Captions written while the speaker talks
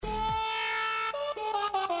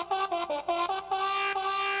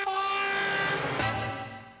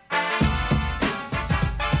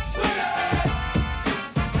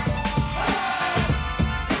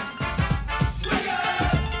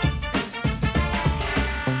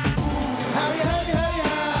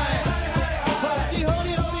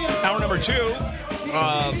2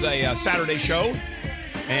 of the Saturday show.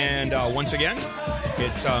 And once again,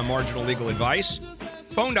 it's Marginal Legal Advice.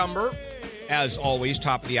 Phone number, as always,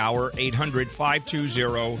 top of the hour,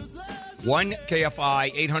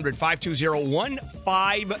 800-520-1KFI,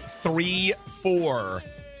 800-520-1534.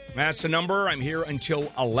 That's the number. I'm here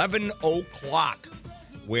until 11 o'clock,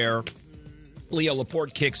 where Leo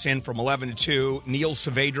Laporte kicks in from 11 to 2. Neil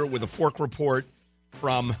Saavedra with a Fork Report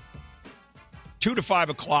from 2 to 5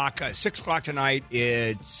 o'clock. 6 o'clock tonight,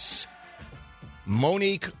 it's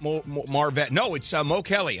Monique Marvette. No, it's Mo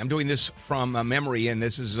Kelly. I'm doing this from memory, and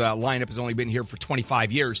this is lineup has only been here for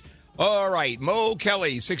 25 years. All right, Mo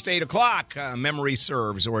Kelly, 6 to 8 o'clock. Memory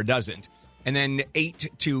serves or doesn't. And then 8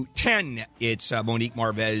 to 10, it's Monique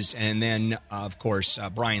Marvez. And then, of course,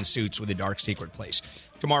 Brian Suits with The Dark Secret Place.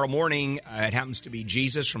 Tomorrow morning, it happens to be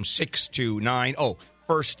Jesus from 6 to 9. Oh,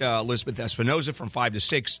 first, Elizabeth Espinoza from 5 to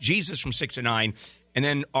 6. Jesus from 6 to 9. And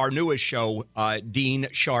then our newest show, Dean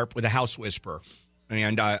Sharp with The House Whisperer.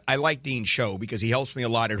 And I like Dean's show because he helps me a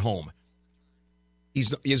lot at home.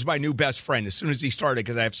 He's my new best friend. As soon as he started,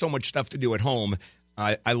 because I have so much stuff to do at home,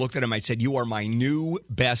 I looked at him. I said, "You are my new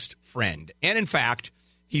best friend." And in fact,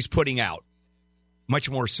 he's putting out much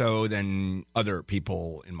more so than other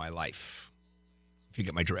people in my life, if you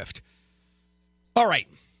get my drift. All right.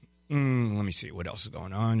 Let me see what else is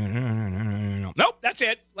going on. Nope, that's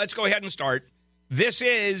it. Let's go ahead and start. This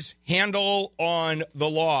is Handel on the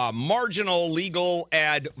Law, Marginal Legal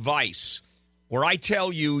Advice, where I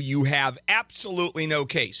tell you you have absolutely no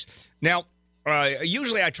case. Now,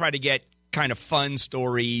 usually I try to get kind of fun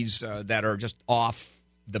stories that are just off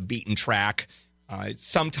the beaten track.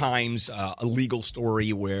 Sometimes a legal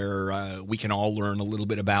story where we can all learn a little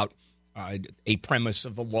bit about a premise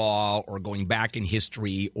of the law or going back in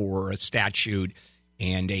history or a statute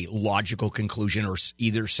and a logical conclusion or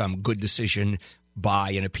either some good decision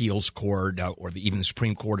by an appeals court or even the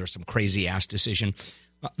Supreme Court or some crazy-ass decision.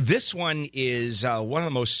 This one is one of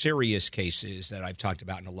the most serious cases that I've talked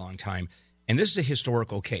about in a long time, and this is a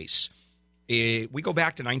historical case. We go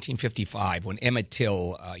back to 1955 when Emmett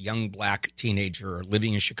Till, a young black teenager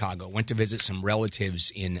living in Chicago, went to visit some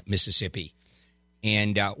relatives in Mississippi.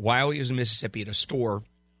 And while he was in Mississippi at a store,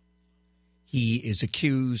 he is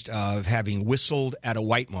accused of having whistled at a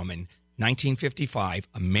white woman, 1955,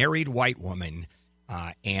 a married white woman,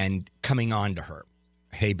 and coming on to her.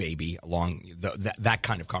 Hey, baby, along that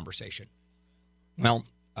kind of conversation. Well,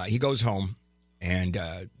 he goes home, and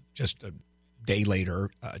just a day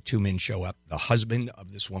later, 2 men show up. The husband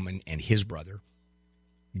of this woman and his brother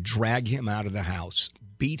drag him out of the house,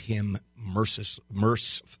 beat him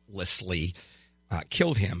mercilessly,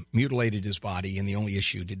 killed him, mutilated his body, and the only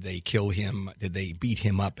issue, did they kill him, did they beat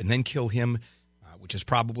him up and then kill him, which is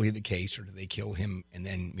probably the case, or did they kill him and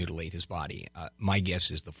then mutilate his body? My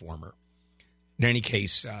guess is the former. In any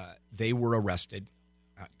case, they were arrested,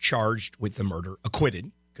 charged with the murder,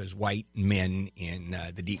 acquitted, because white men in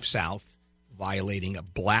the Deep South violating a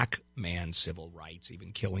black man's civil rights,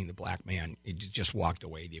 even killing the black man, it just walked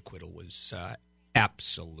away. The acquittal was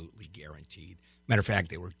absolutely guaranteed. Matter of fact,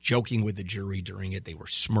 they were joking with the jury during it. They were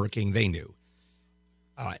smirking. They knew.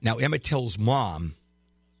 Now, Emmett Till's mom,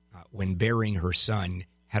 when burying her son,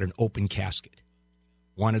 had an open casket,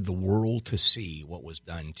 wanted the world to see what was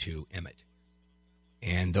done to Emmett.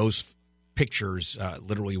 And those pictures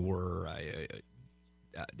literally were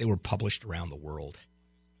they were published around the world.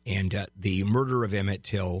 And the murder of Emmett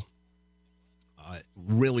Till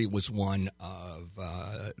really was one of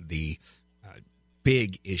the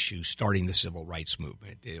big issues starting the civil rights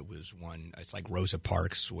movement. It was one, it's like Rosa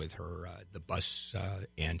Parks with her, the bus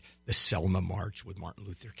and the Selma March with Martin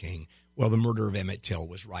Luther King. Well, the murder of Emmett Till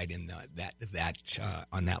was right in that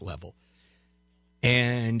on that level.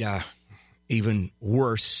 And even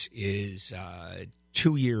worse is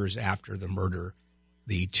 2 years after the murder,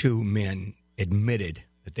 the 2 men admitted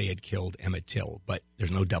that they had killed Emmett Till, but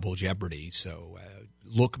there's no double jeopardy. So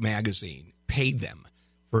Look magazine paid them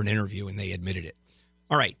for an interview, and they admitted it.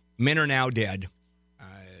 All right, men are now dead.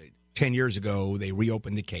 10 years ago, they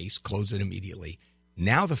reopened the case, closed it immediately.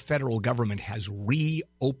 Now the federal government has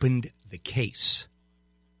reopened the case.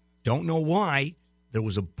 Don't know why. There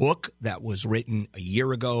was a book that was written a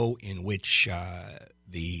year ago in which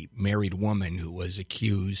the married woman who was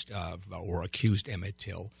accused Emmett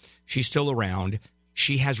Till, she's still around.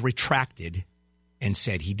 She has retracted and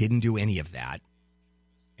said he didn't do any of that.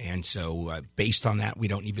 And so based on that, we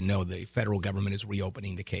don't even know the federal government is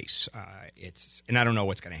reopening the case. And I don't know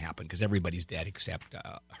what's going to happen because everybody's dead except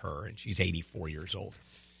her, and she's 84 years old.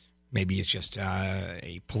 Maybe it's just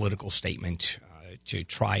a political statement to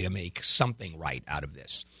try to make something right out of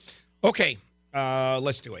this. Okay,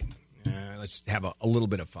 let's do it. Let's have a little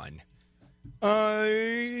bit of fun.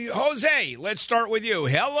 Jose, let's start with you.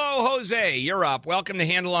 Hello, Jose. You're up. Welcome to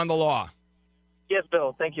Handel on the Law. Yes,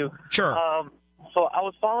 Bill. Thank you. Sure. So I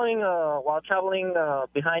was following, while traveling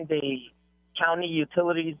behind the county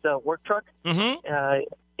utilities work truck, a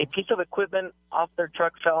piece of equipment off their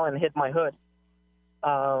truck fell and hit my hood.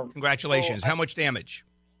 Congratulations. How much damage?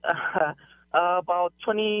 About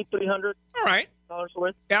 $2,300. All right.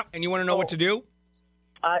 Worth. Yep. And you want to know what to do?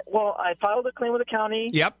 I filed a claim with the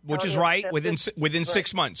county. Yep, which is right, within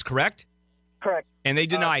 6 months, correct? Correct. And they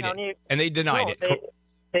denied it. And they denied it.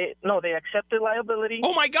 They accepted liability.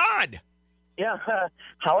 Oh, my God. Yeah.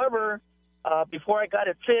 However, before I got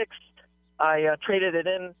it fixed, I traded it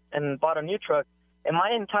in and bought a new truck. Am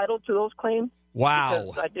I entitled to those claims? Wow.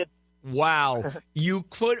 Because I did. Wow. You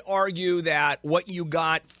could argue that what you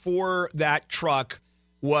got for that truck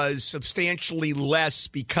was substantially less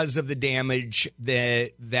because of the damage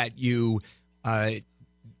because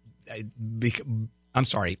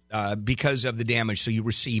of the damage, so you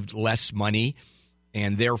received less money,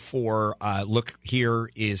 and therefore, look,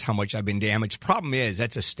 here is how much I've been damaged. Problem is,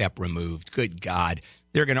 that's a step removed. Good God.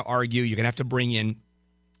 They're going to argue. You're going to have to bring in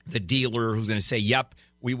the dealer who's going to say, yep,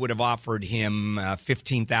 we would have offered him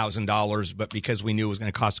 $15,000, but because we knew it was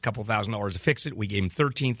going to cost a couple $1,000s to fix it, we gave him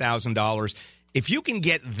 $13,000. If you can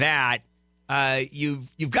get that, you've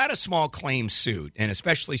got a small claim suit, and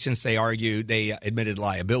especially since they admitted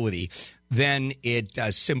liability, then it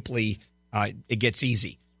simply it gets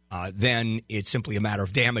easy. Then it's simply a matter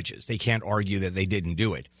of damages. They can't argue that they didn't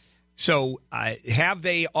do it. So have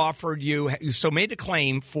they offered you? So made a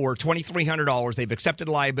claim for $2,300. They've accepted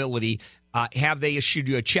liability. Have they issued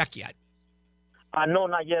you a check yet? No,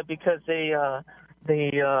 not yet, because they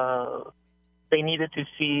needed to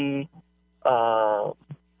see.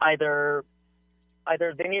 Either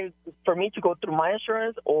they needed for me to go through my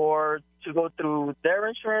insurance or to go through their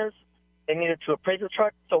insurance. They needed to appraise the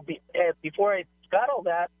truck. So before I got all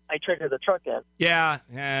that, I traded the truck in. Yeah.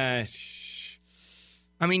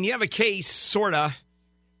 I mean, you have a case, sort of,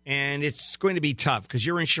 and it's going to be tough because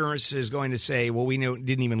your insurance is going to say, well, we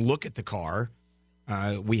didn't even look at the car.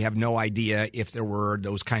 We have no idea if there were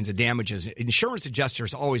those kinds of damages. Insurance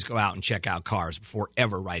adjusters always go out and check out cars before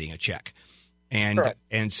ever writing a check.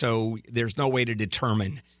 And so there's no way to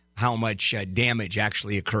determine how much damage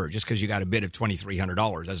actually occurred. Just because you got a bid of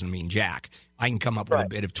 $2,300 doesn't mean jack. I can come up with a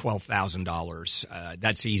bid of $12,000.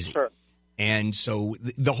 That's easy. Sure. And so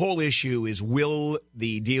the whole issue is, will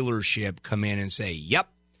the dealership come in and say, yep,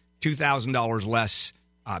 $2,000 less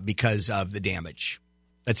because of the damage?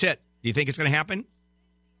 That's it. Do you think it's going to happen?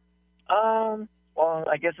 Well,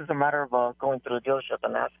 I guess it's a matter of going through the dealership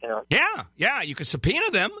and asking them. Yeah. You could subpoena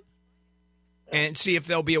them and see if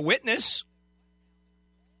they'll be a witness.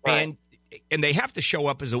 Right. And they have to show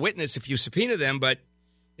up as a witness if you subpoena them, but,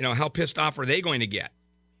 how pissed off are they going to get?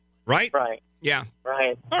 Right? Right. Yeah.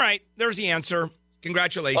 Right. All right. There's the answer.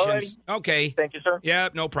 Congratulations. Alrighty. Okay. Thank you, sir. Yeah,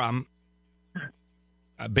 no problem.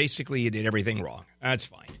 Basically, you did everything wrong. That's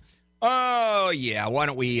fine. Oh, yeah. Why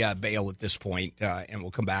don't we bail at this point, and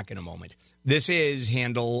we'll come back in a moment. This is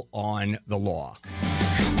Handel on the Law.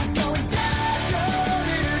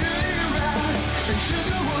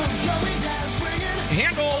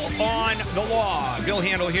 Handel on the Law. Bill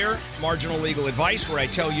Handel here, Marginal Legal Advice, where I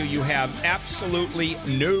tell you you have absolutely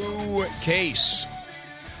no case.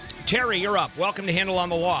 Terry, you're up. Welcome to Handel on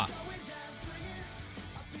the Law.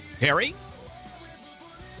 Harry?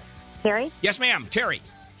 Terry? Yes, ma'am. Terry.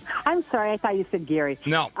 I'm sorry. I thought you said Gary.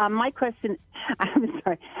 No. My question, I'm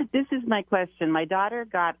sorry. This is my question. My daughter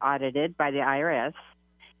got audited by the IRS,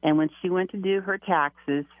 and when she went to do her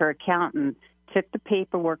taxes, her accountant took the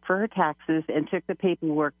paperwork for her taxes and took the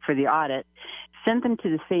paperwork for the audit, sent them to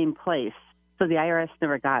the same place, so the IRS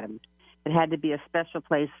never got them. It had to be a special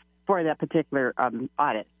place for that particular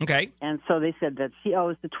audit. Okay. And so they said that she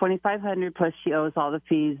owes the $2,500 plus she owes all the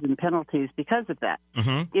fees and penalties because of that.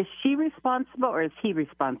 Mm-hmm. Is she responsible or is he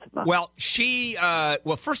responsible? Well,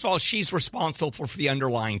 first of all, she's responsible for the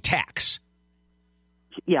underlying tax.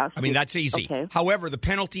 Yes. I mean, that's easy. Okay. However, the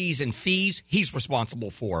penalties and fees, he's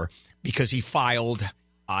responsible for because he filed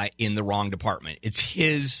in the wrong department. It's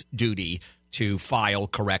his duty to file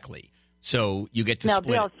correctly. So you get to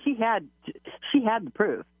split Bill, it. she had the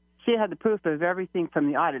proof. She had the proof of everything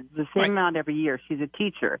from the audit. It's the same amount every year. She's a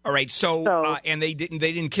teacher. All right. So and they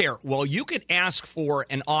didn't care. Well, you could ask for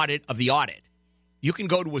an audit of the audit. You can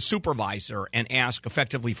go to a supervisor and ask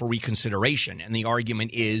effectively for reconsideration. And the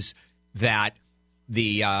argument is that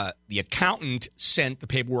the accountant sent the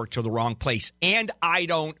paperwork to the wrong place, and I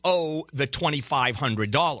don't owe the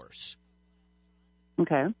 $2,500.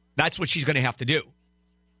 Okay. That's what she's going to have to do.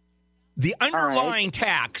 The underlying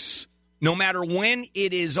tax, no matter when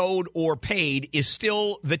it is owed or paid, is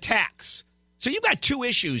still the tax. So you've got two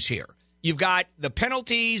issues here. You've got the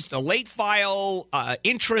penalties, the late file,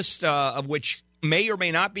 interest of which may or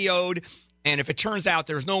may not be owed. And if it turns out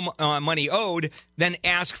there's no money owed, then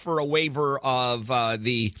ask for a waiver of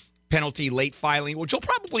the penalty late filing, which you'll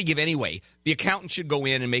probably give anyway. The accountant should go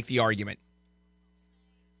in and make the argument.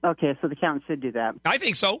 Okay, so the accountant should do that. I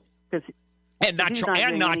think so. And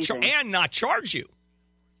not charge you.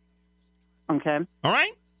 Okay. All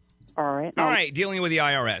right? All right. All right, dealing with the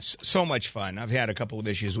IRS. So much fun. I've had a couple of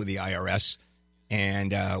issues with the IRS,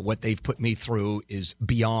 and what they've put me through is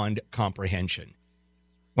beyond comprehension.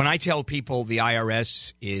 When I tell people the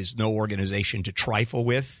IRS is no organization to trifle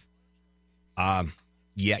with,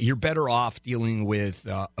 you're better off dealing with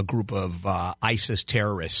a group of ISIS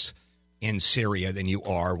terrorists in Syria than you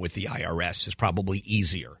are with the IRS. It's probably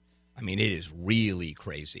easier. I mean, it is really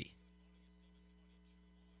crazy.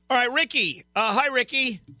 All right, Ricky. Hi,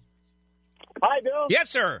 Ricky. Hi, Bill. Yes,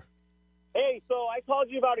 sir. Hey, so I called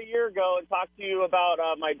you about a year ago and talked to you about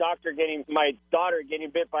my daughter getting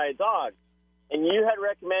bit by a dog. And you had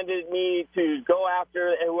recommended me to go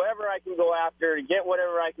after whoever I can go after, to get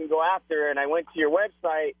whatever I can go after. And I went to your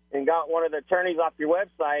website and got one of the attorneys off your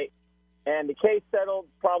website. And the case settled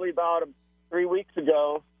probably about 3 weeks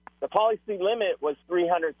ago. The policy limit was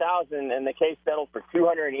 $300,000, and the case settled for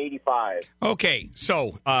 $285,000. Okay,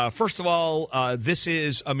 so first of all, this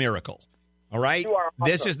is a miracle. All right. You are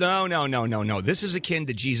awesome. This is no. This is akin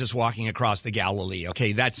to Jesus walking across the Galilee.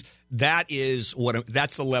 Okay, that's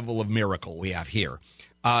the level of miracle we have here.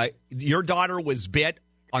 Your daughter was bit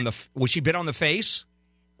on the. Was she bit on the face?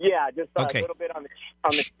 Yeah, just a little bit on the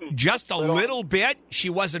cheek. Just a little bit. She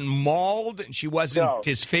wasn't mauled. And she wasn't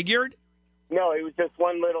disfigured. No, it was just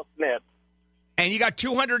one little snip. And you got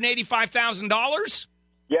 $285,000?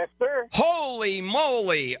 Yes, sir. Holy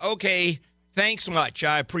moly! Okay. Thanks much.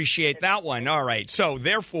 I appreciate that one. All right. So,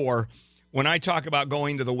 therefore, when I talk about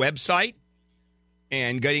going to the website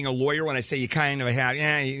and getting a lawyer, when I say you kind of have,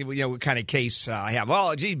 what kind of case I have?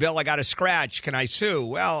 Well, gee, Bill, I got a scratch. Can I sue?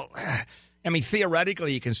 Well, I mean,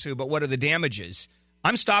 theoretically you can sue, but what are the damages?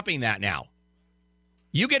 I'm stopping that now.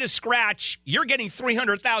 You get a scratch, you're getting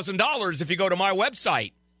 $300,000 if you go to my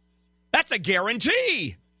website. That's a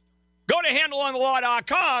guarantee. Go to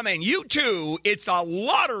handelonthelaw.com, and you too, it's a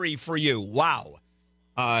lottery for you. Wow.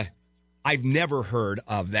 I've never heard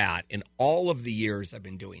of that in all of the years I've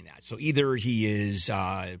been doing that. So either he is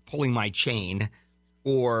pulling my chain,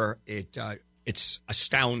 or it's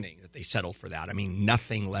astounding that they settled for that. I mean,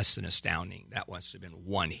 nothing less than astounding. That must have been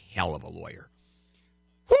one hell of a lawyer.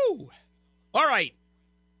 Whew. All right.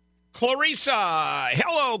 Clarissa.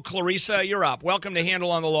 Hello, Clarissa. You're up. Welcome to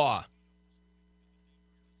Handel on the Law.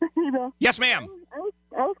 Hey, Bill. Yes, ma'am.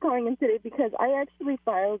 I was calling in today because I actually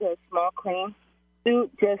filed a small claim suit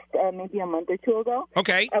just maybe a month or two ago.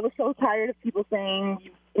 Okay. I was so tired of people saying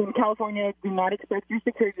in California, do not expect your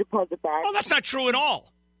security deposit back. Oh, that's not true at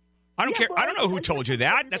all. I don't care. Well, I don't know who told you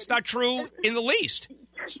that. That's not true in the least.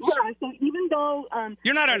 Yeah, so even though...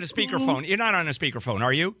 You're not on a speakerphone. You're not on a speakerphone,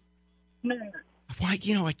 are you? No. Why?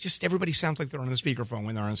 Everybody sounds like they're on the speakerphone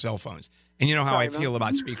when they're on cell phones. And you know how I feel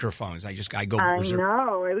about speakerphones. I go berserk. I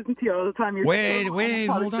know. I listen to you all the time. Wait,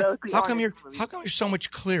 hold on. How come you're so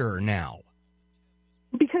much clearer now?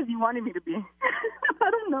 Because you wanted me to be.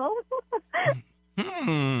 I don't know.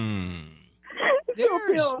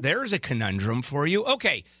 There's a conundrum for you.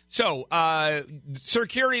 Okay, so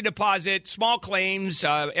security deposit, small claims,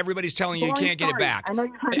 everybody's telling you can't get it back.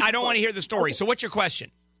 I don't want to hear the story. Okay. So what's your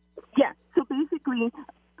question? Yeah, so basically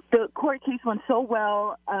the court case went so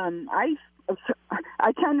well. I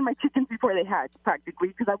counted my chickens before they hatched, practically,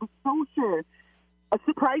 because I was so sure.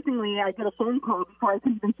 Surprisingly, I get a phone call before I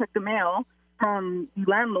could even check the mail from the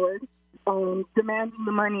landlord demanding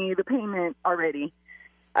the money, the payment already.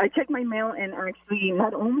 I checked my mail, and actually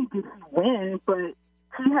not only did he win, but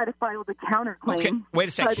he had to file the counterclaim. Okay, wait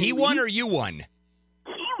a second. He won or you won?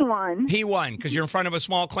 He won. He won because you're in front of a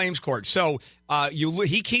small claims court. So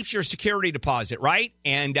he keeps your security deposit, right?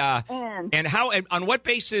 And how? And on what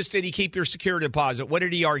basis did he keep your security deposit? What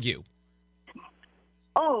did he argue?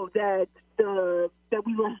 Oh, that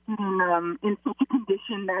we left it in such a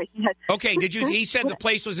condition that he had. Okay, he said the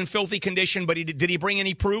place was in filthy condition, but did he bring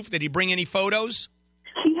any proof? Did he bring any photos?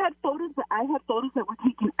 He had photos, but I had photos that were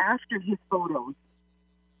taken after his photos.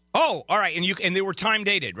 Oh, all right, and they were time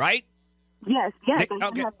dated, right? Yes.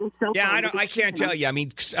 Okay. I can't tell you. I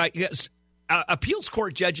mean, appeals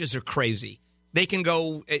court judges are crazy. they can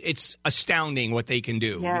go. It's astounding what they can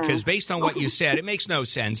do because based on what you said, it makes no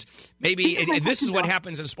sense. Maybe this is what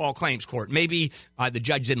happens in small claims court. Maybe the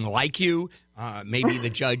judge didn't like you. Maybe the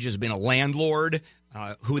judge has been a landlord.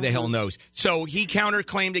 Who the hell knows? So he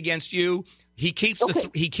counterclaimed against you. He keeps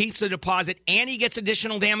the deposit and he gets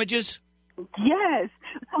additional damages. Yes.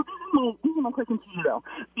 So this is my question to you though,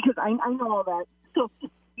 because I know all that. So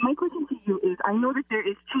my question to you is, I know that there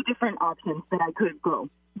is two different options that I could go.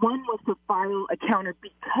 One was to file a counter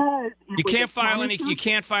because you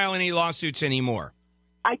can't file any lawsuits anymore.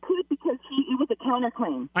 I could because it was a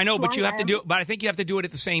counterclaim. I know, but I think you have to do it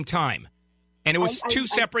at the same time. And it was two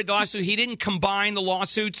separate lawsuits. He didn't combine the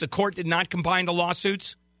lawsuits. The court did not combine the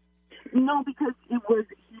lawsuits. No, because he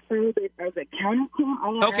filed it as a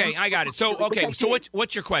counterclaim. Okay, I got it. So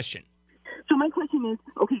what's your question? So my question is,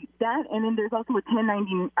 that, and then there's also a 10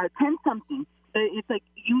 something. It's like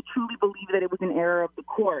you truly believe that it was an error of the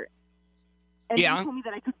court. And you told me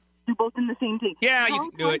that I could do both in the same day. Yeah, you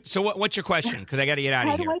can do it. So what's your question? Because I got to get out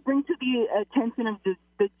of here. How do I bring to the attention of the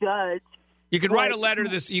judge? You can write a letter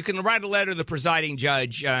to You can write a letter to the presiding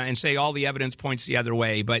judge and say all the evidence points the other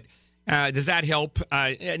way. But does that help?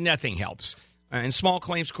 Nothing helps. In small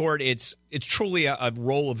claims court, it's truly a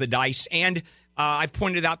roll of the dice. And I've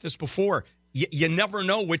pointed out this before. You never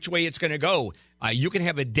know which way it's going to go. You can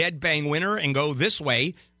have a dead bang winner and go this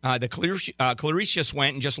way. The Claricius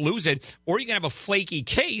went and just lose it. Or you can have a flaky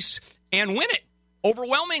case and win it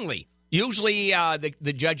overwhelmingly. Usually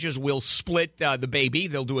the judges will split the baby.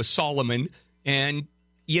 They'll do a Solomon. And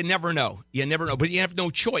you never know. But you have no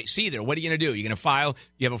choice either. What are you going to do? You're going to file.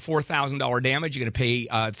 You have a $4,000 damage. You're going to pay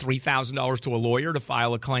 $3,000 to a lawyer to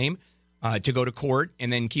file a claim, to go to court,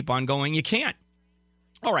 and then keep on going. You can't.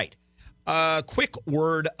 All right. Quick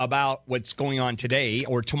word about what's going on today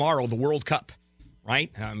or tomorrow, the World Cup,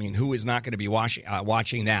 right? I mean, who is not going to be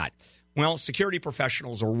watching that? Well, security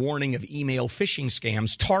professionals are warning of email phishing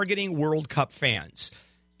scams targeting World Cup fans.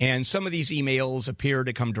 And some of these emails appear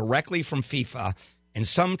to come directly from FIFA, and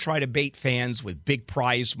some try to bait fans with big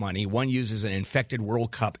prize money. One uses an infected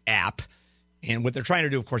World Cup app. And what they're trying to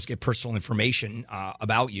do, of course, is get personal information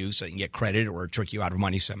about you so they can get credit or trick you out of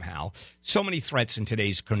money somehow. So many threats in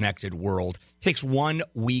today's connected world. It takes 1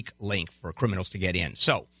 weak link for criminals to get in.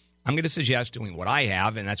 So I'm going to suggest doing what I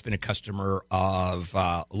have, and that's been a customer of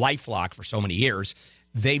LifeLock for so many years.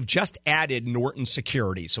 They've just added Norton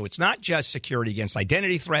Security. So it's not just security against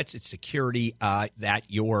identity threats. It's security that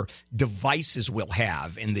your devices will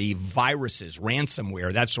have and the viruses,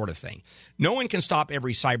 ransomware, that sort of thing. No one can stop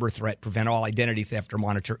every cyber threat, prevent all identity theft, or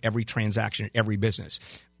monitor every transaction at every business.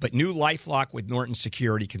 But new LifeLock with Norton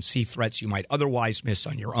Security can see threats you might otherwise miss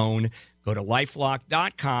on your own. Go to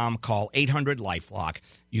LifeLock.com, call 800-LifeLock.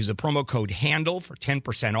 Use the promo code HANDEL for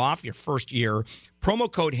 10% off your first year.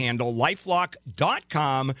 Promo code HANDEL,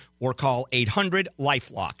 LifeLock.com, or call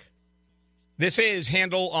 800-LifeLock. This is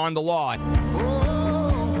Handel on the Law.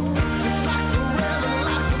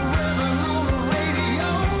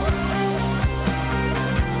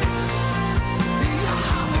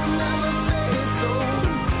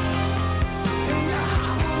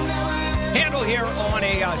 Here on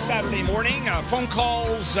a Saturday morning. Phone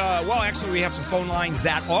calls, actually we have some phone lines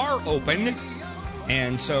that are open.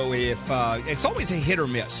 And so if it's always a hit or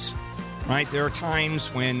miss, right? There are times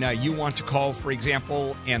when you want to call, for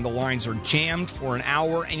example, and the lines are jammed for an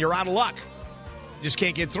hour and you're out of luck. You just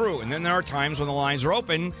can't get through. And then there are times when the lines are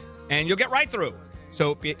open and you'll get right through.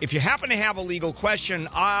 So if you happen to have a legal question,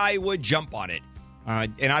 I would jump on it.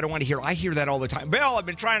 And I don't want to I hear that all the time. Bill, I've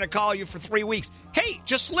been trying to call you for 3 weeks. Hey,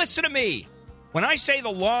 just listen to me. When I say the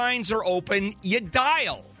lines are open, you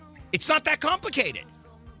dial. It's not that complicated.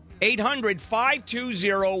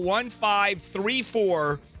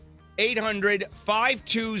 800-520-1534.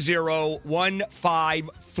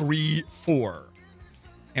 800-520-1534.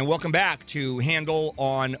 And welcome back to Handel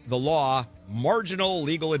on the Law, Marginal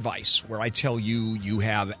Legal Advice, where I tell you you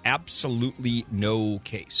have absolutely no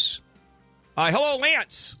case. Hello,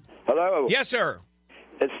 Lance. Hello. Yes, sir.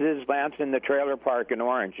 This is Lance in the trailer park in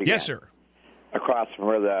Orange again. Yes, sir. Across from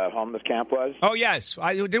where the homeless camp was. Oh, yes.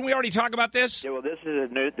 Didn't we already talk about this? Yeah, well, this is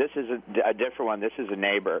a different one. This is a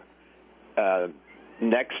neighbor.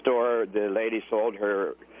 Next door, the lady sold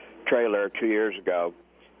her trailer 2 years ago,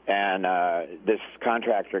 and this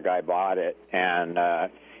contractor guy bought it, and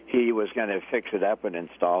he was going to fix it up and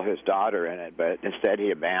install his daughter in it, but instead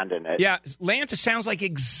he abandoned it. Yeah, Lance, it sounds like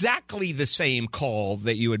exactly the same call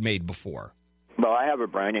that you had made before. Well, I have a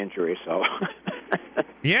brain injury, so...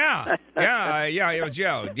 Yeah. Okay,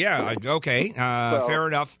 fair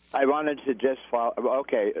enough. I wanted to just follow.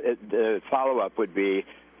 Okay, the follow-up would be,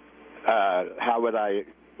 how would I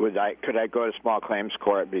Could I go to small claims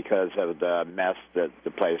court because of the mess that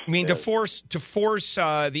the place? I mean, to force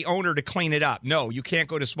the owner to clean it up. No, you can't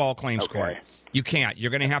go to small claims court. You can't.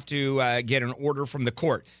 You're going to have to get an order from the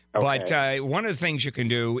court. Okay. But one of the things you can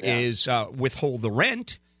do is withhold the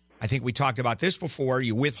rent. I think we talked about this before.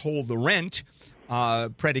 You withhold the rent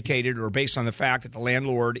predicated or based on the fact that the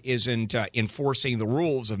landlord isn't enforcing the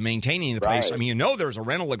rules of maintaining the place. Right. I mean, there's a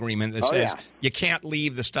rental agreement that says you can't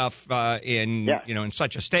leave the stuff in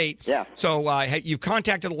such a state. Yeah. So you've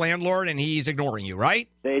contacted the landlord and he's ignoring you, right?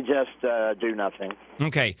 They just do nothing.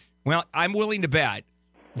 Okay. Well, I'm willing to bet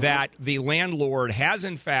that the landlord has,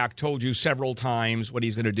 in fact, told you several times what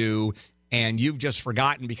he's going to do, and you've just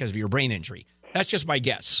forgotten because of your brain injury. That's just my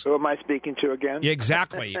guess. Who am I speaking to again?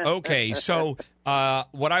 Exactly. Okay. So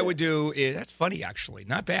what I would do is, that's funny, actually.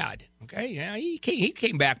 Not bad. Okay. Yeah, he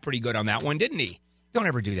came back pretty good on that one, didn't he? Don't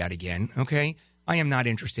ever do that again. Okay. I am not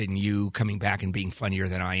interested in you coming back and being funnier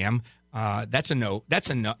than I am. That's a no. That's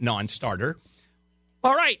a non-starter.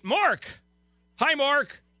 All right, Mark. Hi,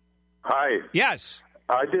 Mark. Hi. Yes.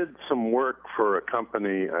 I did some work for a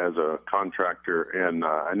company as a contractor, and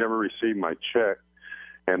I never received my check.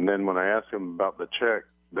 And then when I asked them about the check,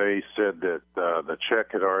 they said that the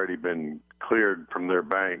check had already been cleared from their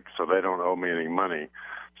bank, so they don't owe me any money.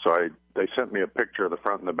 So they sent me a picture of the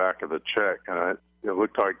front and the back of the check, and it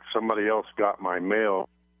looked like somebody else got my mail.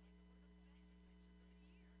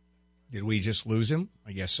 Did we just lose him?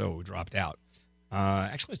 I guess so. He dropped out.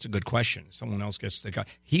 Actually, it's a good question. Someone else gets the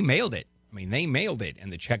 – he mailed it. I mean, they mailed it,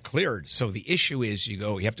 and the check cleared. So the issue is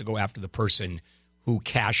you have to go after the person who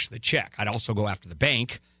cashed the check. I'd also go after the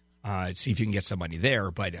bank, see if you can get somebody there.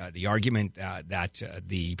 But the argument that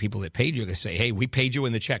the people that paid you are going to say, hey, we paid you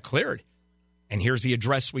and the check cleared, and here's the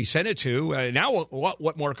address we sent it to. Now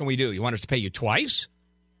what more can we do? You want us to pay you twice?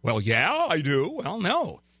 Well, yeah, I do. Well,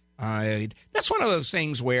 no. That's one of those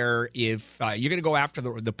things where if you're going to go after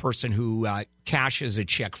the person who cashes a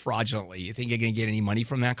check fraudulently, you think you're going to get any money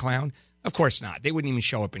from that clown? Of course not. They wouldn't even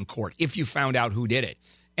show up in court if you found out who did it.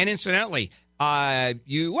 And incidentally,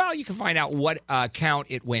 you can find out what account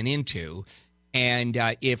it went into, and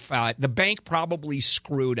if the bank probably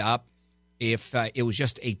screwed up, if it was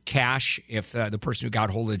just a cash, if the person who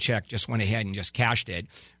got hold of the check just went ahead and just cashed it,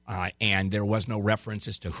 and there was no reference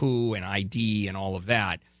as to who and ID and all of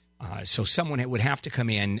that. So someone would have to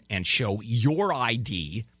come in and show your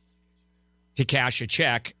ID to cash a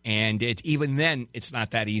check, and even then it's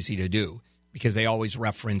not that easy to do because they always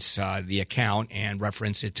reference the account and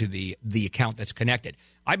reference it to the account that's connected.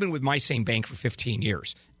 I've been with my same bank for 15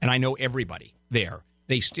 years, and I know everybody there.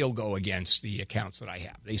 They still go against the accounts that I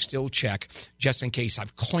have. They still check just in case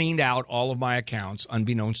I've cleaned out all of my accounts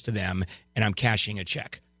unbeknownst to them, and I'm cashing a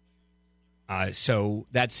check. So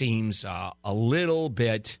that seems a little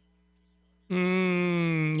bit, a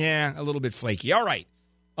little bit flaky. All right.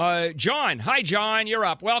 John. Hi, John. You're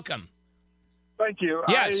up. Welcome. Thank you.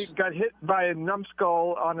 Yes. I got hit by a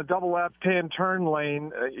numbskull on a double left-hand turn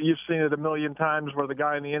lane. You've seen it a million times where the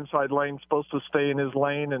guy in the inside lane is supposed to stay in his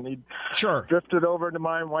lane, and he drifted over into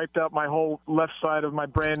mine, wiped out my whole left side of my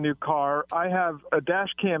brand-new car. I have a dash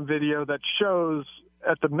cam video that shows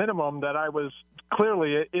at the minimum that I was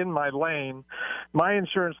clearly in my lane. My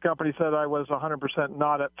insurance company said I was 100%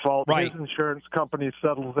 not at fault. Right. His insurance company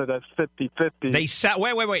settled it at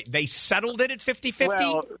 50-50. Wait. They settled it at 50-50?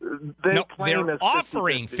 Well, they're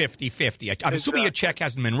offering 50-50. I'm assuming a check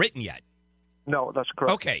hasn't been written yet. No, that's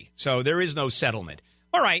correct. Okay, so there is no settlement.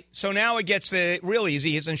 All right, so now it gets real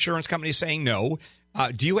easy. His insurance company is saying no.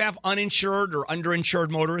 Do you have uninsured or underinsured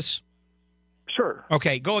motorists? Sure.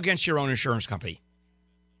 Okay, go against your own insurance company.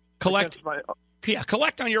 Collect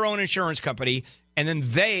on your own insurance company, and then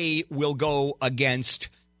they will go against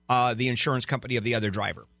the insurance company of the other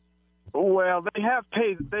driver. Well, they have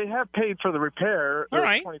paid for the repair. All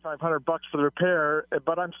right, $2,500 for the repair,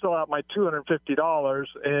 but I'm still out my $250.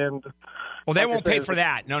 And well, they won't pay for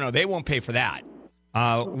that. No, they won't pay for that.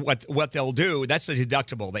 What they'll do, that's the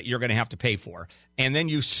deductible that you're going to have to pay for, and then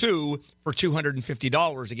you sue for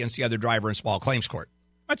 $250 against the other driver in small claims court.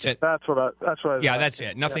 That's it. That's what I. Yeah, that's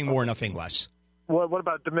it. Nothing more, nothing less. What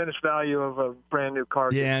about diminished value of a brand new car?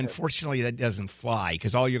 Yeah, unfortunately, that doesn't fly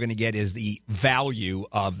because all you're going to get is the value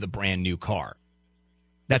of the brand new car.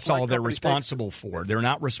 That's all they're responsible for. They're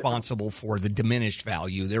not responsible for the diminished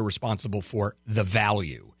value. They're responsible for the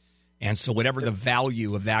value. And so whatever the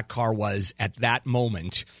value of that car was at that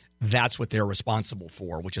moment, that's what they're responsible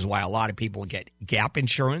for, which is why a lot of people get gap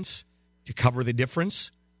insurance to cover the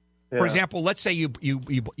difference. Yeah. For example, let's say you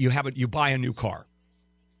buy a new car,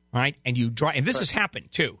 right? And you drive, and this has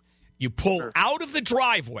happened too. You pull out of the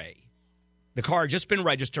driveway, The car had just been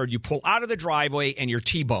registered. You pull out of the driveway and you're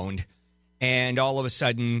T-boned, and all of a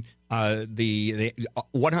sudden the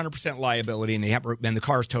 100% liability, and the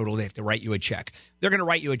car's totaled. They have to write you a check. They're going to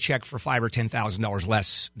write you a check for $5,000 or $10,000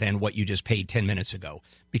 less than what you just paid 10 minutes ago,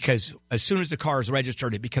 because as soon as the car is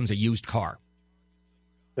registered, it becomes a used car.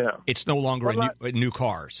 Yeah, it's no longer a new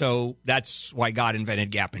car. So that's why God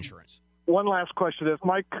invented gap insurance. One last question: if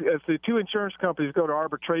the two insurance companies go to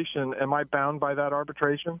arbitration, am I bound by that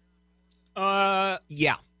arbitration?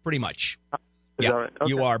 Yeah, pretty much. Is that right? Okay.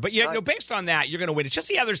 You are. But based on that, you're going to win. It's just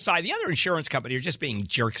the other side. The other insurance company are just being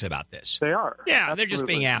jerks about this. They are. Yeah, Absolutely. They're just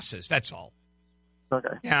being asses. That's all.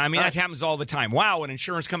 Okay. Yeah, I mean, that happens all the time. Wow, an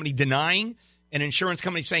insurance company denying, an insurance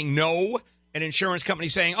company saying no, an insurance company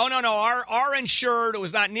saying, oh, no, our insured, it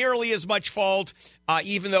was not nearly as much fault,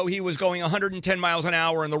 even though he was going 110 miles an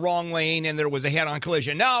hour in the wrong lane and there was a head-on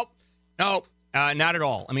collision. No, not at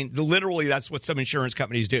all. I mean, literally, that's what some insurance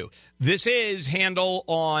companies do. This is Handel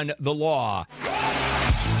on the Law.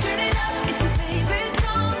 Turn it up, it's your favorite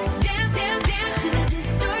song. Dance, dance, dance to the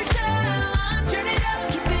distortion. Turn it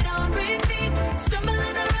up, keep it on repeat.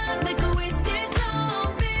 Stumbling around like a wasted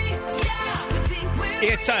zombie. Yeah, we think we're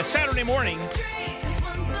It's Saturday morning,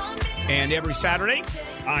 and every Saturday,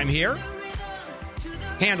 I'm here,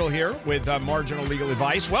 Handel here with Marginal Legal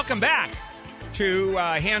Advice. Welcome back to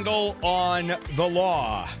Handel on the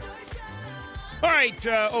Law. All right.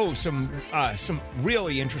 Some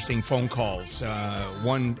really interesting phone calls.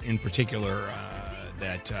 One in particular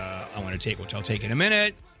that I want to take, which I'll take in a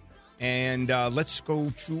minute. And let's go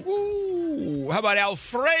to, how about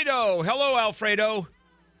Alfredo? Hello, Alfredo.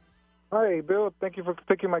 Hi, Bill. Thank you for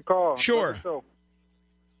taking my call. Sure. So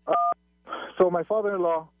my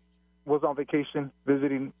father-in-law was on vacation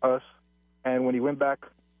visiting us, and when he went back,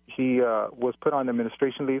 he was put on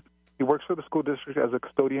administration leave. He works for the school district as a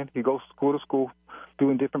custodian. He goes school to school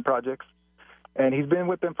doing different projects. And he's been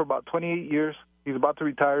with them for about 28 years. He's about to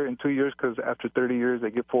retire in 2 years because after 30 years, they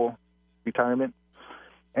get full retirement.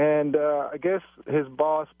 And I guess his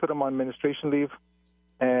boss put him on administration leave.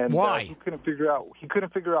 And why? He couldn't figure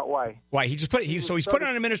out why. Why? He's put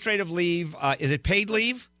on administrative leave. Is it paid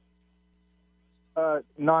leave?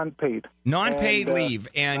 Non-paid. Non-paid leave,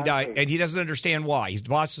 and he doesn't understand why. His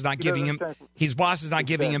boss is not giving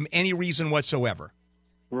him any reason whatsoever.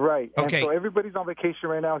 Right. Okay. And so everybody's on vacation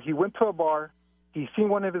right now. He went to a bar. He seen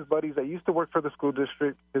one of his buddies that used to work for the school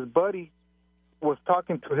district. His buddy was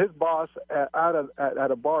talking to his boss at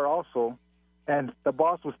a bar also, and the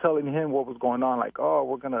boss was telling him what was going on, like, oh,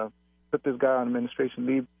 we're going to put this guy on administration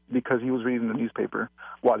leave because he was reading the newspaper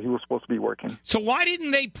while he was supposed to be working. So why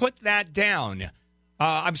didn't they put that down?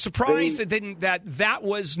 I'm surprised that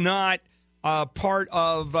was not part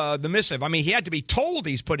of the missive. I mean, he had to be told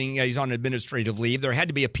he's on administrative leave. There had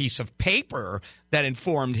to be a piece of paper that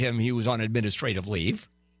informed him he was on administrative leave.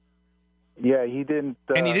 Yeah, he didn't.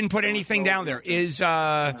 And he didn't put anything down there. Is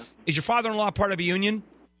your father-in-law part of a union?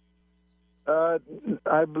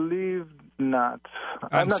 I believe not.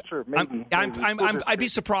 I'm not sure. Maybe. I'd be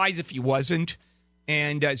surprised if he wasn't.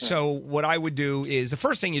 And so what I would do is the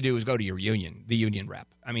first thing you do is go to your union, the union rep.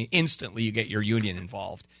 I mean, instantly you get your union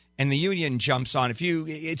involved. And the union jumps on.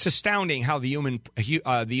 It's astounding how the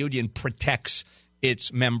union protects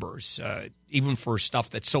its members, even for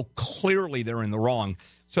stuff that's so clearly they're in the wrong.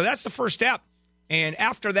 So that's the first step. And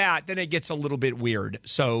after that, then it gets a little bit weird.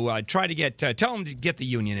 So tell them to get the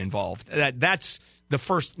union involved. That's the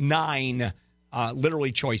first 9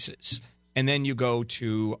 literally choices. And then you go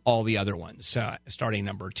to all the other ones, starting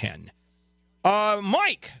number 10.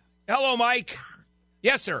 Mike. Hello, Mike.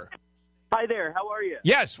 Yes, sir. Hi there. How are you?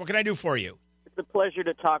 Yes. What can I do for you? It's a pleasure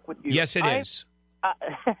to talk with you. Yes, it is.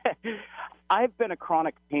 I've been a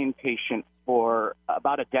chronic pain patient for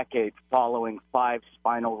about a decade following 5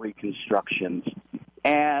 spinal reconstructions.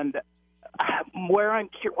 And what I'm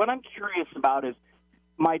curious about is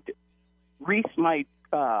my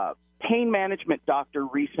pain management doctor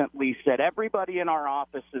recently said everybody in our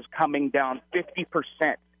office is coming down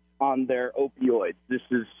 50% on their opioids. This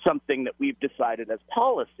is something that we've decided as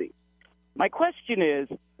policy. My question is,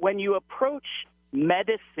 when you approach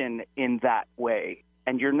medicine in that way,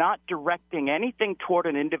 and you're not directing anything toward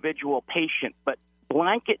an individual patient, but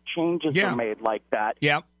blanket changes are made like that,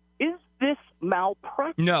 is this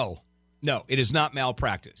malpractice? No, it is not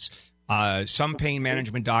malpractice. Some pain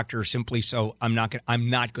management doctors simply I'm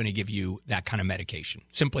not going to give you that kind of medication.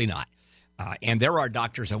 Simply not. And there are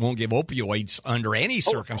doctors that won't give opioids under any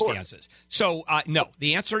circumstances. So, no,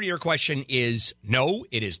 the answer to your question is no,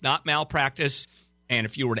 it is not malpractice. And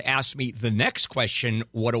if you were to ask me the next question,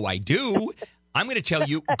 what do I do? I'm going to tell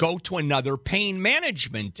you, go to another pain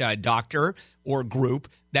management doctor or group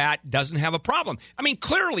that doesn't have a problem. I mean,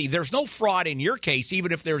 clearly, there's no fraud in your case,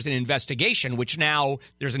 even if there's an investigation, which now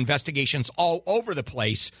there's investigations all over the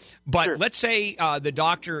place. But let's say the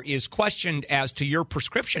doctor is questioned as to your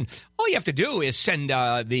prescription. All you have to do is send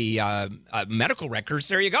the medical records.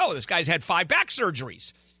 There you go. This guy's had 5 back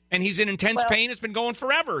surgeries, and he's in intense pain. It's been going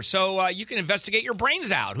forever. So you can investigate your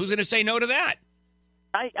brains out. Who's going to say no to that?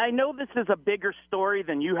 I know this is a bigger story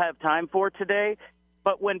than you have time for today,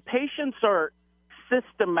 but when patients are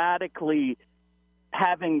systematically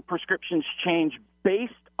having prescriptions changed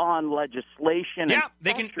based on legislation,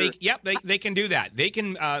 they can do that. They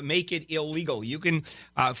can make it illegal. You can,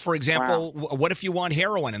 for example, what if you want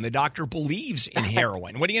heroin and the doctor believes in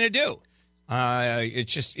heroin? What are you going to do?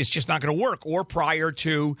 It's just not going to work. Or prior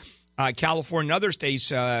to California and other states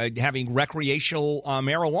having recreational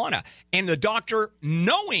marijuana. And the doctor,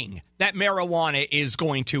 knowing that marijuana is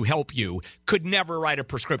going to help you, could never write a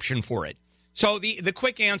prescription for it. So the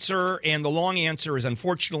quick answer and the long answer is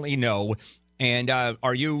unfortunately no. And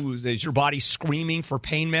is your body screaming for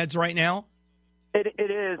pain meds right now? It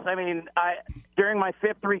is. I mean, during my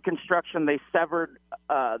 5th reconstruction, they severed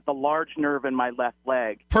the large nerve in my left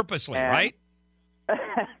leg. Purposely, right?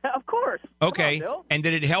 Of course. Okay. Come on, Bill. And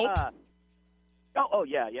did it help?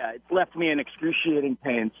 Yeah. It's left me in excruciating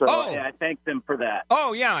pain. So I thank them for that.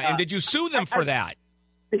 Oh, yeah. And did you sue them for that?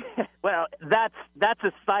 Well, that's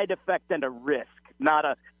a side effect and a risk, not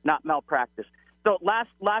malpractice. So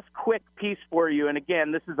last quick piece for you. And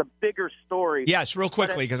again, this is a bigger story. Yes, real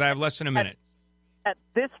quickly, because I have less than a minute. At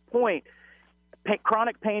this point,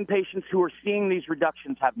 chronic pain patients who are seeing these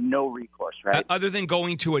reductions have no recourse, right? Other than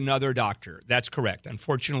going to another doctor. That's correct.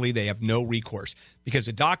 Unfortunately, they have no recourse because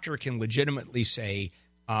a doctor can legitimately say,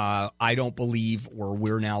 I don't believe, or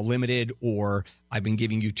we're now limited, or I've been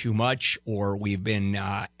giving you too much, or we've been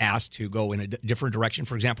asked to go in a different direction.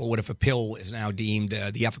 For example, what if a pill is now deemed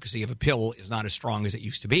the efficacy of a pill is not as strong as it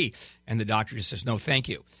used to be? And the doctor just says, no, thank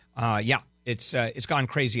you. It's gone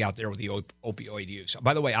crazy out there with the opioid use.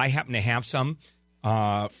 By the way, I happen to have some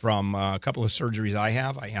from a couple of surgeries I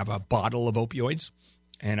have. I have a bottle of opioids,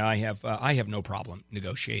 and I have no problem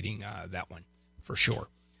negotiating that one for sure.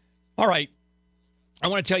 All right. I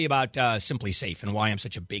want to tell you about Simply Safe and why I'm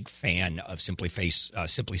such a big fan of Simply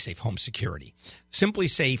Safe Home Security. Simply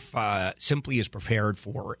Safe simply is prepared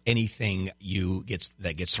for anything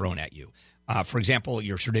that gets thrown at you. For example,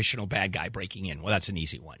 your traditional bad guy breaking in. Well, that's an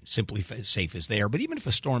easy one. Simply Safe is there. But even if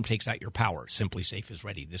a storm takes out your power, Simply Safe is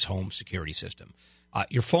ready, this home security system.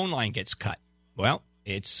 Your phone line gets cut. Well,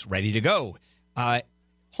 it's ready to go.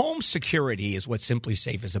 Home security is what Simply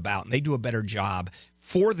Safe is about, and they do a better job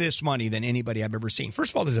for this money than anybody I've ever seen.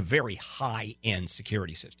 First of all, there's a very high-end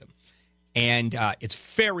security system, and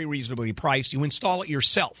it's very reasonably priced. You install it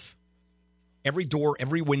yourself. Every door,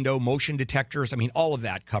 every window, motion detectors, all of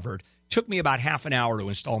that covered. Took me about half an hour to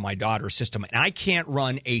install my daughter's system, and I can't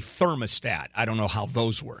run a thermostat. I don't know how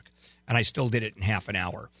those work, and I still did it in half an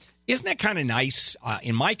hour. Isn't that kind of nice?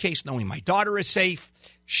 In my case, knowing my daughter is safe,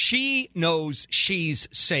 she knows she's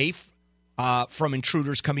safe from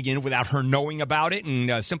intruders coming in without her knowing about it,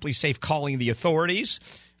 and Simply Safe calling the authorities.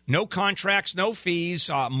 No contracts, no fees,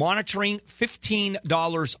 monitoring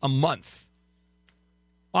 $15 a month.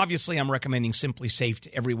 Obviously, I'm recommending Simply Safe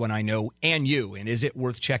to everyone I know and you, and is it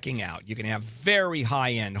worth checking out? You can have very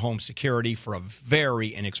high-end home security for a very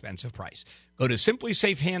inexpensive price. Go to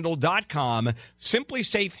simplysafehandle.com,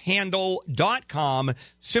 simplysafehandle.com,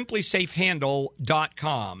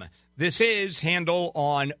 simplysafehandle.com. This is Handel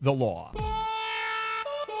on the Law.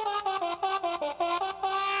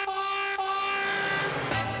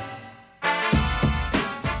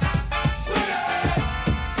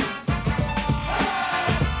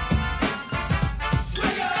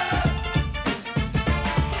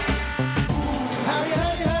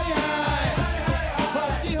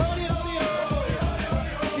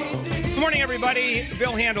 Everybody,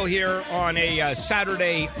 Bill Handel here on a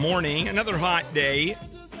Saturday morning, another hot day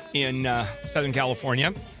in Southern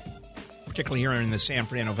California, particularly here in the San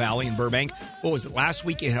Fernando Valley in Burbank. What was it, last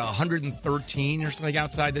week it had 113 or something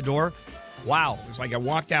outside the door? Wow, it was like I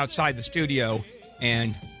walked outside the studio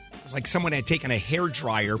and it was like someone had taken a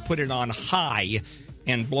hairdryer, put it on high,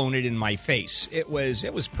 and blown it in my face. It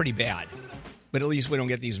was pretty bad, but at least we don't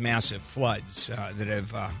get these massive floods that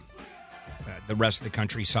have the rest of the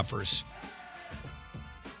country suffers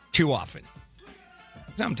too often.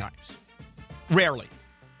 Sometimes. Rarely.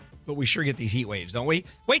 But we sure get these heat waves, don't we?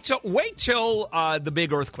 Wait till the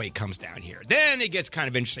big earthquake comes down here. Then it gets kind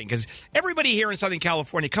of interesting because everybody here in Southern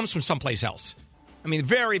California comes from someplace else. I mean,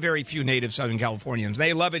 very, very few native Southern Californians.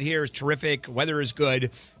 They love it here. It's terrific. Weather is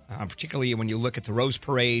good, particularly when you look at the Rose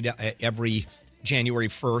Parade every January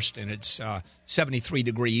 1st, and it's 73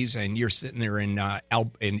 degrees, and you're sitting there in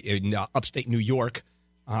upstate New York,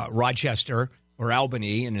 Rochester, or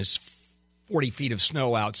Albany, and it's 40 feet of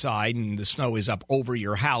snow outside, and the snow is up over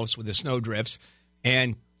your house with the snow drifts,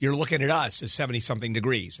 and you're looking at us at 70-something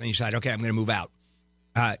degrees. And you decide, okay, I'm going to move out.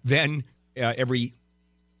 Then every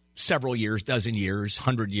several years, dozen years,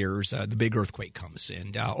 100 years, the big earthquake comes.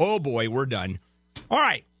 And, oh, boy, we're done. All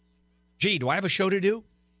right. Gee, do I have a show to do?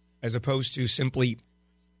 As opposed to simply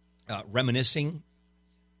reminiscing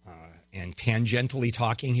and tangentially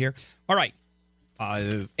talking here. All right.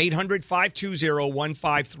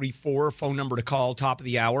 800-520-1534, phone number to call, top of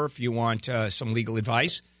the hour, if you want some legal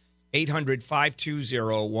advice.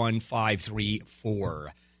 800-520-1534.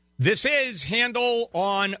 This is Handel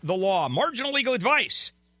on the Law, marginal legal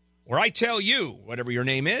advice, where I tell you, whatever your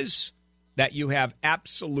name is, that you have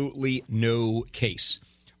absolutely no case.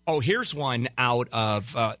 Oh, here's one out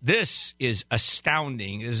of, this is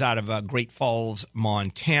astounding. This is out of Great Falls,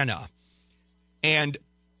 Montana. And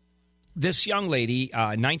this young lady,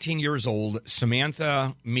 19 years old,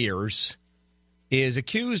 Samantha Mears, is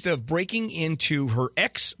accused of breaking into her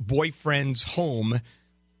ex-boyfriend's home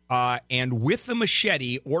and with a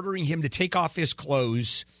machete ordering him to take off his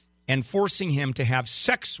clothes and forcing him to have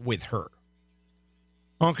sex with her.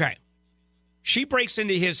 Okay. She breaks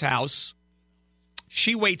into his house.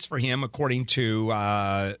 She waits for him, according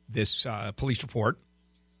to this police report.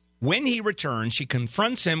 When he returns, she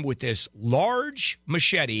confronts him with this large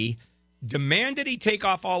machete, demanded he take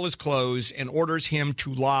off all his clothes, and orders him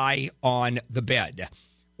to lie on the bed.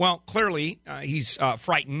 Well, clearly, he's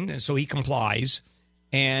frightened, and so he complies.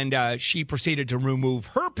 And she proceeded to remove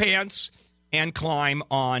her pants and climb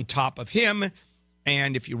on top of him.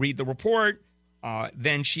 And if you read the report,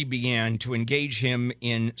 then she began to engage him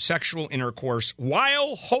in sexual intercourse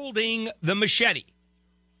while holding the machete.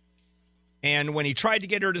 And when he tried to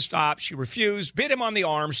get her to stop, she refused, bit him on the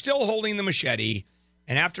arm, still holding the machete.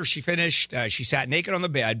 And after she finished, she sat naked on the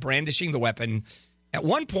bed, brandishing the weapon. At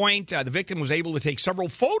one point, the victim was able to take several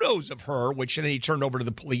photos of her, which then he turned over to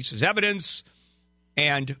the police as evidence.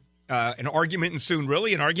 And an argument ensued,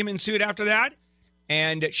 really. An argument ensued after that.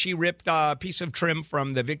 And she ripped a piece of trim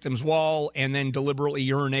from the victim's wall and then deliberately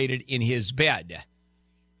urinated in his bed.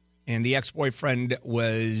 And the ex-boyfriend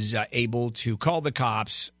was able to call the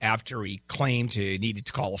cops after he claimed he needed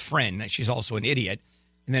to call a friend. She's also an idiot.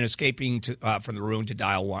 And then escaping from the room to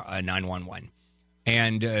dial 911.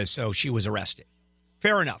 And so she was arrested.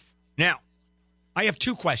 Fair enough. Now, I have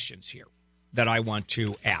two questions here that I want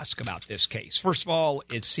to ask about this case. First of all,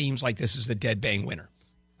 it seems like this is the dead bang winner.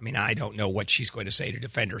 I mean, I don't know what she's going to say to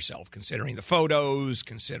defend herself, considering the photos,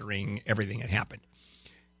 considering everything that happened.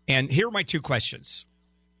 And here are my two questions.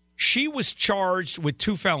 She was charged with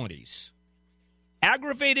 2 felonies,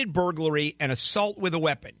 aggravated burglary and assault with a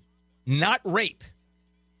weapon, not rape.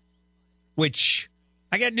 Which,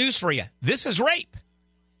 I got news for you. This is rape.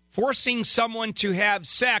 Forcing someone to have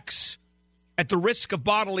sex at the risk of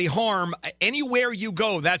bodily harm, anywhere you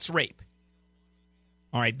go, that's rape.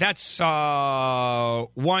 All right, that's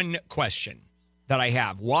one question that I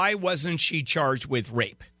have. Why wasn't she charged with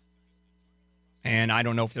rape? And I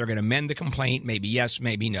don't know if they're going to amend the complaint. Maybe yes,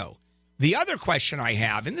 maybe no. The other question I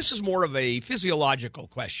have, and this is more of a physiological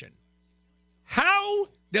question. How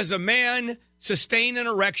does a man sustain an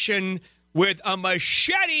erection with a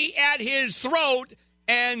machete at his throat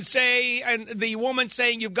and the woman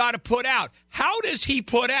saying you've got to put out? How does he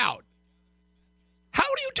put out? How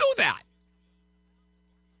do you do that?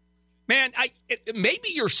 Man, maybe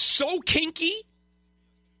you're so kinky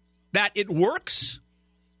that it works.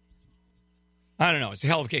 I don't know. It's a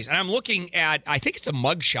hell of a case. And I'm looking at, I think it's a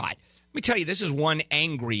mugshot. Let me tell you, this is one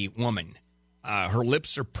angry woman. Her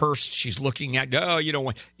lips are pursed. She's looking at,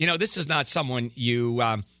 this is not someone you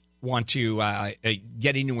want to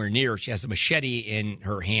get anywhere near. She has a machete in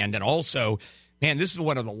her hand. And also, man, this is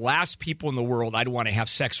one of the last people in the world I'd want to have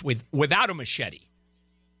sex with without a machete,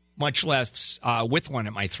 much less with one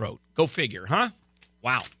at my throat. Go figure, huh?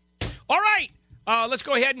 Wow. All right. Let's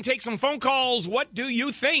go ahead and take some phone calls. What do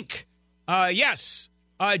you think? Yes.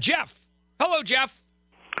 Jeff. Hello, Jeff.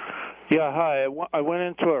 Yeah, hi. I went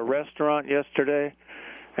into a restaurant yesterday,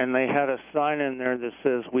 and they had a sign in there that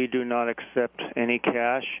says, "We do not accept any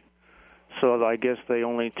cash." So I guess they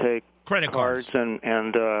only take credit cards and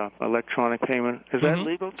electronic payment. Is that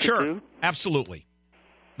legal to do? Absolutely.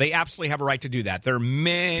 They absolutely have a right to do that. There are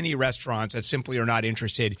many restaurants that simply are not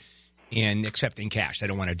interested in accepting cash. They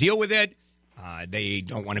don't want to deal with it. They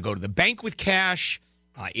don't want to go to the bank with cash.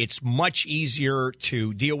 It's much easier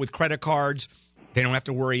to deal with credit cards. They don't have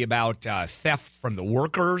to worry about theft from the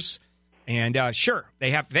workers. And sure,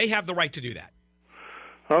 they have the right to do that.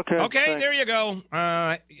 Okay. Thanks. There you go.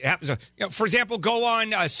 For example, go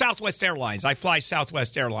on Southwest Airlines. I fly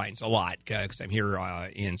Southwest Airlines a lot because I'm here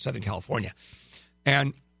in Southern California.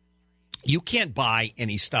 And you can't buy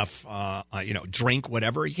any stuff, drink,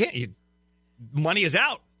 whatever. You can't. Money is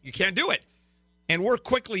out. You can't do it. And we're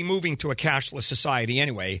quickly moving to a cashless society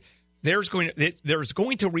anyway. There's going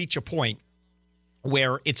to reach a point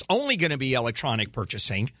where it's only going to be electronic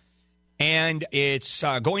purchasing. And it's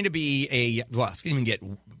going to be it's going to even get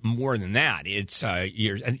more than that. It's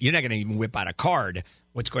you're not going to even whip out a card.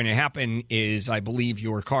 What's going to happen is, I believe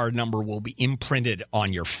your card number will be imprinted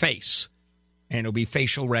on your face, and it'll be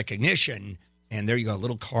facial recognition. And there you go, a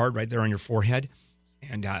little card right there on your forehead.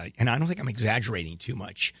 And I don't think I'm exaggerating too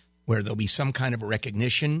much, where there'll be some kind of a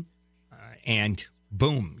recognition, and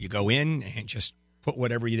boom, you go in and just put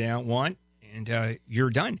whatever you want, and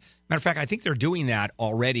you're done. Matter of fact, I think they're doing that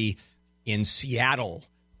already in Seattle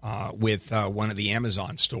with one of the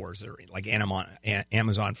Amazon stores, like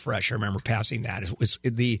Amazon Fresh. I remember passing that. It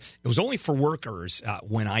was only for workers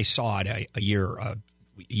when I saw it a year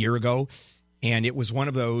ago, and it was one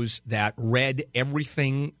of those that read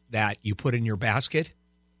everything that you put in your basket,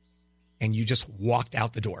 and you just walked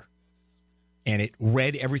out the door. And it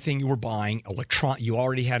read everything you were buying. You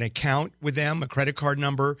already had an account with them, a credit card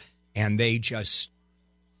number, and they just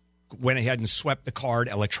went ahead and swept the card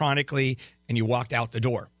electronically, and you walked out the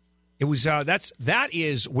door. It was that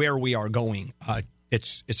is where we are going.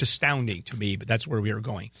 It's astounding to me, but that's where we are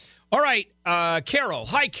going. All right, Carol.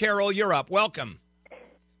 Hi, Carol. You're up. Welcome.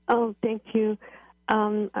 Oh, thank you.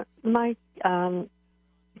 My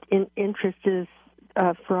interest is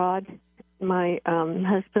fraud. My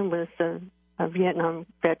husband was a Vietnam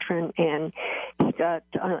veteran, and he got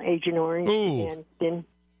Agent Orange. Ooh. And then,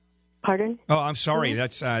 pardon? Oh, I'm sorry.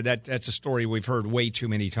 Mm-hmm. That's a story we've heard way too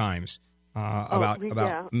many times about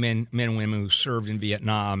men and women who served in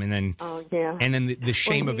Vietnam, and then and then the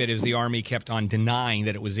shame of it is the Army kept on denying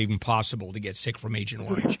that it was even possible to get sick from Agent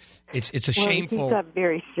Orange. It's a shameful. He got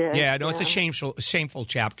very sick. Yeah, no, it's a shameful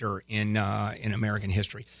chapter in American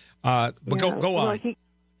history. But go on. He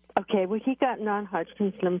got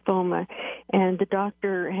non-Hodgkin's lymphoma, and the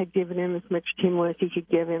doctor had given him as much chemo as he could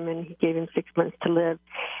give him, and he gave him 6 months to live.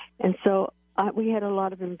 And so we had a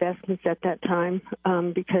lot of investments at that time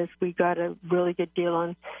because we got a really good deal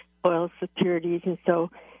on oil securities, and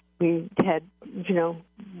so we had,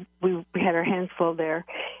 we had our hands full there.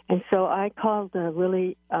 And so I called a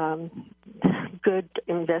really good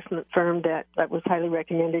investment firm that was highly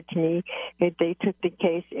recommended to me. They took the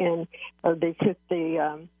case and they took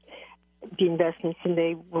the investments, and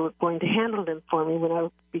they were going to handle them for me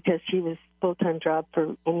because she was full-time job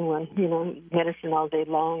for anyone, medicine all day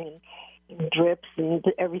long and drips and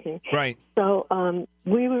everything. Right. So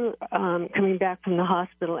we were coming back from the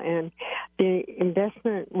hospital, and the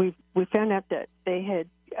investment, we found out that they had,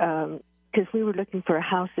 because we were looking for a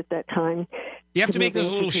house at that time. You have to make this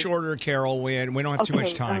a little shorter, Carol. We don't have too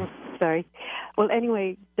much time. Sorry. Well,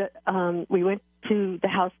 anyway, we went to the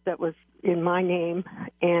house that was in my name,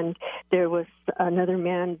 and there was another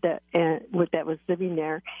man that was living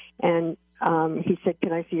there, and he said,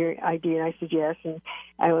 "Can I see your ID?" And I said, "Yes." And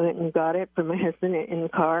I went and got it for my husband in the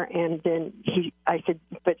car, and then I said,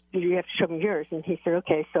 "But you have to show me yours." And he said,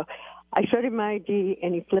 "Okay." So I showed him my ID,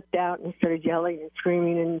 and he flipped out and started yelling and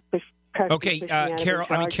screaming and Okay,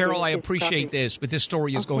 Carol, I appreciate this, but this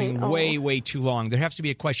story is going way, way too long. There has to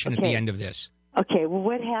be a question at the end of this. Okay, well,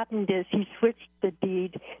 what happened is he switched the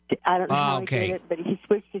deed. I don't know how he did it, but he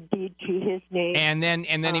switched the deed to his name. And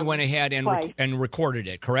then he went ahead and recorded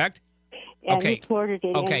it, correct? And recorded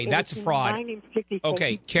it. Okay, that's fraud.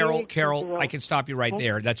 Okay, Carol, I can stop you right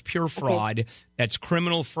there. That's pure fraud. Okay. That's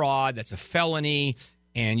criminal fraud. That's a felony.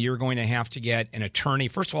 And you're going to have to get an attorney.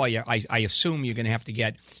 First of all, I assume you're going to have to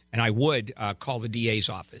get, and I would call the DA's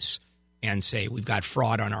office and say, we've got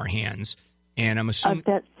fraud on our hands. And I'm assuming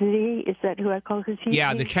that city, is that who I call?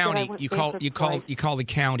 Yeah, the county. You call the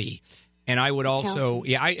county. And I would also,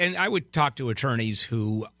 I would talk to attorneys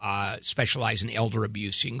who specialize in elder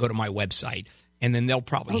abuse. You can go to my website, and then they'll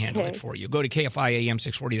probably handle it for you. Go to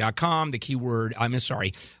KFIAM640.com. Go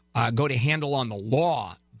to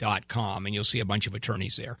handelonthelaw.com, and you'll see a bunch of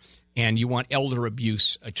attorneys there. And you want elder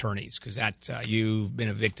abuse attorneys because you've been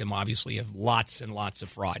a victim, obviously, of lots and lots of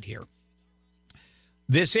fraud here.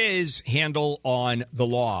 This is Handel on the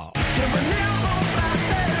Law.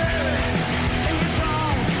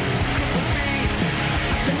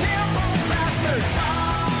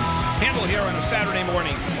 Handel here on a Saturday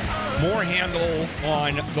morning. More Handel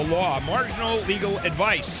on the law. Marginal legal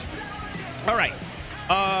advice. All right.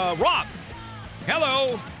 Rob.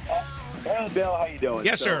 Hello. Hey, Bill. How you doing?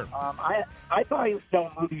 Yes, sir. I thought he was selling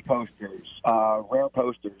movie posters, rare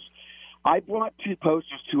posters. I brought 2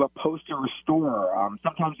 posters to a poster restorer.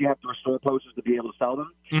 Sometimes you have to restore posters to be able to sell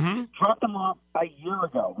them. Mm-hmm. Dropped them off a year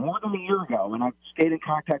ago, more than a year ago, and I've stayed in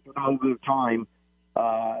contact with him over the time,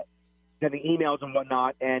 sending emails and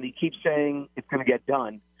whatnot, and he keeps saying it's going to get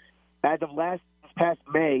done. As of this past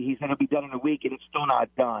May, he said it'll be done in a week, and it's still not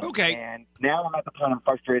done. Okay. And now I'm at the point I'm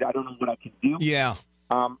frustrated. I don't know what I can do. Yeah.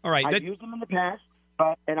 All right. I've used them in the past,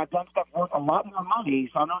 and I've done stuff worth a lot more money,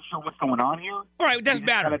 so I'm not sure what's going on here. All right, it doesn't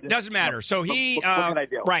matter. Doesn't matter. So he, what can I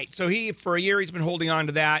do? right? So he, for a year, he's been holding on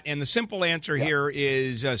to that, and the simple answer here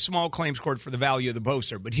is a small claims court for the value of the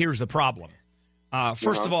poster. But here's the problem.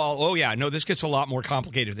 First of all, this gets a lot more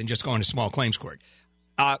complicated than just going to small claims court.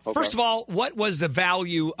 First of all, what was the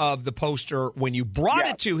value of the poster when you brought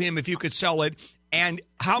it to him, if you could sell it, and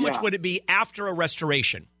how much would it be after a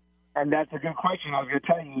restoration? And that's a good question. I was going to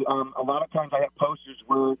tell you, a lot of times I have posters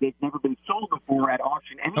where they've never been sold before at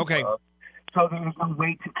auction anywhere. Okay. So there's no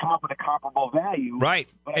way to come up with a comparable value. Right.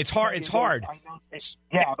 But it's hard. It's hard. But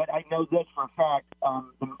I know this for a fact.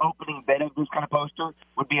 The opening bid of this kind of poster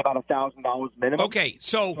would be about $1,000 minimum. Okay.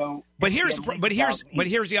 But here's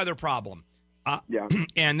the other problem.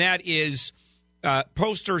 And that is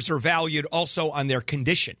posters are valued also on their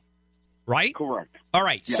condition, right? Correct. All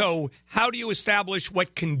right. Yeah. So how do you establish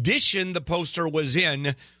what condition the poster was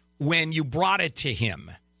in when you brought it to him?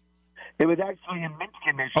 It was actually in mint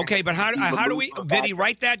condition. Okay, but how do we? Did he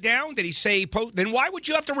write that down? Did he say? Then why would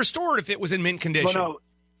you have to restore it if it was in mint condition? Well,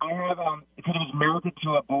 no, I have because it was mounted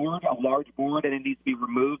to a board, a large board, and it needs to be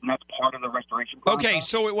removed, and that's part of the restoration process. Okay,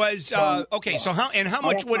 so it was So how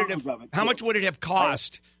much would it have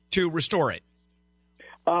cost to restore it?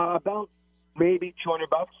 About maybe $200.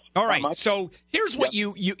 All right. So here's what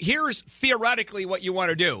here's theoretically what you want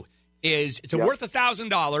to do is it's worth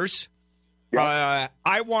 $1,000.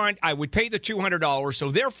 I would pay the $200,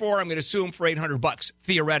 so therefore I'm going to assume for $800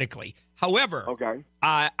 theoretically. However,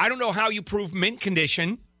 I don't know how you prove mint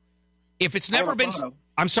condition if it's never been.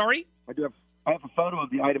 I'm sorry. I have a photo of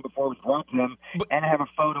the item before it was brought to him, and I have a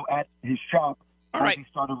photo at his shop. All right. He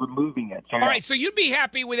started removing it. So, all right. So you'd be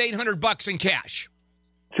happy with $800 in cash.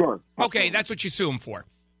 Sure. Okay, that's what you sue him for.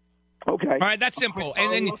 Okay. All right, that's simple.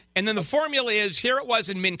 And then the formula is here it was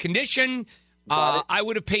in mint condition. I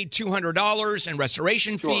would have paid $200 in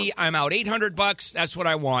restoration fee. I'm out $800. That's what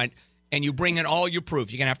I want. And you bring in all your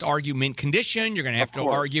proof. You're going to have to argue mint condition. You're going to have to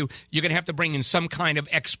argue. You're going to have to bring in some kind of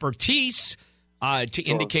expertise to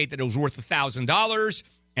indicate that it was worth $1,000.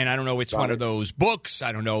 And I don't know if it's one of those books.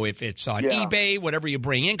 I don't know if it's on eBay, whatever you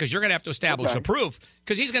bring in, because you're going to have to establish a proof.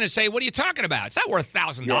 Because he's going to say, what are you talking about? It's not worth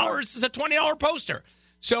 $1,000. It's a $20 poster.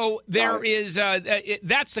 So there is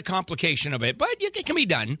that's the complication of it. But it can be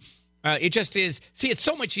done. It just is. See, it's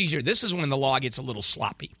so much easier. This is when the law gets a little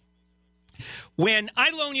sloppy. When I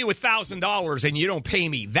loan you $1,000 and you don't pay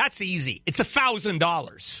me, that's easy. It's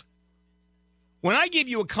 $1,000. When I give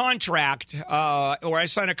you a contract or I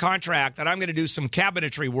sign a contract that I'm going to do some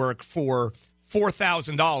cabinetry work for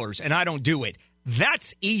 $4,000 and I don't do it,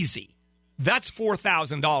 that's easy. That's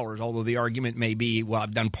 $4,000, although the argument may be, well,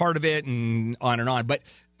 I've done part of it and on. But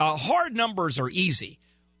hard numbers are easy.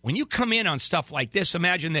 When you come in on stuff like this,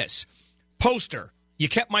 imagine this. Poster. You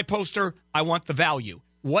kept my poster. I want the value.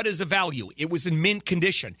 What is the value? It was in mint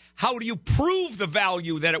condition. How do you prove the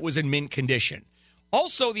value that it was in mint condition?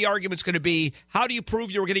 Also, the argument's going to be, how do you prove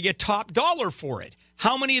you're going to get top dollar for it?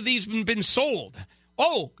 How many of these have been sold?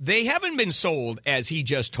 Oh, they haven't been sold, as he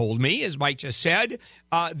just told me, as Mike just said.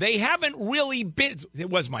 They haven't really been. It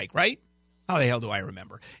was Mike, right? How the hell do I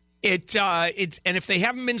remember? And if they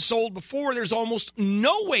haven't been sold before, there's almost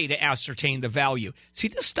no way to ascertain the value. See,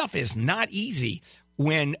 this stuff is not easy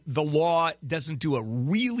when the law doesn't do a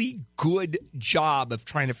really good job of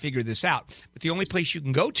trying to figure this out. But the only place you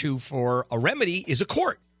can go to for a remedy is a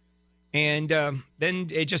court. And then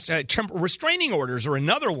it just restraining orders are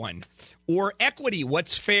another one. Or equity,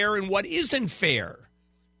 what's fair and what isn't fair.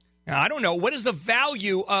 Now, I don't know. What is the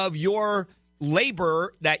value of your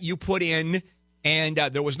labor that you put in? And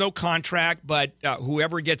there was no contract, but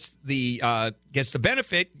whoever gets the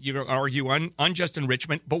benefit, you argue unjust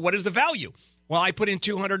enrichment. But what is the value? Well, I put in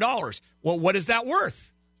 $200. Well, what is that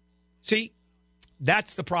worth? See,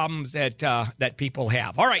 that's the problems that people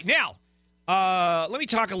have. All right, now let me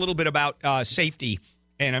talk a little bit about safety,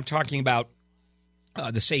 and I'm talking about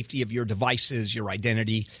the safety of your devices, your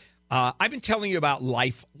identity. I've been telling you about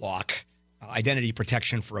LifeLock, identity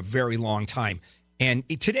protection, for a very long time. And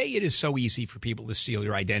today it is so easy for people to steal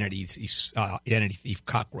your identity, these identity thief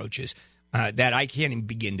cockroaches, that I can't even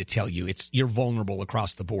begin to tell you. You're vulnerable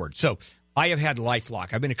across the board. So I have had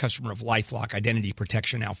LifeLock. I've been a customer of LifeLock identity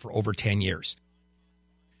protection now for over 10 years.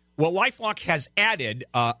 Well, LifeLock has added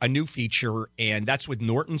a new feature, and that's with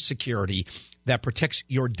Norton Security, that protects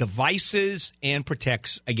your devices and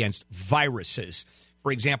protects against viruses.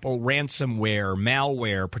 For example, ransomware,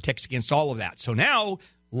 malware, protects against all of that. So now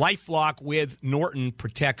LifeLock with Norton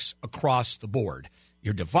protects across the board.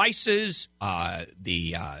 Your devices,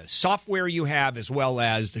 the software you have, as well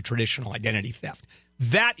as the traditional identity theft.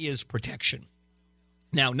 That is protection.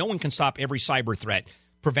 Now, no one can stop every cyber threat,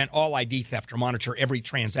 prevent all ID theft, or monitor every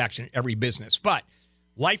transaction, every business. But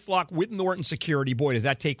LifeLock with Norton Security, boy, does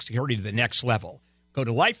that take security to the next level. Go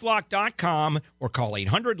to LifeLock.com or call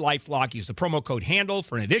 800-LifeLock. Use the promo code HANDLE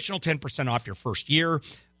for an additional 10% off your first year.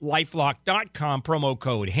 LifeLock.com, promo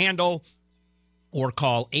code HANDLE, or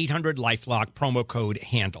call 800-LifeLock, promo code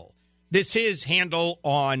HANDLE. This is Handel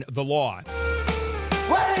on the Law.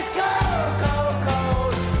 Well, it's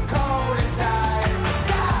cold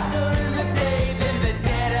inside. Colder in the day than the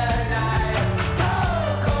dead of night.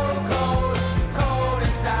 Cold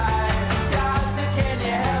inside. Doctor, can you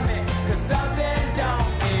help me? 'Cause something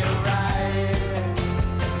don't feel right.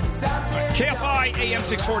 KFI AM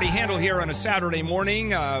 640 Handel here on a Saturday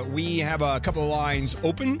morning. We have a couple of lines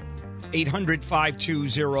open.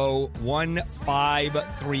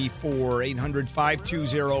 800-520-1534.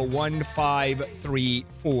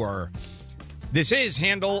 800-520-1534. This is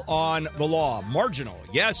Handel on the Law. Marginal.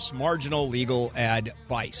 Yes, marginal legal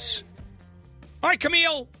advice. All right,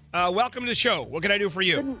 Camille, welcome to the show. What can I do for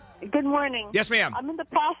you? Good morning. Yes, ma'am. I'm in the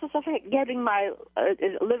process of getting my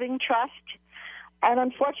living trust. And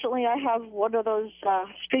unfortunately, I have one of those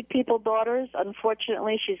street people daughters.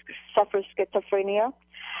 Unfortunately, she suffers schizophrenia.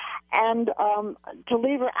 And to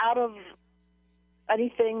leave her out of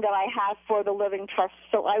anything that I have for the living trust.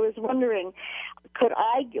 So I was wondering, could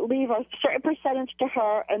I leave a certain percentage to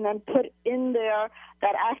her and then put in there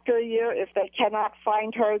that after a year, if they cannot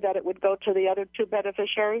find her, that it would go to the other two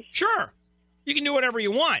beneficiaries? Sure. You can do whatever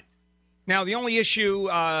you want. Now, the only issue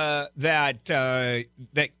that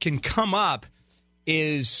can come up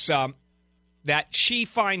is that she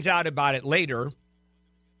finds out about it later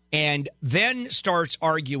and then starts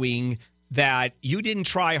arguing that you didn't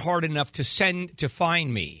try hard enough to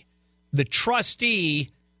find me. The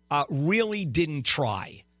trustee really didn't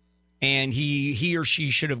try, and he or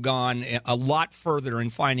she should have gone a lot further in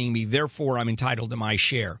finding me. Therefore, I'm entitled to my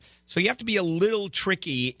share. So you have to be a little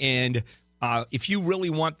tricky, and if you really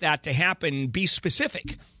want that to happen, be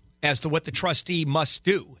specific as to what the trustee must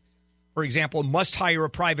do. For example, must hire a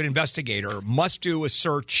private investigator, must do a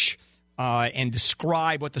search, and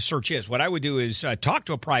describe what the search is. What I would do is talk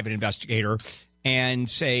to a private investigator and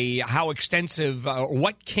say how extensive,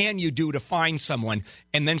 what can you do to find someone,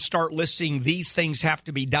 and then start listing these things have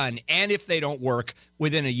to be done. And if they don't work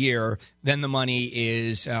within a year, then the money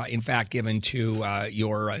is, in fact, given to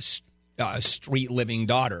your street living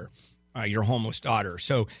daughter, your homeless daughter.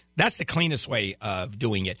 So that's the cleanest way of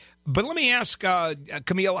doing it. But let me ask,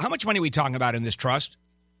 Camille, how much money are we talking about in this trust?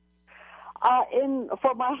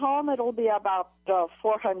 For my home, it'll be about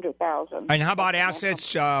 $400,000. And how about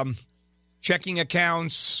assets, checking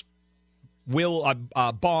accounts,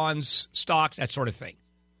 bonds, stocks, that sort of thing?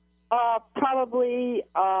 Probably,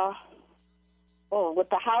 with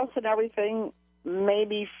the house and everything,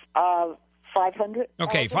 maybe $500,000.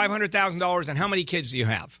 Okay, $500,000. And how many kids do you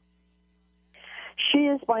have? She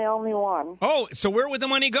is my only one. Oh, so where would the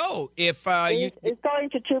money go? If it's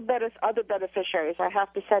going to two other beneficiaries. I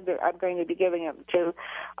have to say that I'm going to be giving it to,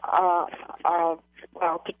 to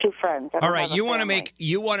two friends. All right, you want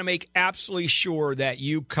to make absolutely sure that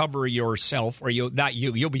you cover yourself, or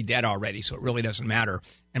you'll be dead already, so it really doesn't matter.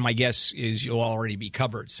 And my guess is you'll already be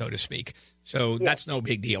covered, so to speak. So that's no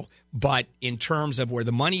big deal. But in terms of where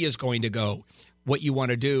the money is going to go, what you want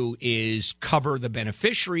to do is cover the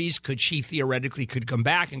beneficiaries. She theoretically could come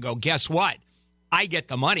back and go, guess what? I get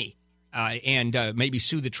the money, and maybe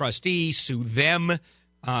sue the trustee, sue them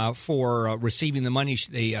for receiving the money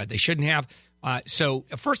they shouldn't have. So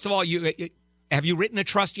first of all, have you written a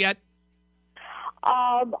trust yet?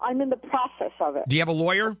 I'm in the process of it. Do you have a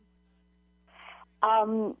lawyer?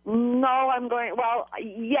 No, I'm going. Well,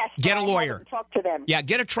 yes. Get a lawyer. Talk to them. Yeah,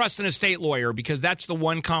 get a trust and estate lawyer, because that's the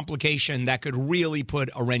one complication that could really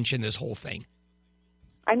put a wrench in this whole thing.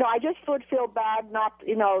 I know. I just would feel bad,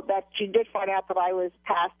 that she did find out that I was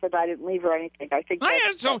passed and I didn't leave her anything. I think.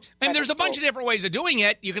 And there's a bunch of different ways of doing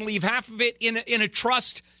it. You can leave half of it in a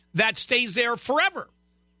trust that stays there forever.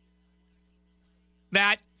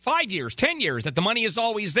 That 5 years, 10 years, that the money is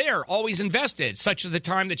always there, always invested, such as the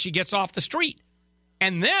time that she gets off the street.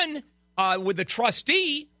 And then with the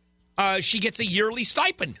trustee, she gets a yearly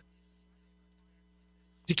stipend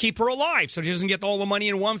to keep her alive so she doesn't get all the money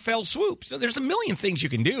in one fell swoop. So there's a million things you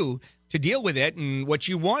can do to deal with it. And what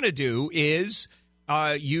you want to do is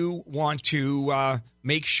you want to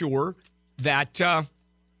make sure that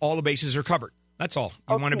all the bases are covered. That's all.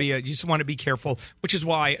 You want to be. You just want to be careful, which is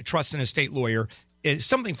why a trust and estate lawyer is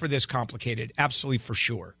something for this complicated. Absolutely, for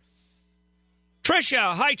sure.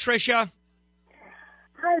 Tricia. Hi, Tricia.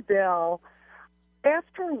 Hi, Bill.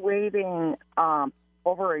 After waiting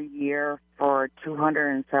over a year for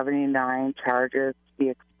 279 charges to be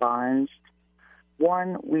expunged,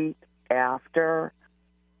 1 week after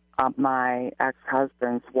my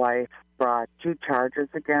ex-husband's wife brought 2 charges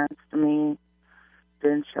against me,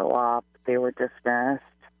 didn't show up. They were dismissed.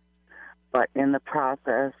 But in the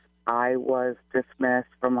process, I was dismissed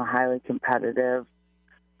from a highly competitive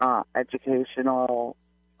educational,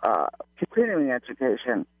 continuing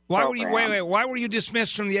education Why program. were you Why were you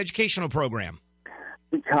dismissed from the educational program?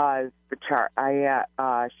 Because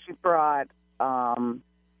she brought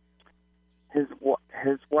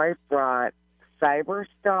his wife brought cyber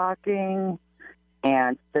stalking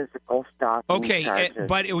and physical stalking. Okay, charges.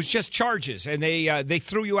 but it was just charges, and they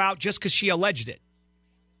threw you out just because she alleged it.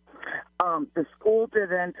 The school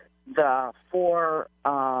didn't. The 4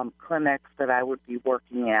 clinics that I would be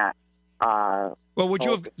working at. Well, would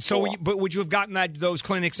you have but would you have gotten those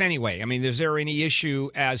clinics anyway? I mean, is there any issue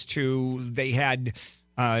as to they had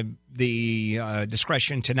the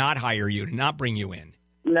discretion to not hire you, to not bring you in?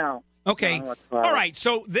 No. Okay. All right.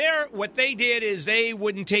 So what they did is they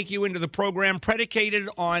wouldn't take you into the program predicated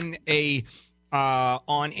on a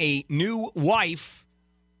new wife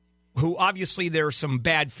who obviously there are some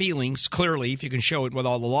bad feelings, clearly, if you can show it with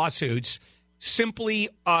all the lawsuits, simply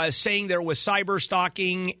saying there was cyber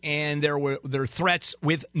stalking and there were threats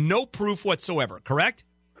with no proof whatsoever, correct?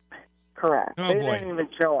 Correct. Oh, they boy. didn't even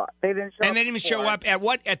show up. They didn't even show up at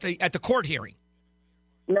what? At the court hearing?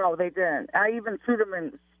 No, they didn't. I even sued them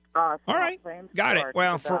in all right. claims Got it. court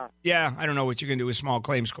Well, for I don't know what you can do with small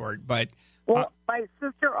claims court, but Well, my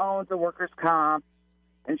sister owns a workers' comp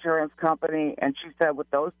insurance company, and she said with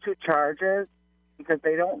those 2 charges, because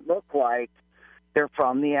they don't look like they're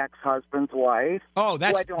from the ex-husband's wife. Oh,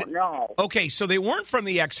 that's who I don't know. Okay, so they weren't from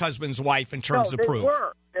the ex-husband's wife in terms No, of they proof.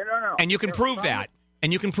 were. No. And you can They're prove from- that.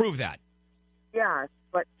 And you can prove that. Yes,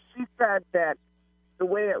 but she said that the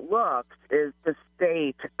way it looks is the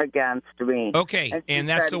state against me. Okay, she and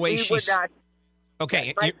that's said the way we she's- would not.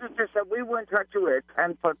 Okay. My sister said we wouldn't touch you with a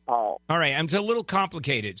 10-foot pole. All right, it's a little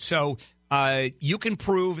complicated. So you can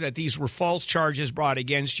prove that these were false charges brought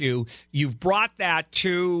against you. You've brought that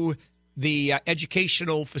to the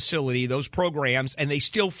educational facility, those programs, and they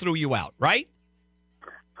still threw you out, right?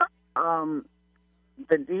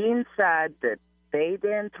 The dean said that they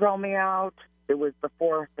didn't throw me out. It was the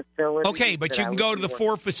 4 facilities. Okay, but that you I can would go to be the working.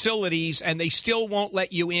 4 facilities, and they still won't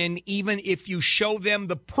let you in, even if you show them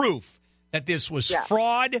the proof that this was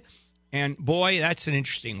fraud. And boy, that's an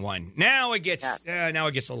interesting one. Now it gets a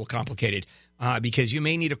little complicated because you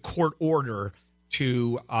may need a court order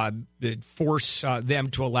to force them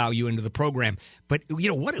to allow you into the program. But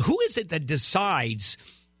who is it that decides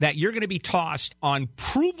that you're going to be tossed on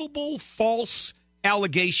provable false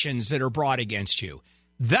allegations that are brought against you?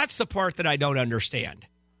 That's the part that I don't understand.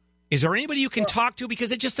 Is there anybody you can talk to?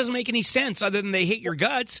 Because it just doesn't make any sense other than they hate your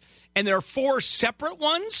guts. And there are 4 separate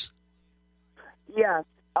ones? Yes.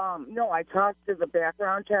 No, I talked to the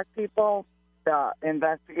background check people, the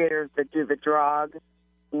investigators that do the drug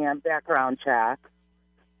and background check.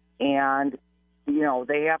 And,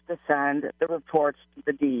 they have to send the reports to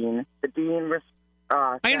the dean. The dean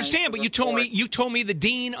I understand, but you told me the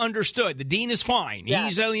dean understood. The dean is fine.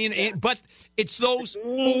 Yes. But it's those the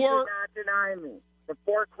dean 4. did not deny me. The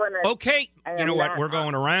 4 clinics. Okay, I you know am what? not- We're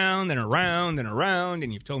going around and around and around,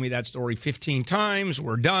 and you've told me that story 15 times.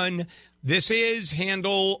 We're done. This is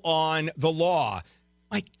Handel on the Law.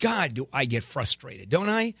 My God, do I get frustrated, don't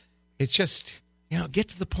I? It's just, get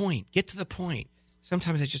to the point. Get to the point.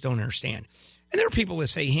 Sometimes I just don't understand. And there are people that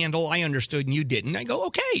say, Handel, I understood and you didn't. I go,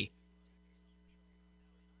 okay.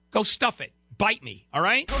 Go stuff it. Bite me, all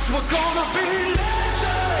right? We're gonna be legends.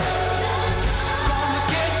 Gonna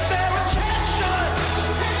get their attention.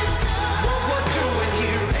 What we're doing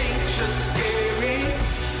here ain't just scary.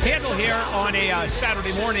 Handel here on a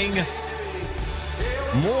Saturday morning.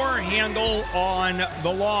 More Handel on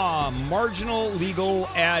the Law. Marginal legal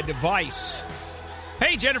advice.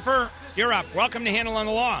 Hey, Jennifer, you're up. Welcome to Handel on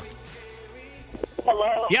the Law.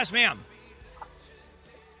 Hello. Yes, ma'am.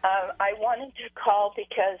 I wanted to call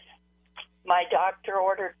because my doctor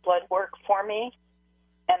ordered blood work for me,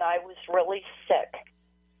 and I was really sick.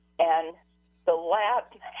 And the lab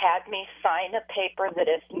had me sign a paper that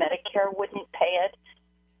if Medicare wouldn't pay it,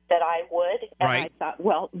 that I would. And I thought,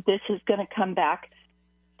 well, this is going to come back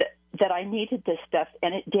that I needed this stuff,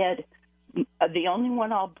 and it did. The only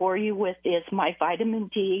one I'll bore you with is my vitamin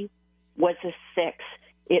D was a 6.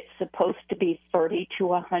 It's supposed to be 30 to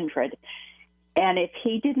 100. And if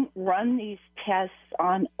he didn't run these tests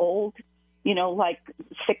on old, like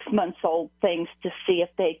 6 months old things to see if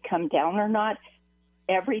they'd come down or not,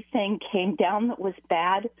 everything came down that was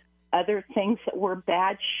bad. Other things that were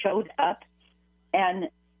bad showed up. And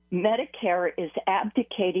Medicare is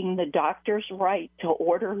abdicating the doctor's right to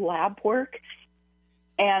order lab work.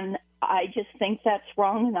 And I just think that's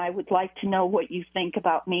wrong, and I would like to know what you think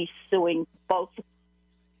about me suing both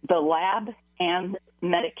the lab and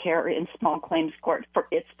Medicare in small claims court.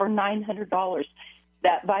 It's for $900.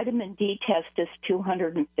 That vitamin D test is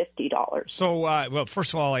 $250. So, well,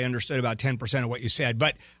 first of all, I understood about 10% of what you said,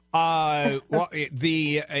 but if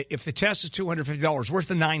the test is $250, where's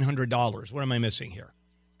the $900? What am I missing here?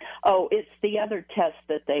 Oh, it's the other test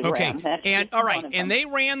that they ran. That's and all right, and they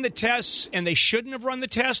ran the tests, and they shouldn't have run the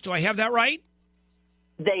test. Do I have that right?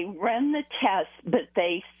 They ran the test, but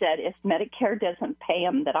they said if Medicare doesn't pay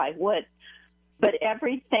them, that I would. But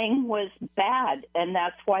everything was bad, and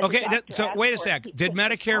that's why. Okay, so wait a sec. Did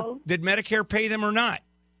Medicare pay them or not?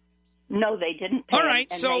 No, they didn't pay. All right,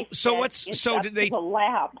 them, did they? The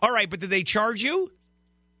lab. All right, but did they charge you?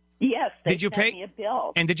 Yes. Did you pay? Me a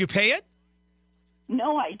bill. And did you pay it?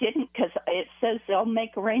 No, I didn't, because it says they'll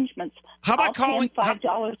make arrangements. How about calling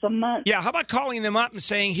 $5 a month? Yeah, how about calling them up and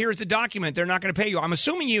saying, "Here's the document. They're not going to pay you." I'm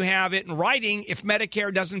assuming you have it in writing. If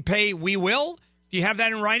Medicare doesn't pay, we will. Do you have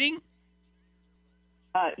that in writing?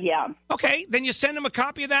 Yeah. Okay, then you send them a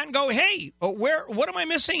copy of that and go, "Hey, what am I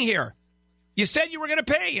missing here? You said you were going to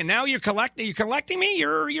pay, and now you're collecting me.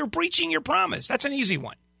 You're breaching your promise." That's an easy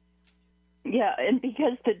one. Yeah, and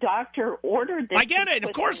because the doctor ordered this. I get it.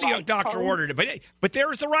 Of course the doctor ordered it. But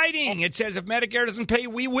there's the writing. It says if Medicare doesn't pay,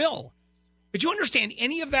 we will. Did you understand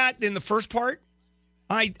any of that in the first part?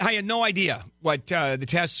 I had no idea what the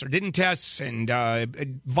tests or didn't tests and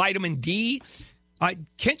vitamin D.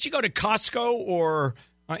 Can't you go to Costco or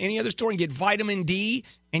any other store and get vitamin D,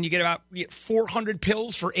 and you get 400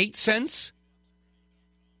 pills for 8 cents?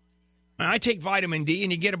 I take vitamin D,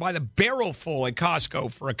 and you get it by the barrel full at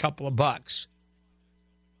Costco for a couple of bucks.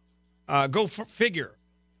 Go figure.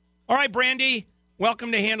 All right, Brandy,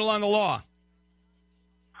 welcome to Handel on the Law.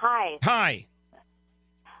 Hi. Hi.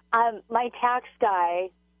 My tax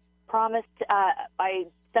guy promised, I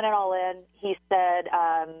sent it all in. He said,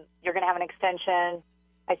 you're going to have an extension.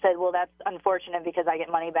 I said, well, that's unfortunate because I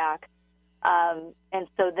get money back. And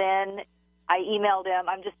so then I emailed him.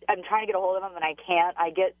 I'm trying to get a hold of him, and I can't. I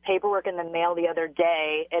get paperwork in the mail the other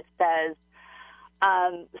day. It says,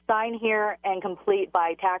 sign here and complete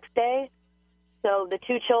by tax day. So the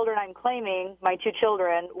 2 children I'm claiming, my 2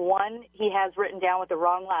 children, one he has written down with the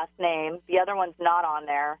wrong last name. The other one's not on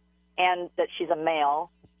there, and that she's a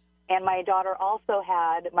male. And my daughter also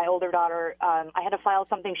had, my older daughter, I had to file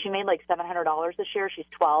something. She made like $700 this year. She's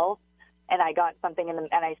 12, and I got something and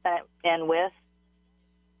I sent it in with.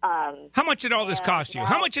 How much did all this cost you?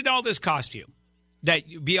 How much did all this cost you? That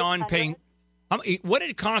beyond paying, what did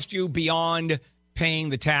it cost you beyond paying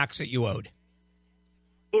the tax that you owed?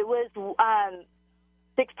 It was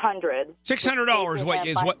 $600.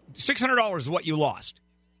 $600. $600 is what you lost.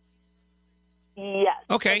 Yes.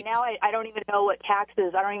 Okay. So now I don't even know what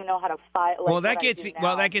taxes. I don't even know how to file. Well, that gets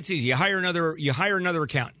easy. You hire another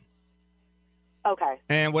accountant. Okay.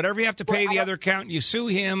 And whatever you have to pay the other accountant, you sue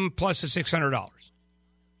him plus the $600.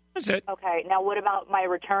 That's it. Okay. Now, what about my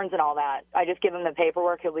returns and all that? I just give him the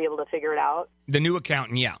paperwork. He'll be able to figure it out. The new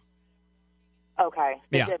accountant, yeah. Okay.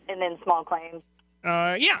 Yeah. And then small claims.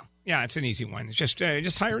 Yeah, it's an easy one. It's just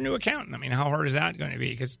hire a new accountant. I mean, how hard is that going to be?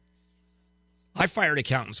 Because I fired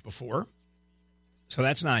accountants before, so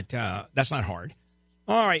that's not hard.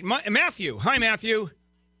 All right, Matthew. Hi, Matthew.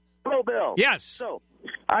 Hello, Bill. Yes. So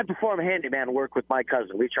I perform handyman work with my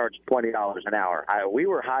cousin. We charge $20 an hour. We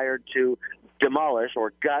were hired to demolish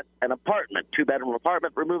or gut an apartment, 2-bedroom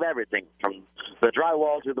apartment, remove everything from the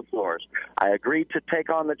drywall to the floors. I agreed to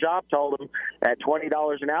take on the job, told him at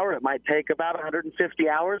 $20 an hour it might take about 150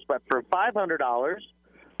 hours, but for $500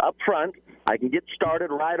 up front, I can get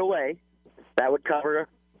started right away. That would cover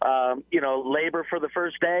labor for the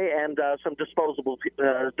first day and some disposal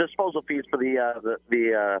fees for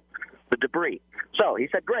the debris. So he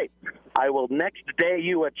said, great, I will next day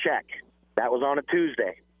you a check. That was on a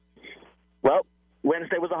Tuesday. Well,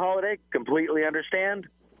 Wednesday was a holiday. Completely understand.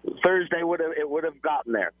 Thursday would have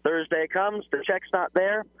gotten there. Thursday comes, the check's not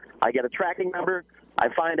there. I get a tracking number. I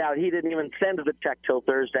find out he didn't even send the check till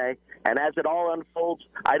Thursday. And as it all unfolds,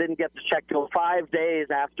 I didn't get the check till 5 days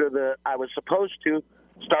after I was supposed to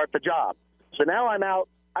start the job. So now I'm out.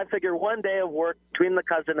 I figure 1 day of work between the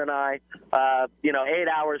cousin and I, 8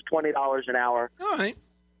 hours, $20 an hour. All right.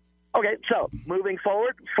 Okay, so moving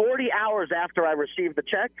forward, 40 hours after I received the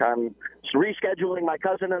check, I'm rescheduling my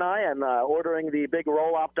cousin and I and ordering the big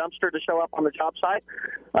roll-off dumpster to show up on the job site.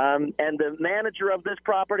 And the manager of this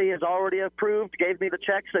property has already approved, gave me the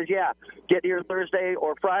check, says, yeah, get here Thursday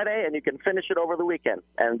or Friday, and you can finish it over the weekend.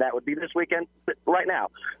 And that would be this weekend right now.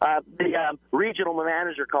 The regional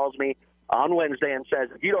manager calls me on Wednesday and says,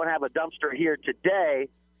 if you don't have a dumpster here today,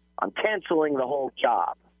 I'm canceling the whole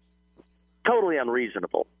job. Totally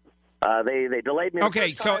unreasonable. They delayed me.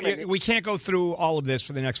 Okay, so we can't go through all of this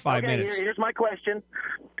for the next 5 minutes. Here's my question.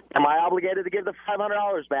 Am I obligated to give the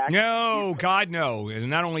 $500 back? No, God, no.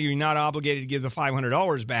 Not only are you not obligated to give the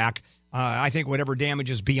 $500 back, I think whatever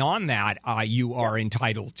damages beyond that you are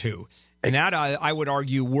entitled to. And that, I would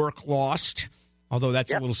argue, work lost. Although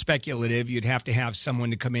that's a little speculative, you'd have to have someone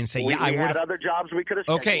to come in and say, we I would had other jobs we could have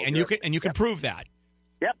scheduled. Okay, and you can prove that.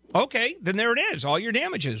 Yep. Okay, then there it is. All your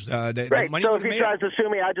damages. The money so would if he have tries to sue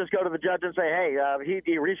me, I just go to the judge and say, "Hey,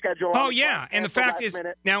 he rescheduled." Oh yeah, and the fact is,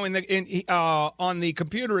 now on the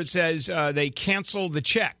computer it says they canceled the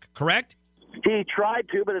check. Correct? He tried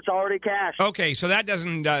to, but it's already cashed. Okay, so that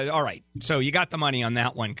doesn't. All right, so you got the money on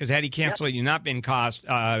that one because had he canceled it, you not been cost.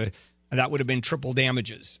 That would have been triple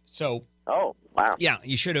damages. So. Oh wow. Yeah,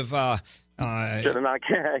 you should have. Should have not.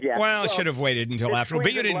 Yeah. Well, should have waited until after.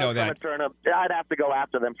 But you didn't know that. I'd have to go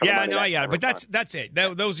after them. For Yeah, the money. no, yeah, but that's it.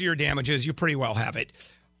 Those are your damages. You pretty well have it.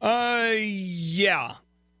 Yeah.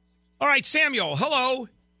 All right, Samuel. Hello.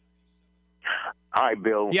 Hi,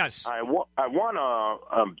 Bill. Yes. I won a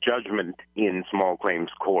judgment in small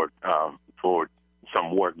claims court for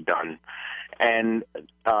some work done, and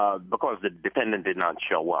because the defendant did not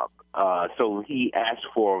show up. So he asked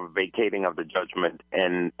for vacating of the judgment,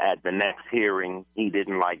 and at the next hearing, he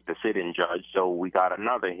didn't like the sit-in judge, so we got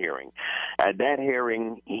another hearing. At that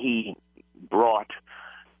hearing, he brought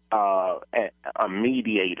a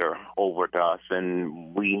mediator over to us,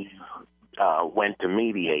 and we went to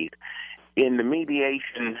mediate. In the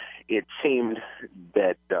mediation, it seemed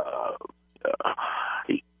that the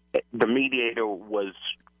mediator was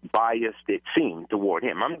biased, it seemed, toward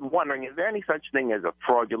him. I'm wondering, is there any such thing as a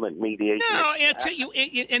fraudulent mediation? No, I tell you,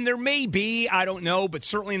 and there may be, I don't know, but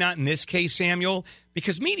certainly not in this case, Samuel,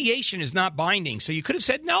 because mediation is not binding. So you could have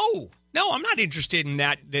said, no, I'm not interested in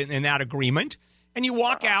that agreement. And you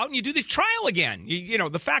walk out and you do the trial again. You know,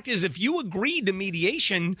 the fact is, if you agreed to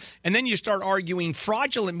mediation and then you start arguing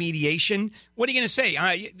fraudulent mediation, what are you going to say?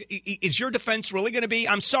 Is your defense really going to be,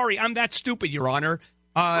 I'm sorry, I'm that stupid, Your Honor?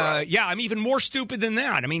 Yeah, I'm even more stupid than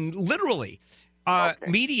that. I mean, literally.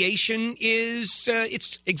 Mediation is,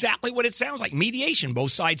 it's exactly what it sounds like. Mediation.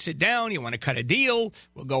 Both sides sit down. You want to cut a deal.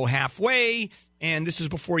 We'll go halfway. And this is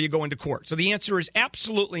before you go into court. So the answer is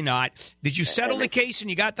absolutely not. Did you settle the case and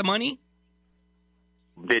you got the money?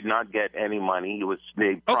 Did not get any money.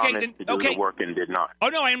 They promised to do the work and did not. Oh,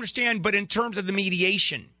 no, I understand. But in terms of the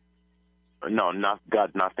mediation? No,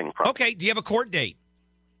 got nothing from it. Okay. Do you have a court date?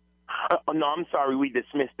 No, I'm sorry. We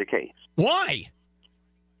dismissed the case. Why?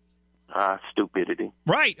 Stupidity.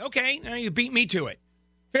 Right. Okay. Now you beat me to it.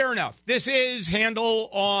 Fair enough. This is Handel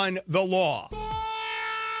on the Law.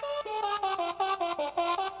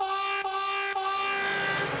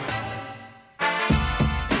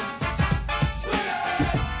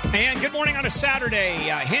 And good morning on a Saturday.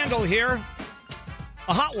 Handel here.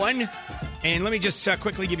 A hot one. And let me just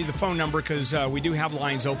quickly give you the phone number because we do have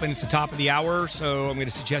lines open. It's the top of the hour, so I'm going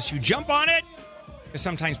to suggest you jump on it. Because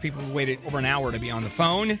sometimes people wait over an hour to be on the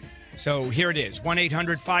phone. So here it is,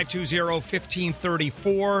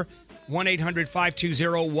 1-800-520-1534,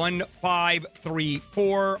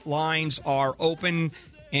 1-800-520-1534. Lines are open.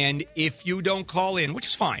 And if you don't call in, which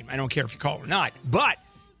is fine, I don't care if you call or not, but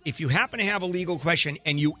if you happen to have a legal question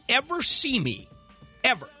and you ever see me,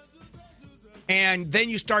 ever, and then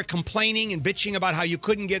you start complaining and bitching about how you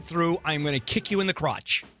couldn't get through, I'm going to kick you in the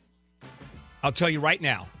crotch. I'll tell you right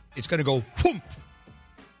now. It's going to go whoomp.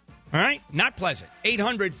 All right? Not pleasant.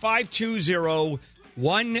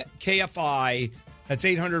 800-520-1KFI. That's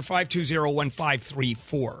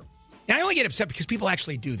 800-520-1534. Now, I only get upset because people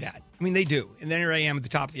actually do that. I mean, they do. And then here I am at the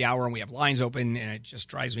top of the hour, and we have lines open, and it just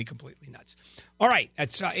drives me completely nuts. All right.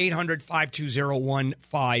 That's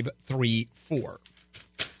 800-520-1534.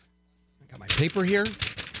 Got my paper here,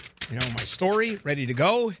 my story ready to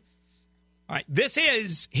go. All right, this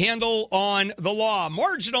is Handel on the Law,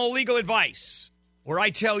 marginal legal advice, where I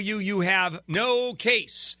tell you you have no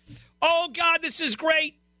case. Oh, God, this is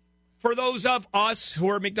great. For those of us who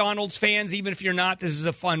are McDonald's fans, even if you're not, this is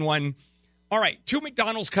a fun one. All right, 2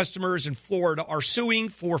 McDonald's customers in Florida are suing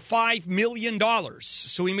for $5 million,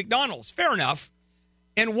 suing McDonald's. Fair enough.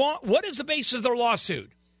 And what is the basis of their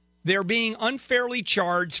lawsuit? They're being unfairly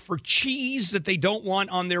charged for cheese that they don't want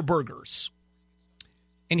on their burgers.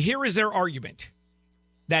 And here is their argument,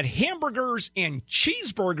 that hamburgers and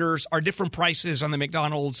cheeseburgers are different prices on the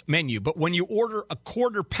McDonald's menu. But when you order a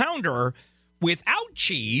quarter pounder without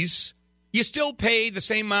cheese, you still pay the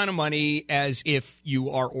same amount of money as if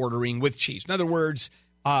you are ordering with cheese. In other words,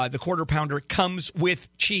 the quarter pounder comes with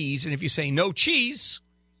cheese. And if you say no cheese,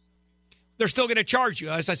 they're still going to charge you.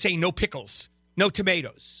 As I say, no pickles, no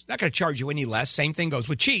tomatoes. Not going to charge you any less. Same thing goes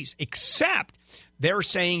with cheese, except they're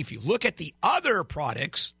saying if you look at the other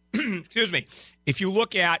products, excuse me, if you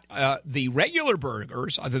look at the regular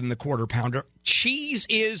burgers, other than the quarter pounder, cheese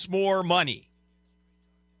is more money.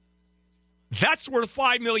 That's worth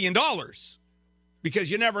 $5 million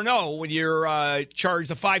because you never know when you're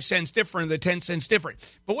charged the 5 cents different, the 10 cents different.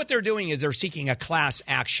 But what they're doing is they're seeking a class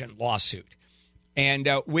action lawsuit, and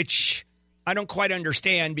which I don't quite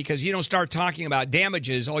understand because you don't start talking about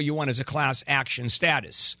damages. All you want is a class action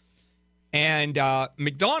status. And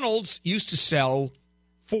McDonald's used to sell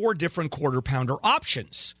 4 different quarter pounder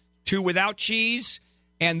options, 2 without cheese,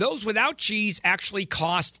 and those without cheese actually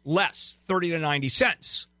cost less, 30 to 90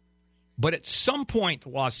 cents. But at some point, the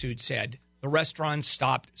lawsuit said, the restaurants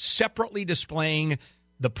stopped separately displaying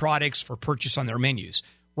the products for purchase on their menus.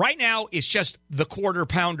 Right now, it's just the quarter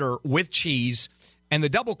pounder with cheese and the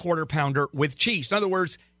double quarter pounder with cheese. In other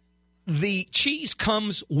words, the cheese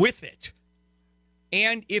comes with it.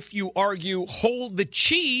 And if you argue, hold the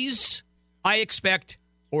cheese, I expect,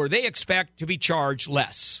 or they expect, to be charged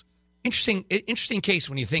less. Interesting case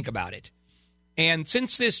when you think about it. And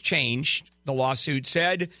since this changed, the lawsuit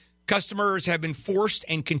said, customers have been forced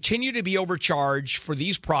and continue to be overcharged for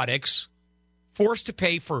these products, forced to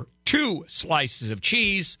pay for 2 slices of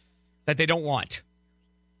cheese that they don't want,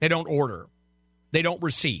 they don't order, they don't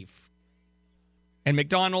receive. And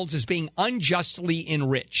McDonald's is being unjustly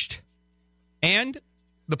enriched. And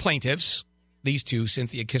the plaintiffs, these 2,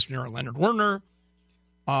 Cynthia Kistner and Leonard Werner,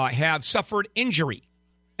 have suffered injury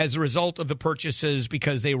as a result of the purchases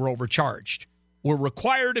because they were overcharged. We're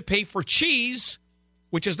required to pay for cheese,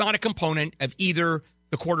 which is not a component of either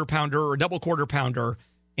the quarter pounder or double quarter pounder,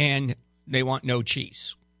 and they want no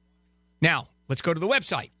cheese. Now, let's go to the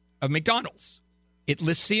website of McDonald's. It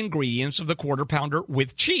lists the ingredients of the quarter pounder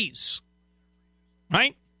with cheese,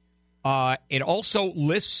 right? It also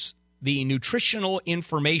lists the nutritional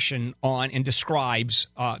information on and describes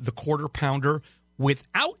the quarter pounder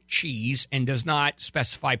without cheese and does not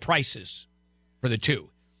specify prices for the 2.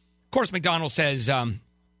 Of course, McDonald's says,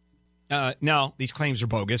 no, these claims are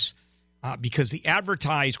bogus because the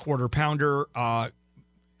advertised quarter pounder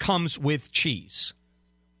comes with cheese.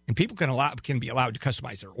 And people can be allowed to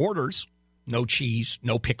customize their orders. No cheese,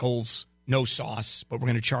 no pickles, no sauce, but we're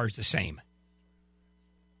going to charge the same.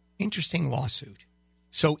 Interesting lawsuit.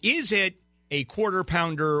 So is it a quarter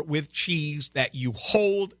pounder with cheese that you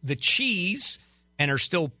hold the cheese and are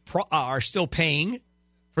still paying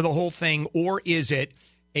for the whole thing, or is it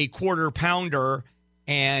a quarter pounder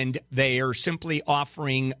and they are simply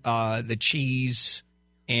offering the cheese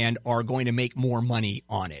and are going to make more money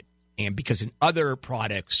on it? And because in other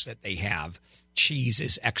products that they have, cheese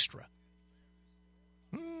is extra.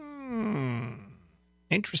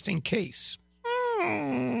 Interesting case.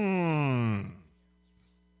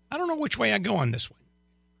 I don't know which way I go on this one.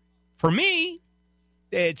 For me,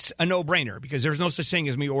 it's a no-brainer because there's no such thing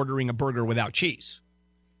as me ordering a burger without cheese.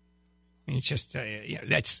 I mean, it's just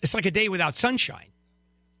it's like a day without sunshine.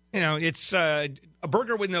 It's a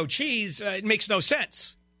burger with no cheese. It makes no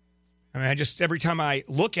sense. I mean, every time I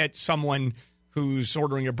look at someone who's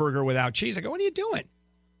ordering a burger without cheese, I go, "What are you doing?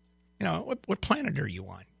 What planet are you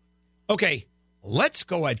on?" Okay, let's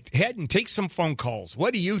go ahead and take some phone calls.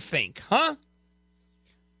 What do you think, huh?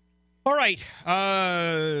 All right.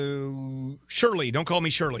 Shirley, don't call me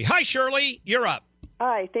Shirley. Hi, Shirley. You're up.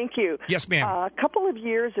 Hi, thank you. Yes, ma'am. A couple of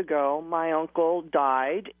years ago, my uncle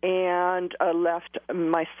died and left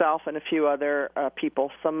myself and a few other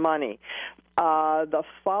people some money. The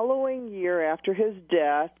following year after his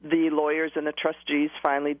death, the lawyers and the trustees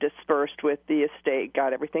finally dispersed with the estate,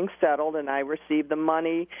 got everything settled, and I received the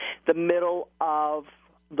money the middle of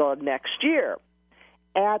the next year.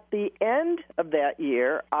 At the end of that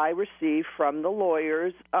year, I received from the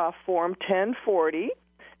lawyers Form 1040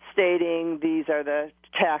 stating these are the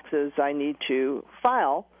taxes I need to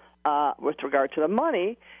file with regard to the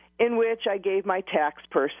money, in which I gave my tax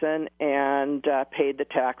person and paid the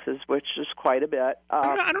taxes, which is quite a bit.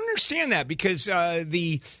 I don't understand that because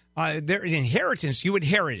their inheritance, you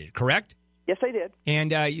inherited, correct? Yes, I did.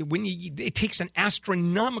 And it takes an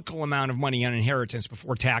astronomical amount of money on inheritance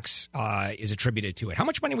before tax is attributed to it. How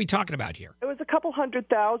much money are we talking about here? It was a couple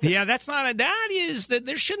 $100,000. Yeah,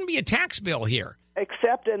 there shouldn't be a tax bill here.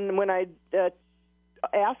 Except, and when I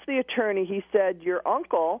asked the attorney, he said your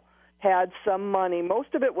uncle had some money.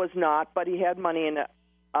 Most of it was not, but he had money in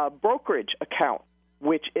a brokerage account,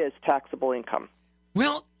 which is taxable income.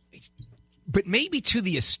 Well, but maybe to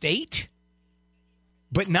the estate,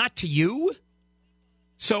 but not to you?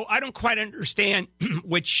 So I don't quite understand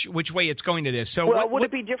which way it's going to this. So would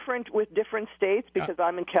it be different with different states? Because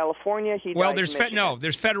I'm in California. There's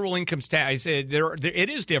federal income tax. It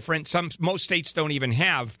is different. Most states don't even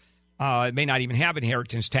have. May not even have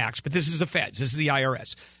inheritance tax, but this is the feds. This is the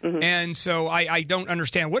IRS. Mm-hmm. And so I don't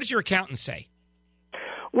understand. What does your accountant say?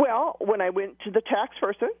 Well, when I went to the tax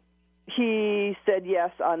person, he said,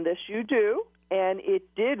 yes, on this you do. And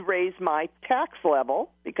it did raise my tax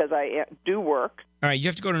level because I do work. All right, you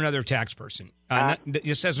have to go to another tax person.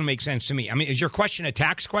 This doesn't make sense to me. I mean, is your question a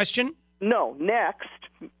tax question? No, next,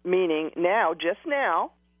 meaning just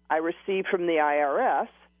now, I received from the IRS,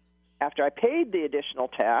 after I paid the additional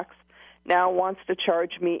tax, now wants to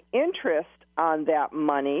charge me interest on that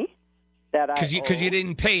money that I owe. Because you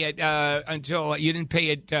didn't pay it until you didn't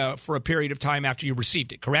pay it for a period of time after you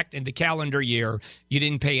received it, correct? In the calendar year, you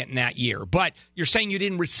didn't pay it in that year. But you're saying you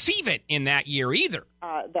didn't receive it in that year either.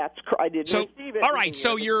 That's correct. I didn't receive it. All right,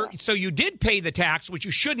 so you did pay the tax, which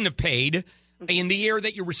you shouldn't have paid in the year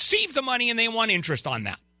that you received the money, and they want interest on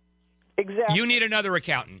that. Exactly. You need another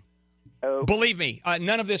accountant. Okay. Believe me,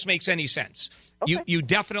 none of this makes any sense. Okay. You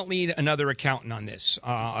definitely need another accountant on this.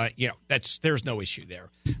 There's no issue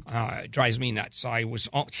there. It drives me nuts. I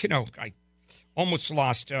almost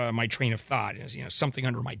lost my train of thought. There's, something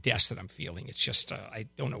under my desk that I'm feeling. It's just I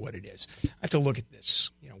don't know what it is. I have to look at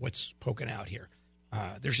this. What's poking out here.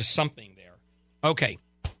 There's just something there. Okay,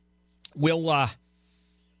 we'll let's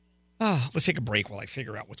take a break while I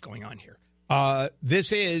figure out what's going on here.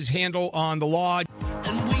 This is Handel on the Law.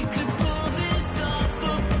 And we could pull this off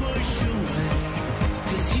or push away,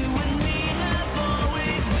 'cause you and me have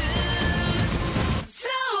always been so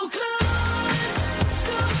close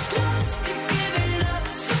to giving up,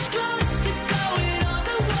 so close to going all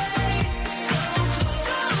the way, so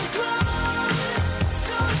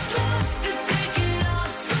close to taking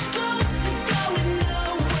off, so close to going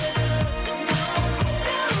nowhere,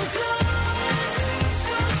 so close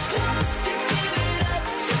to giving up,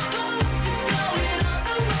 so close to going all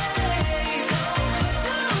the way,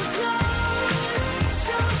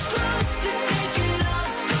 so close to taking off,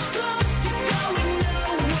 so close to going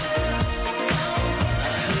nowhere. I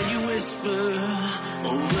heard you whisper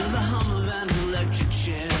over the hum of an electric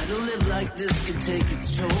chair. To live like this could take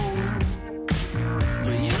its toll, but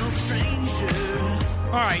you're no stranger.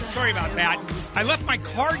 All right, sorry about that. I left my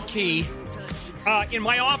card key in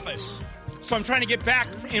my office, so I'm trying to get back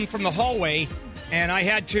in from the hallway, and I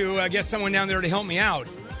had to get someone down there to help me out,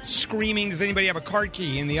 screaming, does anybody have a card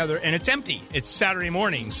key in the other? And it's empty. It's Saturday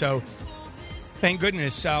morning, so thank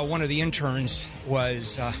goodness one of the interns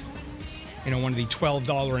was, one of the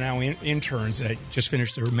 $12 an hour interns that just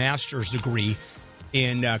finished their master's degree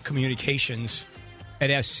in communications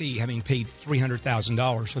at SC, having paid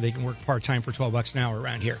 $300,000 so they can work part-time for $12 an hour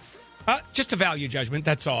around here. Just a value judgment,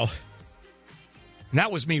 that's all. And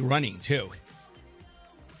that was me running, too.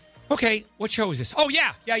 Okay, what show is this? Oh,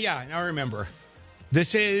 yeah, I remember.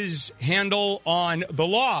 This is Handel on the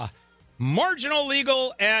Law. Marginal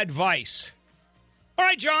legal advice. All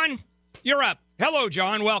right, John, you're up. Hello,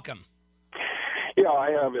 John, welcome. Yeah, I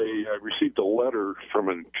received a letter from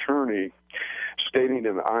an attorney stating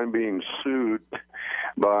that I'm being sued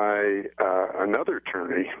by another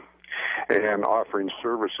attorney and offering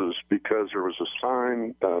services because there was a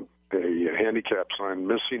sign, a handicap sign,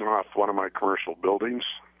 missing off one of my commercial buildings.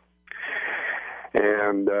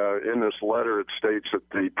 And in this letter, it states that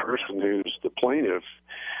the person who's the plaintiff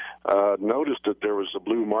noticed that there was the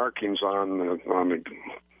blue markings on the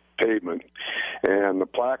pavement, and the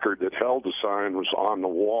placard that held the sign was on the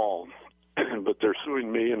wall. But they're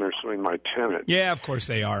suing me, and they're suing my tenant. Yeah, of course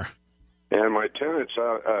they are. And my tenant's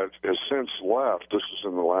has since left. This is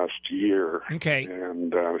in the last year. Okay.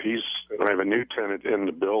 And I have a new tenant in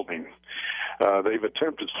the building. They've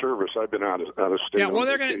attempted service. I've been out of state. Yeah, well,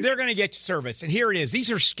 they're going to get service, and here it is. These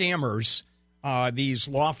are scammers. These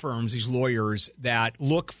law firms, these lawyers that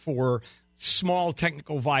look for small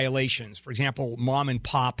technical violations. For example, mom and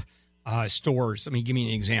pop stores. Let me give you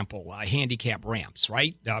an example. Handicap ramps,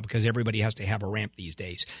 right? Because everybody has to have a ramp these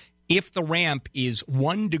days. If the ramp is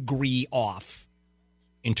 1 degree off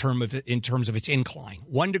in terms of its incline,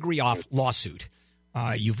 1 degree off, lawsuit.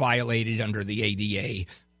 You violated under the ADA,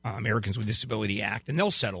 Americans with Disability Act, and they'll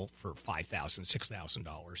settle for $5,000,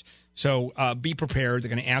 $6,000. So be prepared. They're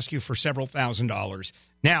going to ask you for several $1,000s.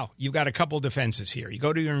 Now, you've got a couple defenses here. You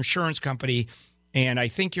go to your insurance company, and I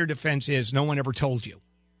think your defense is no one ever told you,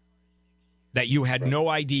 that you had no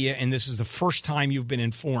idea, and this is the first time you've been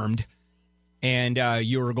informed, and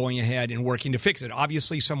you were going ahead and working to fix it.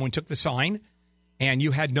 Obviously, someone took the sign, and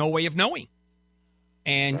you had no way of knowing.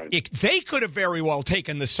 And they could have very well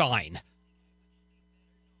taken the sign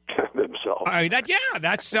themselves.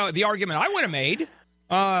 That's the argument I would have made.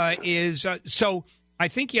 So I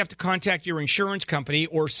think you have to contact your insurance company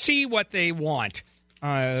or see what they want.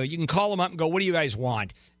 You can call them up and go, "What do you guys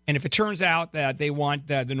want?" And if it turns out that they want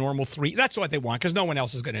the normal 3, that's what they want, because no one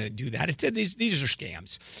else is going to do that. These are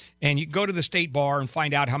scams. And you can go to the state bar and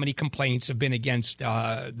find out how many complaints have been against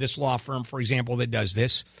this law firm, for example, that does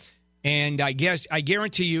this. And I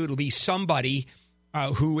guarantee you it'll be somebody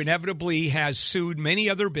who inevitably has sued many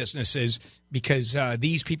other businesses, because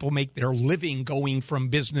these people make their living going from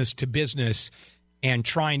business to business and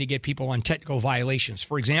trying to get people on technical violations.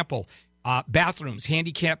 For example, bathrooms,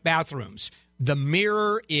 handicapped bathrooms. The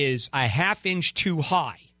mirror is a half-inch too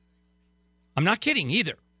high. I'm not kidding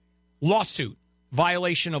either. Lawsuit,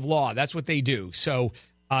 violation of law. That's what they do. So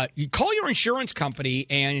you call your insurance company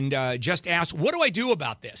and just ask, what do I do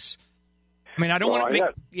about this? I mean, I don't want to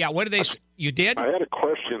make... what do they... You did? I had a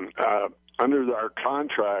question. Under our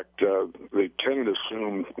contract, the tenant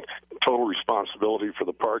assumed total responsibility for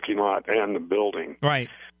the parking lot and the building. Right.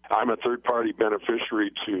 I'm a third-party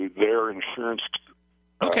beneficiary to their insurance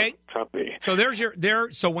company. So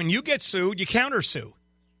so when you get sued, you countersue.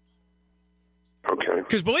 Okay.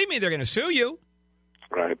 Because believe me, they're going to sue you.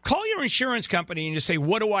 Right. Call your insurance company and just say,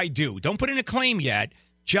 what do I do? Don't put in a claim yet.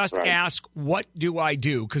 Just ask, what do I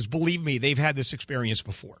do? Because believe me, they've had this experience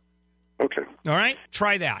before. Okay. All right?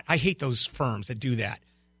 Try that. I hate those firms that do that.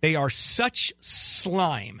 They are such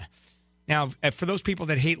slime. Now, for those people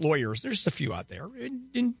that hate lawyers, there's a few out there,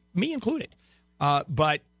 and me included.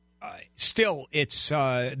 But still, it's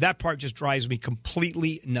that part just drives me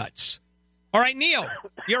completely nuts. All right, Neil,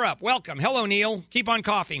 you're up. Welcome. Hello, Neil. Keep on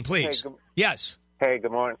coughing, please. Yes. Hey,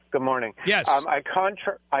 good morning. Good morning. Yes. I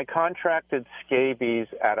contracted scabies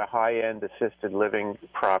at a high-end assisted living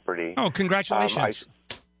property. Oh, congratulations.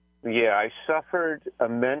 I suffered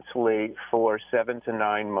immensely for 7 to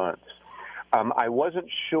 9 months. I wasn't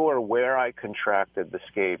sure where I contracted the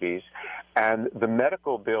scabies, and the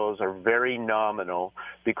medical bills are very nominal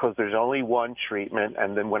because there's only one treatment,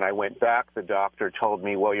 and then when I went back, the doctor told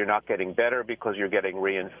me, well, you're not getting better because you're getting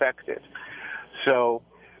reinfected. So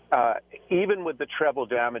even with the treble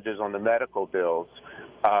damages on the medical bills,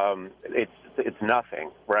 it's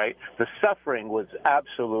nothing, right? The suffering was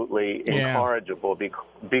absolutely incorrigible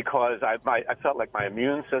because I felt like my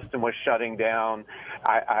immune system was shutting down.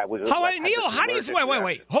 Neil, how do you feel?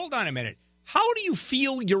 Wait, hold on a minute. How do you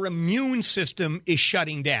feel your immune system is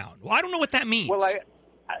shutting down? Well, I don't know what that means. Well,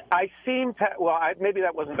 I seem to. Well, maybe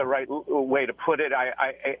that wasn't the right way to put it.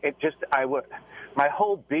 My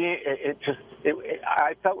whole being,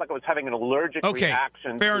 I felt like I was having an allergic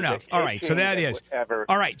reaction. Fair enough. All right, so that is.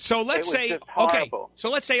 All right, so let's say, so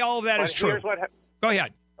let's say all of that is true. Go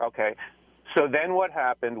ahead. Okay, so then what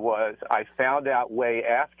happened was I found out way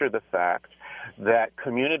after the fact that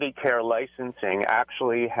community care licensing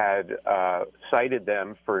actually had cited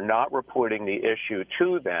them for not reporting the issue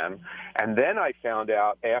to them. And then I found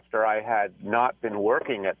out after I had not been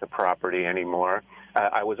working at the property anymore,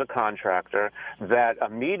 I was a contractor, that a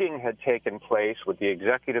meeting had taken place with the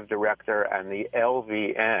executive director and the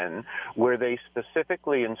LVN where they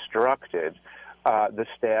specifically instructed the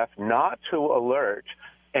staff not to alert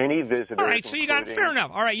any visitors. All right, so you got fair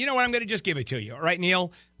enough. All right, you know what? I'm going to just give it to you. All right,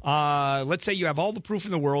 Neil. Let's say you have all the proof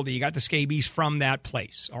in the world that you got the scabies from that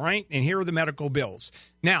place. All right, and here are the medical bills.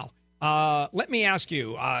 Now, let me ask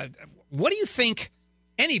you, what do you think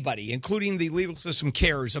anybody, including the legal system,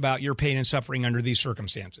 cares about your pain and suffering under these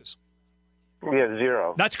circumstances? Yeah,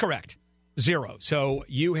 zero. That's correct. Zero. So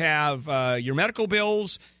you have your medical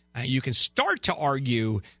bills. You can start to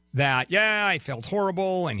argue that, I felt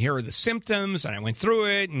horrible, and here are the symptoms, and I went through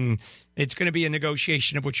it, and it's going to be a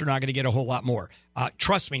negotiation of which you're not going to get a whole lot more.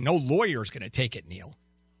 Trust me, no lawyer is going to take it, Neil.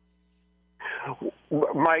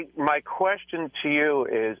 My question to you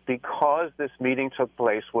is, because this meeting took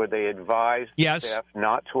place where they advised staff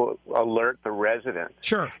not to alert the residents.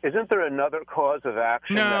 Sure. Isn't there another cause of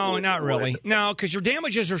action? No, not really. No, because your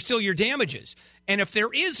damages are still your damages. And if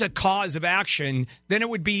there is a cause of action, then it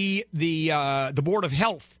would be the Board of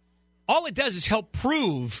Health. All it does is help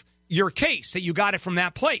prove your case that you got it from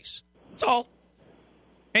that place. That's all.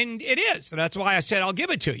 And it is. So that's why I said I'll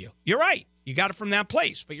give it to you. You're right. You got it from that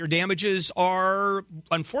place. But your damages are,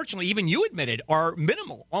 unfortunately, even you admitted, are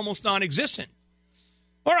minimal, almost non-existent.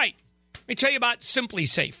 All right. Let me tell you about Simply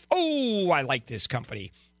Safe. Oh, I like this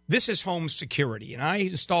company. This is home security. And I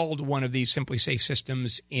installed one of these Simply Safe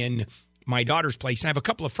systems in my daughter's place. And I have a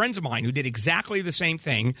couple of friends of mine who did exactly the same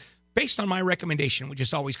thing based on my recommendation, which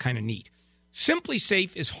is always kind of neat. Simply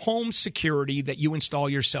Safe is home security that you install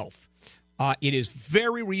yourself. It is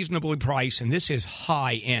very reasonably priced, and this is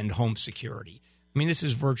high-end home security. I mean, this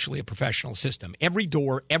is virtually a professional system. Every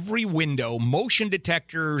door, every window, motion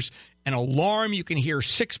detectors, an alarm you can hear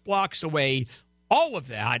 6 blocks away, all of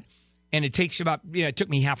that. And it takes about, it took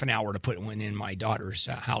me half an hour to put one in my daughter's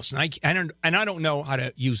house. And I don't know how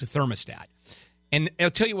to use a thermostat. And I'll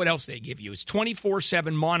tell you what else they give you. It's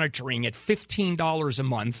 24/7 monitoring at $15 a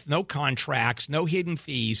month, no contracts, no hidden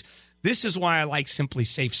fees. This is why I like Simply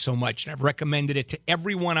Safe so much, and I've recommended it to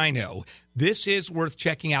everyone I know. This is worth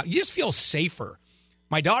checking out. You just feel safer.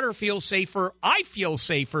 My daughter feels safer. I feel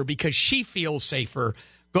safer because she feels safer.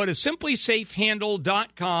 Go to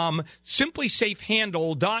simplysafehandle.com,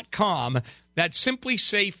 simplysafehandle.com. That's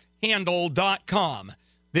simplysafehandle.com.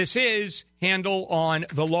 This is Handel on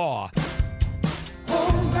the Law.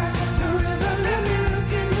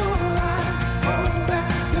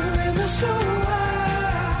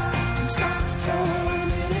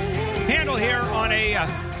 Handel here on a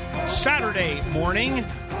Saturday morning.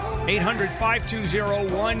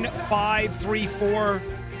 800-520-1534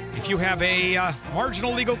 if you have a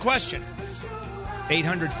marginal legal question.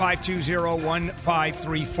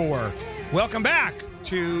 800-520-1534. Welcome back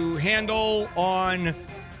to Handel on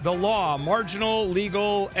the Law, marginal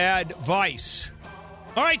legal advice.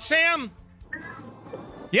 All right, Sam.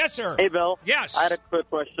 Yes, sir. Hey, Bill. Yes. I had a quick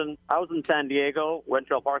question. I was in San Diego, went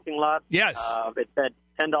to a parking lot. Yes. It said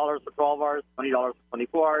 $10 for 12 hours, $20 for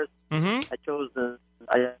 24 hours. Mm-hmm. I chose the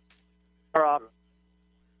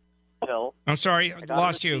bill. I'm sorry, I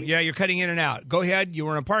lost you. Yeah, you're cutting in and out. Go ahead. You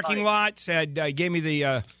were in a parking lot, said, gave me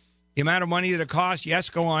the amount of money that it cost. Yes,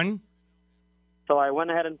 go on. So I went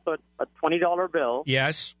ahead and put a $20 bill.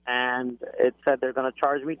 Yes. And it said they're going to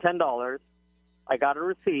charge me $10. I got a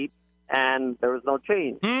receipt, and there was no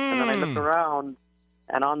change. And then I looked around,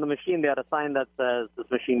 and on the machine they had a sign that says this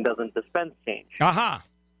machine doesn't dispense change. Aha.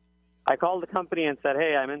 I called the company and said,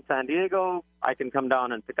 hey, I'm in San Diego. I can come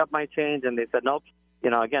down and pick up my change. And they said, nope.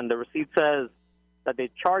 Again, the receipt says that they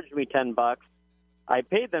charged me $10. I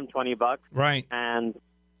paid them $20. Right. And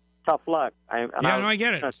tough luck. I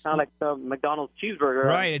get it. It's kind of like the McDonald's cheeseburger.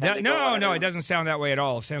 Right. It doesn't sound that way at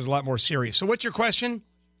all. It sounds a lot more serious. So what's your question?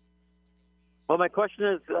 Well, my question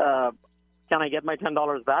is, can I get my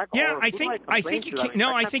 $10 back? Yeah, I think you can.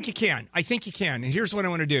 No, I think you can. I think you can. And here's what I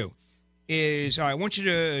want to do: is I want you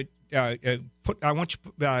to go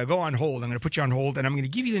on hold. I'm going to put you on hold, and I'm going to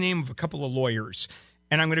give you the name of a couple of lawyers,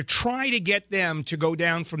 and I'm going to try to get them to go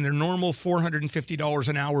down from their normal $450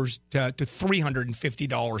 an hour to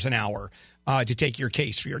 $350 an hour to take your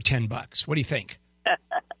case for your $10. What do you think?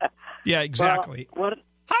 Yeah, exactly. Well,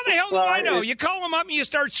 how the hell do I know? You call them up and you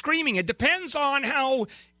start screaming. It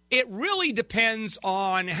really depends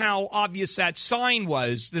on how obvious that sign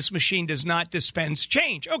was. This machine does not dispense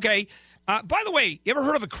change. Okay. By the way, you ever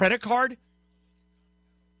heard of a credit card?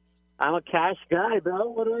 I'm a cash guy,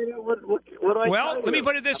 Bill. What do I do? What do I Well, let me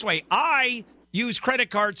put it this way. I use credit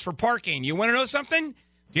cards for parking. You want to know something? Do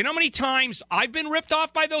you know how many times I've been ripped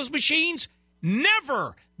off by those machines?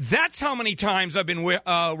 Never. That's how many times I've been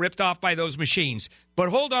ripped off by those machines. But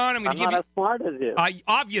hold on, I'm going to give you. I'm not as smart as you.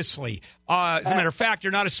 Obviously. As a matter of fact,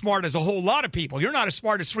 you're not as smart as a whole lot of people. You're not as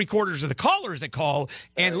smart as 3/4 of the callers that call.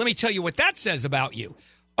 And let me tell you what that says about you.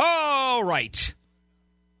 All right.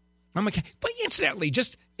 But incidentally,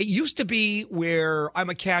 it used to be where I'm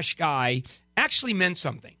a cash guy actually meant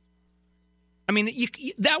something. I mean,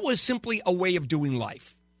 that was simply a way of doing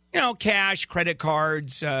life. Cash, credit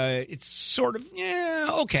cards, it's sort of,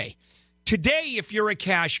 okay. Today, if you're a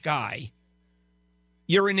cash guy,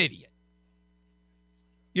 you're an idiot.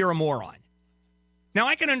 You're a moron. Now,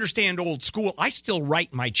 I can understand old school. I still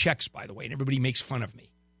write my checks, by the way, and everybody makes fun of me.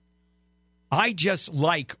 I just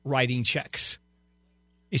like writing checks.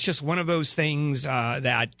 It's just one of those things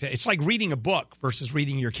that it's like reading a book versus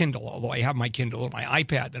reading your Kindle, although I have my Kindle or my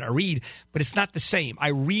iPad that I read, but it's not the same. I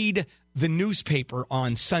read the newspaper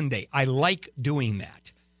on Sunday. I like doing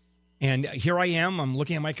that. And here I am. I'm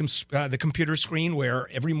looking at my the computer screen where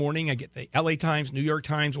every morning I get the LA Times, New York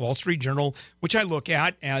Times, Wall Street Journal, which I look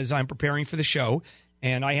at as I'm preparing for the show.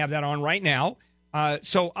 And I have that on right now.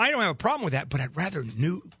 So I don't have a problem with that, but I'd rather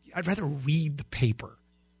read the paper.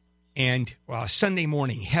 And Sunday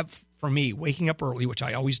morning, for me, waking up early, which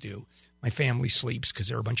I always do. My family sleeps because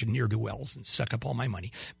they're a bunch of ne'er-do-wells and suck up all my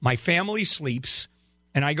money. My family sleeps,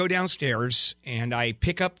 and I go downstairs, and I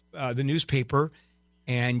pick up the newspaper,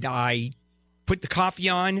 and I put the coffee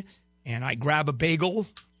on, and I grab a bagel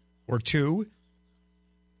or 2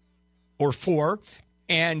 or 4,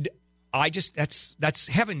 and I just that's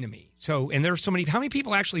heaven to me. So, and there's so many. How many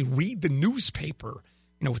people actually read the newspaper?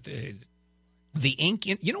 You know, with the ink.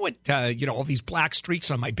 You know what? All these black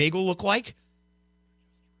streaks on my bagel look like.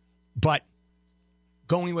 But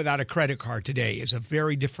going without a credit card today is a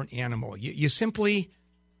very different animal. You simply,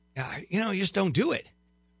 you just don't do it.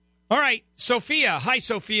 All right, Sophia. Hi,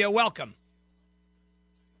 Sophia. Welcome.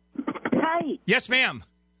 Hi. Yes, ma'am.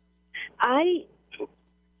 I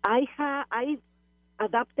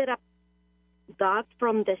adopted a dog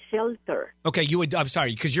from the shelter. Okay, I'm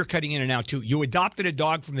sorry, because you're cutting in and out, too. You adopted a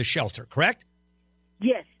dog from the shelter, correct?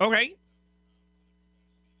 Yes. Okay.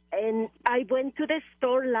 And I went to the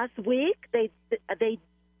store last week. They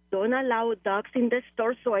don't allow dogs in the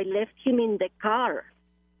store, so I left him in the car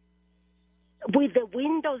with the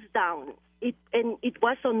windows down. It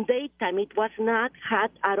was on daytime. It was not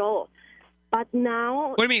hot at all. But now...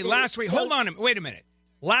 What do you mean, last week? Hold on. Wait a minute.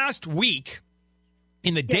 Last week,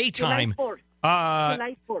 in the daytime... July 4th.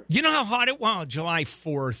 July 4th. You know how hot it was? July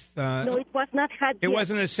 4th. No, it was not hot It yet.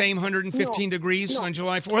 wasn't the same 115 degrees on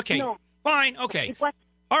July 4th? Okay, fine, okay. It was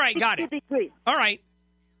all right, got it. Degrees. All right.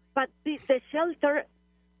 But the shelter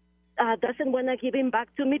doesn't want to give him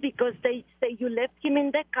back to me because they say you left him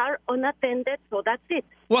in the car unattended, so that's it.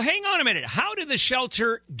 Well, hang on a minute. How did the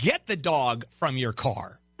shelter get the dog from your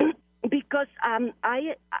car? Because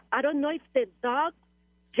I don't know if the dog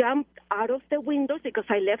jumped out of the windows because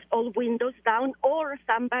I left all windows down, or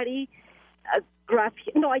somebody grabbed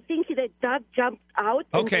him. No, I think the dog jumped out.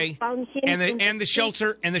 Okay. And they found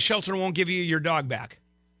him And the shelter won't give you your dog back.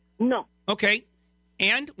 No. Okay.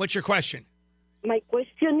 And what's your question? My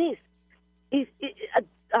question is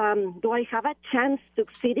do I have a chance to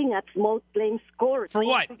succeeding at small claims court? For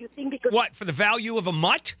what? Do you think because What, for the value of a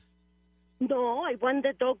mutt? No, I want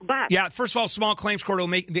the dog back. Yeah, first of all, small claims court will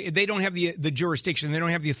they don't have the jurisdiction. They don't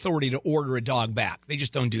have the authority to order a dog back. They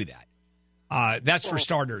just don't do that. That's for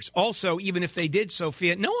starters. Also, even if they did,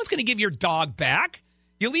 Sophia, no one's going to give your dog back.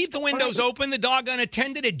 You leave the windows open, the dog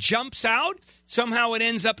unattended, it jumps out. Somehow it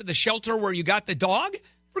ends up at the shelter where you got the dog.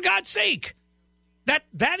 For God's sake.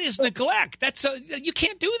 That is neglect. You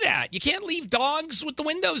can't do that. You can't leave dogs with the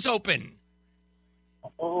windows open.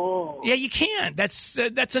 Oh. Yeah, you can't. That's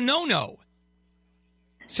a no-no.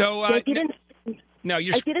 So I didn't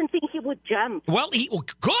think he would jump. Well,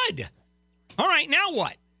 good. All right, now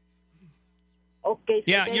what? Okay. So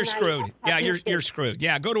yeah, then you're screwed. Yeah, you're screwed.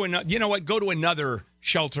 Yeah, go to another. You know what? Go to another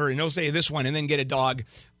shelter and they'll say this one, and then get a dog.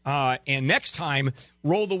 And next time,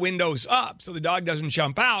 roll the windows up so the dog doesn't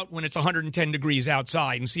jump out when it's 110 degrees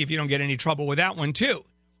outside, and see if you don't get any trouble with that one too.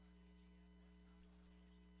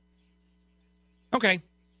 Okay.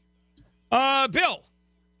 Bill.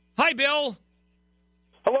 Hi, Bill.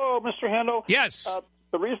 Hello, Mr. Handel. Yes.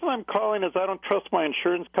 The reason I'm calling is I don't trust my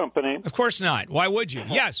insurance company. Of course not. Why would you?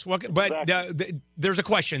 Yes. Well, but there's a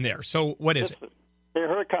question there. So what is it?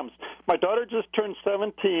 Here it comes. My daughter just turned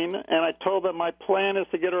 17, and I told them my plan is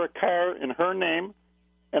to get her a car in her name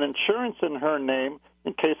and insurance in her name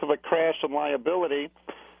in case of a crash and liability.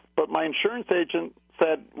 But my insurance agent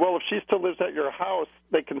said, well, if she still lives at your house,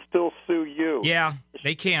 they can still sue you. Yeah,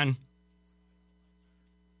 they can.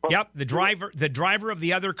 Yep, the driver of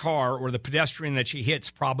the other car or the pedestrian that she hits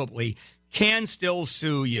probably can still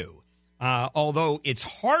sue you. Although it's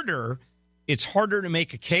harder to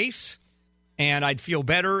make a case, and I'd feel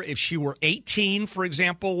better if she were 18, for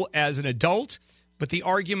example, as an adult. But the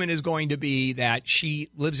argument is going to be that she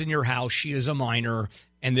lives in your house, she is a minor,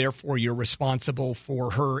 and therefore you're responsible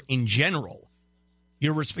for her in general.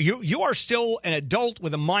 You are still an adult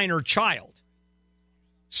with a minor child.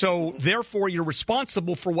 So, therefore, you're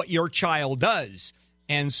responsible for what your child does.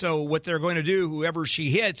 And so what they're going to do, whoever she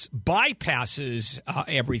hits, bypasses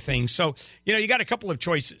everything. So, you got a couple of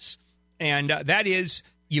choices. And that is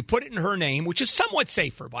you put it in her name, which is somewhat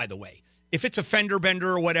safer, by the way. if it's a fender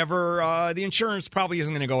bender or whatever, the insurance probably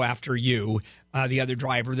isn't going to go after you, the other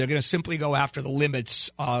driver. They're going to simply go after the limits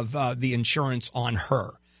of the insurance on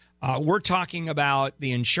her. We're talking about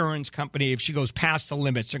the insurance company. If she goes past the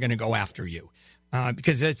limits, they're going to go after you.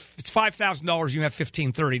 Because if it's $5,000, you have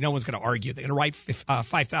 $1,530. No one's going to argue. They're going to write a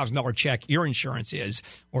 $5,000 check. Your insurance is,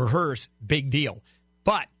 or hers, big deal.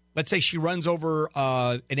 But let's say she runs over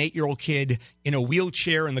an 8-year-old kid in a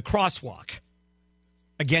wheelchair in the crosswalk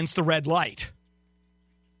against the red light.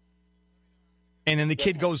 And then the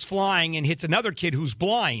kid goes flying and hits another kid who's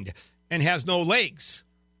blind and has no legs.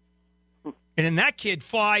 And then that kid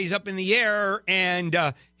flies up in the air and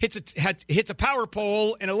hits a power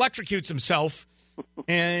pole and electrocutes himself.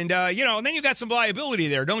 And, and then you got some liability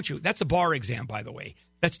there, don't you? That's a bar exam, by the way.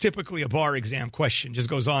 That's typically a bar exam question. Just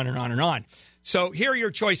goes on and on and on. So here are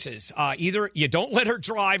your choices. Either you don't let her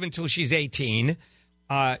drive until she's 18.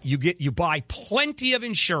 You buy plenty of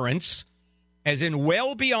insurance, as in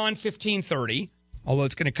well beyond $1,530, although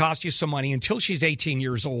it's going to cost you some money until she's 18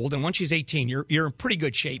 years old. And once she's 18, you're in pretty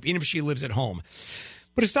good shape, even if she lives at home.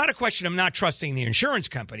 But it's not a question of not trusting the insurance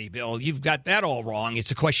company, Bill. You've got that all wrong.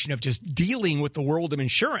 It's a question of just dealing with the world of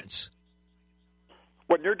insurance.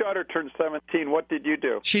 When your daughter turned 17, what did you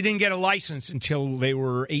do? She didn't get a license until they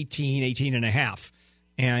were 18 and a half.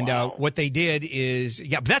 And what they did is,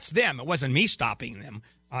 but that's them. It wasn't me stopping them.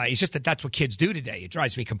 It's just that's what kids do today. It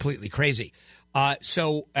drives me completely crazy.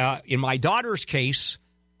 So in my daughter's case,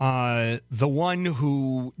 the one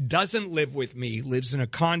who doesn't live with me lives in a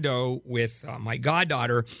condo with my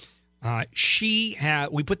goddaughter.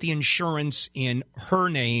 We put the insurance in her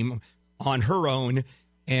name on her own.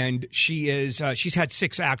 And she's had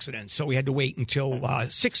 6 accidents, so we had to wait until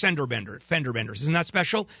 6 fender benders. Isn't that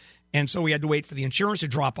special? And so we had to wait for the insurance to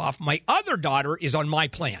drop off. My other daughter is on my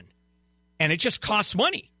plan, and it just costs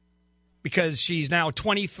money because she's now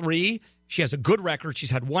 23. She has a good record.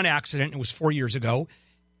 She's had 1 accident. It was 4 years ago.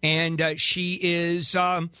 And she is,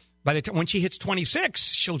 by the time when she hits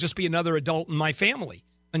 26, she'll just be another adult in my family.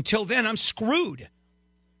 Until then, I'm screwed.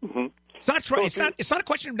 Mm-hmm. It's not a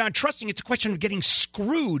question of not trusting. It's a question of getting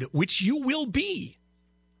screwed, which you will be.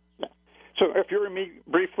 So if you were me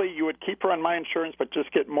briefly, you would keep her on my insurance, but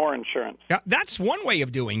just get more insurance. Yeah, that's one way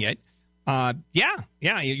of doing it. Yeah.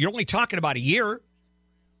 You're only talking about a year.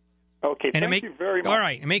 Okay, and thank you very much. All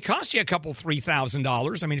right, it may cost you a couple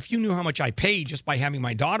 $3,000. I mean, if you knew how much I paid just by having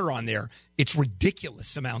my daughter on there, it's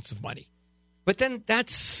ridiculous amounts of money. But then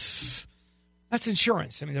that's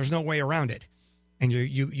insurance. I mean, there's no way around it. And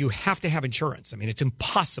you have to have insurance. I mean, it's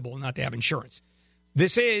impossible not to have insurance.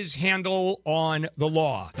 This is Handel on the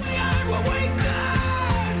Law. Handel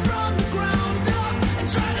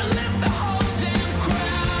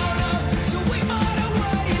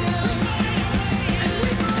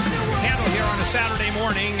here on a Saturday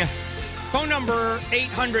morning. Phone number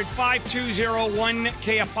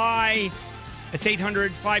 800-520-1KFI. That's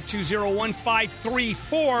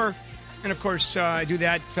 800-520-1534. And, of course, I do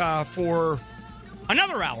that for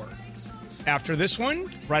another hour after this one,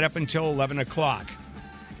 right up until 11 o'clock.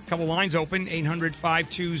 A couple lines open,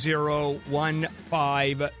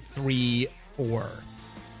 800-520-1534.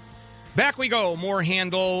 Back we go. More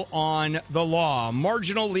Handel on the Law.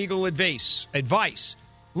 Marginal legal advice.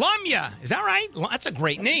 Lamia, is that right? That's a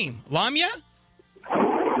great name. Lamia?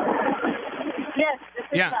 Yes, this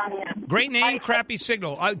is Lamia. Great name, crappy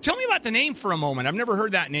signal. Tell me about the name for a moment. I've never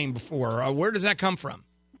heard that name before. Where does that come from?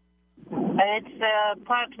 It's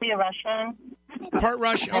partly Russian. Part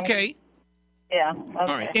Russian, okay. Yeah. Okay. All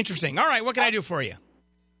right, interesting. All right, what can I do for you?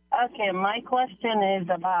 Okay, my question is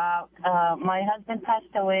about my husband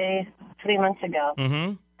passed away 3 months ago.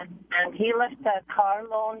 Mm-hmm. And he left a car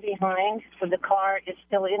loan behind, so the car is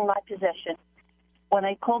still in my possession. When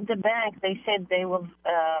I called the bank, they said they will,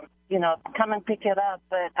 come and pick it up,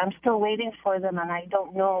 but I'm still waiting for them, and I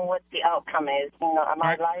don't know what the outcome is. Am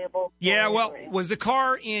I liable? Yeah, well, was the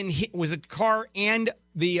car and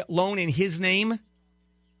the loan in his name?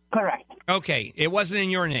 Correct. Okay, it wasn't in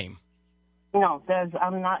your name. No,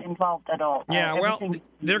 I'm not involved at all. Yeah,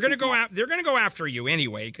 they're going to go out. They're going to go after you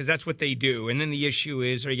anyway because that's what they do. And then the issue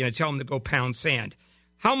is, are you going to tell them to go pound sand?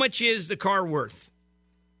 How much is the car worth?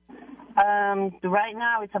 Right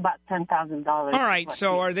now, it's about $10,000. All right,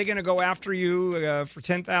 so are they going to go after you for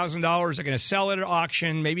 $10,000? They're going to sell it at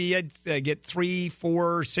auction. Maybe you'd get $3,000,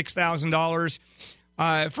 $4,000,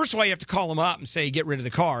 $6,000. First of all, you have to call them up and say, get rid of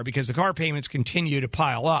the car because the car payments continue to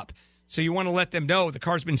pile up. So you want to let them know the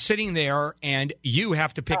car's been sitting there and you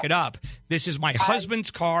have to pick it up. This is my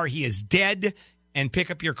husband's car. He is dead, and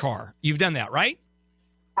pick up your car. You've done that, right?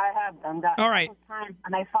 I have done that. All right. Time,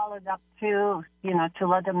 and I followed up to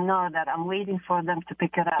let them know that I'm waiting for them to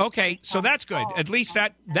pick it up. Okay, so that's good. At least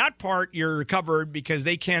that part you're covered because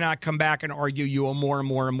they cannot come back and argue you owe more and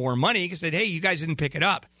more and more money because said, hey, you guys didn't pick it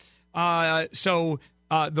up. So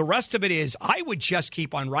the rest of it is I would just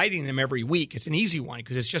keep on writing them every week. It's an easy one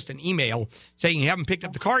because it's just an email saying you haven't picked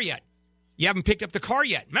up the car yet. You haven't picked up the car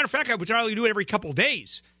yet. Matter of fact, I would probably do it every couple of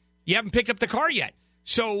days. You haven't picked up the car yet.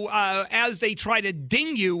 So as they try to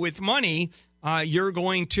ding you with money, you're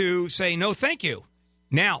going to say, no, thank you.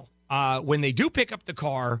 Now, when they do pick up the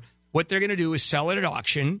car, what they're going to do is sell it at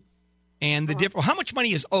auction. And the how much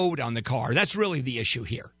money is owed on the car? That's really the issue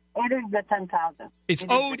here. It is the $10,000. It's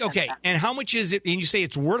owed, okay. And how much is it? And you say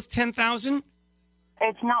it's worth $10,000?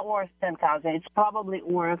 It's not worth $10,000. It's probably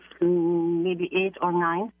worth maybe 8 or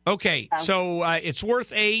 9. Okay, so it's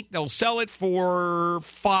worth 8. They'll sell it for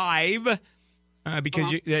 5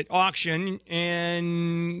 because at auction,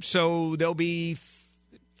 and so there'll be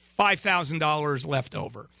 $5,000 left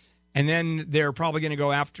over. And then they're probably going to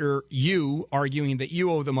go after you, arguing that you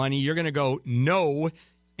owe the money. You're going to go, no.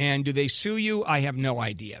 And do they sue you? I have no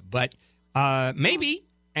idea. But maybe,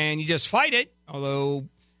 and you just fight it, although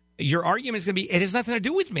your argument is going to be, it has nothing to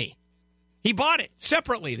do with me. He bought it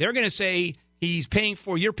separately. They're going to say you're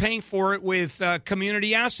paying for it with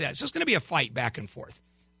community assets. So it's going to be a fight back and forth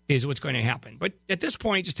is what's going to happen. But at this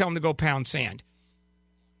point, just tell them to go pound sand.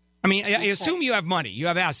 I mean, I assume you have money. You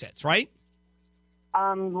have assets, right?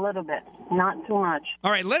 A little bit, not too much.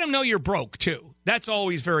 All right, let them know you're broke, too. That's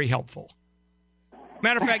always very helpful.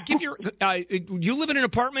 Matter of fact, give your you live in an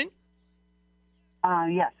apartment?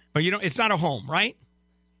 Yes. Or it's not a home, right?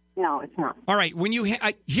 No, it's not. All right. When you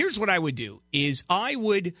here's what I would do is I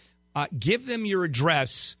would give them your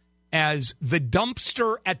address as the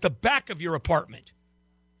dumpster at the back of your apartment.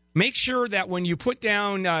 Make sure that when you put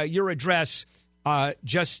down your address,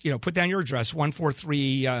 just put down your address,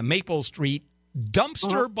 143 Maple Street,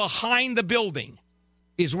 dumpster behind the building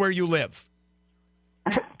is where you live.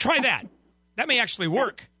 Try that. That may actually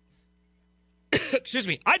work. Excuse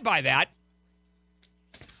me. I'd buy that.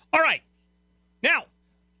 All right. Now,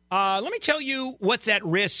 let me tell you what's at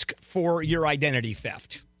risk for your identity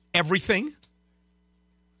theft. Everything.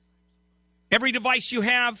 Every device you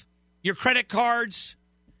have, your credit cards,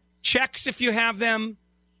 checks if you have them.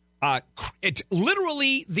 It's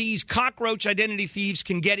literally these cockroach identity thieves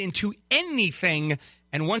can get into anything,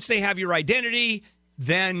 and once they have your identity,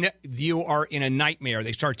 then you are in a nightmare.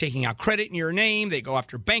 They start taking out credit in your name. They go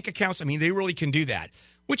after bank accounts. I mean, they really can do that,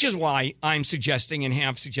 which is why I'm suggesting and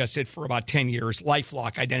have suggested for about 10 years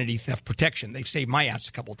LifeLock identity theft protection. They've saved my ass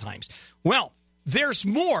a couple times. Well, there's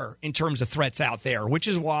more in terms of threats out there, which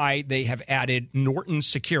is why they have added Norton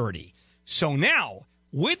Security. So now,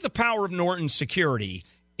 with the power of Norton Security,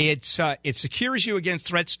 it secures you against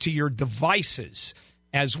threats to your devices,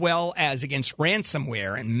 as well as against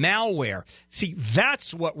ransomware and malware. See,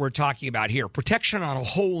 that's what we're talking about here. Protection on a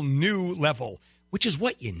whole new level, which is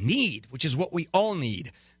what you need, which is what we all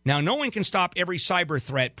need. Now, no one can stop every cyber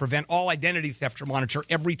threat, prevent all identity theft, or monitor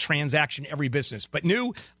every transaction, every business. But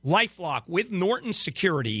new LifeLock with Norton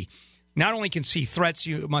Security not only can see threats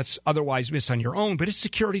you must otherwise miss on your own, but it's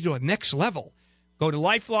security to a next level. Go to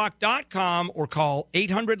LifeLock.com or call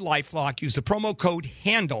 800-LifeLock. Use the promo code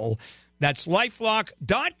HANDLE. That's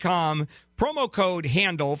LifeLock.com, promo code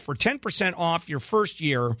HANDLE for 10% off your first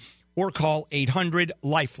year, or call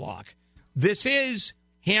 800-LifeLock. This is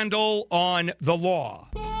Handel on the Law.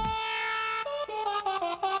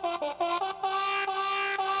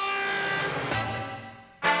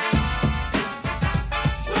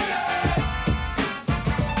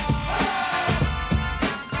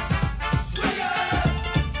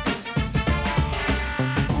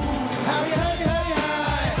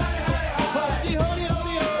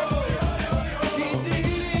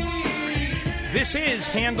 This is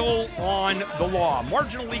Handel on the Law.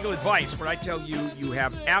 Marginal legal advice where I tell you you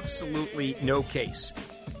have absolutely no case.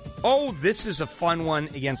 Oh, this is a fun one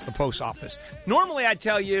against the post office. Normally I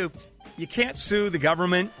tell you you can't sue the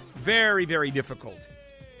government. Very, very difficult.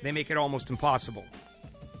 They make it almost impossible.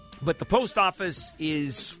 But the post office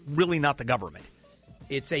is really not the government.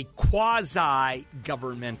 It's a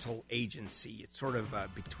quasi-governmental agency. It's sort of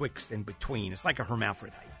betwixt and between. It's like a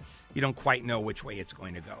hermaphrodite. You don't quite know which way it's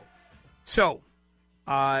going to go. So,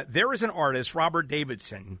 there is an artist, Robert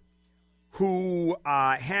Davidson, who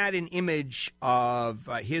had an image of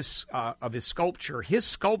his sculpture. His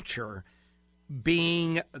sculpture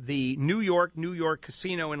being the New York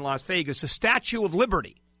casino in Las Vegas, a Statue of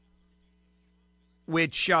Liberty,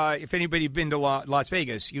 which, if anybody's been to Las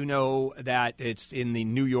Vegas, you know that it's in the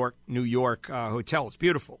New York hotel. It's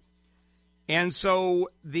beautiful. And so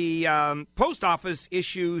the post office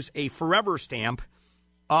issues a forever stamp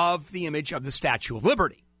of the image of the Statue of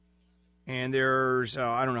Liberty. And there's,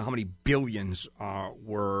 I don't know how many billions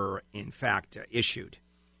were, in fact, issued.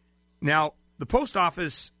 Now, the post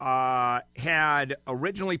office had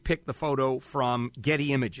originally picked the photo from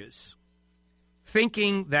Getty Images,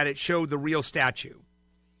 thinking that it showed the real statue.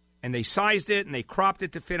 And they sized it and they cropped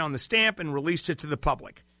it to fit on the stamp and released it to the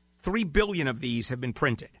public. 3 billion of these have been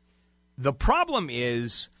printed. The problem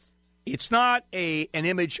is it's not an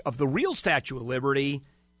image of the real Statue of Liberty.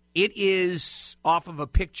 It is off of a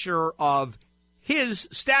picture of his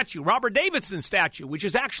statue, Robert Davidson's statue, which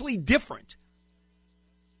is actually different.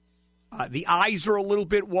 The eyes are a little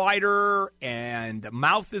bit wider, and the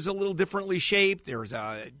mouth is a little differently shaped. There's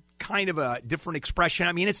a kind of a different expression.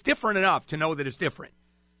 I mean, it's different enough to know that it's different.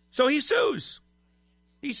 So he sues.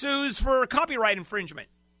 He sues for copyright infringement.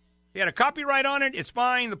 He had a copyright on it. It's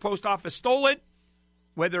mine. The post office stole it,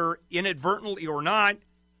 whether inadvertently or not,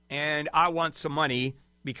 and I want some money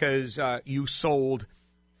because you sold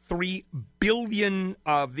 3 billion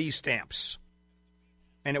of these stamps.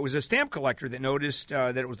 And it was a stamp collector that noticed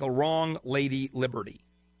that it was the wrong Lady Liberty.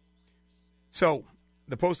 So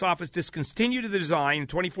the post office discontinued the design in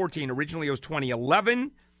 2014. Originally, it was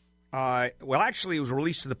 2011. Well, actually, it was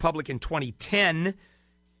released to the public in 2010.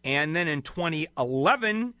 And then in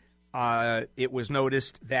 2011, it was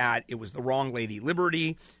noticed that it was the wrong Lady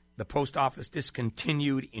Liberty. The post office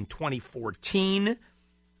discontinued in 2014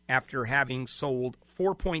 after having sold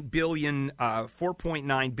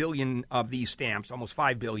 4.9 billion of these stamps, almost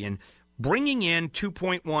 5 billion, bringing in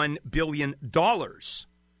 $2.1 billion.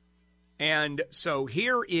 And so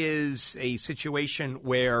here is a situation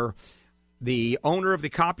where the owner of the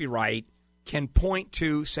copyright can point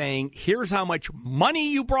to saying, here's how much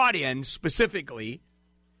money you brought in specifically.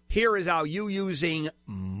 Here is how you using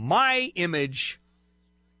my image,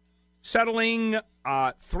 settling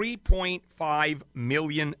 $3.5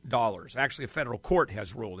 million. Actually, a federal court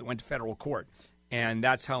has ruled. It went to federal court, and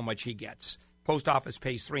that's how much he gets. Post office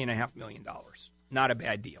pays $3.5 million. Not a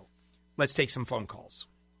bad deal. Let's take some phone calls.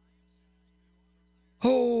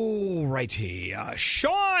 Oh, righty.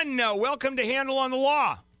 Sean, welcome to Handel on the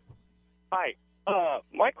Law. Hi.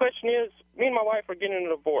 My question is, me and my wife are getting a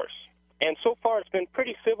divorce, and so far it's been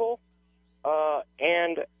pretty civil,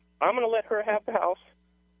 and I'm going to let her have the house,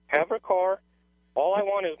 have her car. All I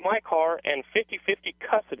want is my car and 50-50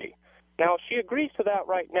 custody. Now, she agrees to that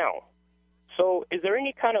right now. So is there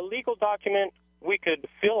any kind of legal document we could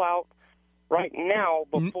fill out right now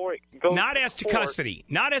before it goes Not as to custody.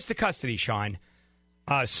 Not as to custody, Sean.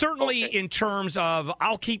 Certainly in terms of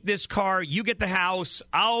I'll keep this car, you get the house,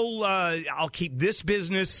 I'll keep this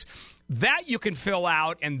business. That you can fill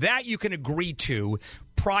out and that you can agree to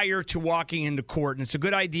prior to walking into court. And it's a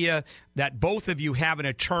good idea that both of you have an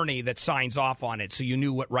attorney that signs off on it so you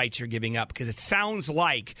knew what rights you're giving up, because it sounds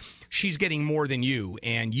like she's getting more than you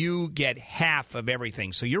and you get half of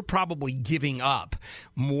everything. So you're probably giving up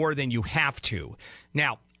more than you have to.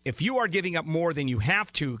 Now, if you are giving up more than you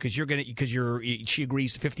have to because she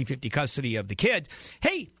agrees to 50-50 custody of the kid,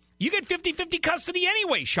 hey, you get 50-50 custody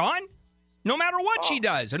anyway, Sean. No matter what she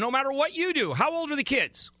does, and no matter what you do. How old are the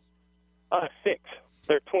kids? 6.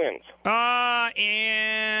 They're twins.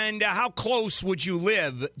 And how close would you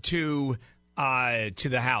live to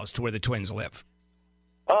the house, to where the twins live?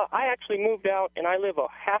 I actually moved out, and I live a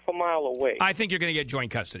half a mile away. I think you're going to get joint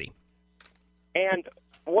custody. And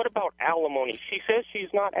what about alimony? She says she's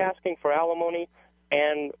not asking for alimony,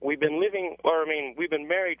 and we've been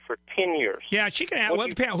married for 10 years. Yeah, she can.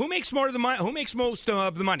 Who makes more of the money? Who makes most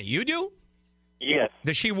of the money? You do? Yes.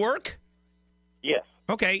 Does she work? Yes.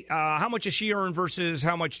 Okay. How much does she earn versus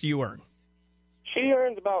how much do you earn? She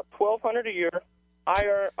earns about $1,200 a year.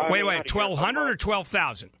 Wait, $1,200 or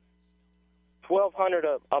 $12,000?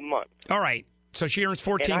 $1,200 a month. All right. So she earns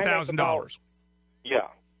 $14,000. Yeah.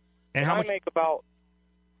 And how much? I make about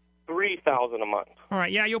 $3,000 a month. All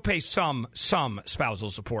right, yeah, you'll pay some spousal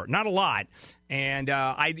support, not a lot, and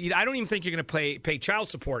I don't even think you're going to pay child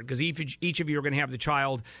support because each of you are going to have the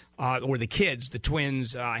child or the kids, the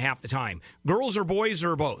twins, half the time. Girls or boys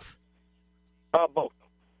or both? Both.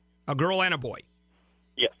 A girl and a boy.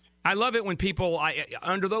 Yes. I love it when people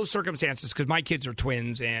under those circumstances, because my kids are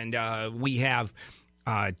twins and we have.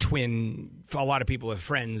 A lot of people have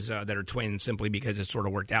friends that are twins simply because it sort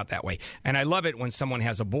of worked out that way. And I love it when someone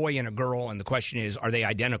has a boy and a girl, and the question is, are they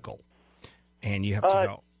identical? And you have to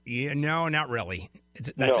go, yeah, no, not really.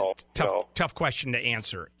 That's a tough question to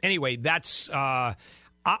answer. Anyway, that's I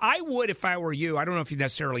would, if I were you, I don't know if you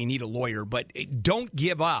necessarily need a lawyer, but don't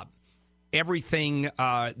give up everything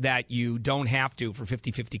that you don't have to for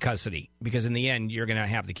 50-50 custody, because in the end, you're going to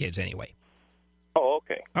have the kids anyway. Oh,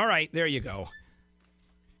 okay. All right, there you go.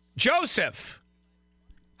 Joseph.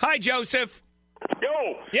 Hi, Joseph.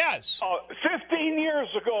 Yo. Yes. 15 years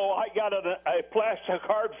ago, I got a plastic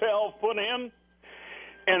heart valve put in,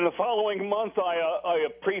 and the following month, I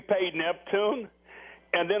prepaid Neptune.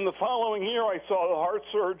 And then the following year, I saw the heart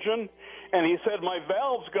surgeon, and he said, my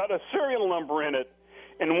valve's got a serial number in it.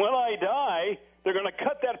 And when I die, they're going to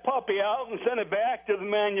cut that puppy out and send it back to the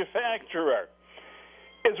manufacturer.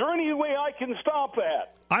 Is there any way I can stop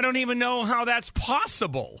that? I don't even know how that's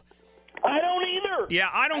possible. I don't either. Yeah,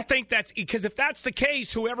 I don't think that's, because if that's the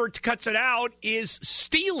case, whoever cuts it out is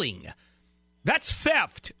stealing. That's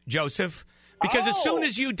theft, Joseph. Because as soon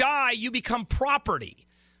as you die, you become property.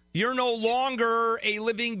 You're no longer a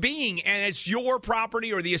living being, and it's your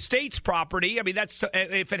property or the estate's property. I mean, that's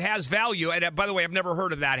if it has value. And by the way, I've never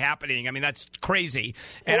heard of that happening. I mean, that's crazy.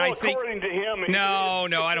 And well, I think according to him,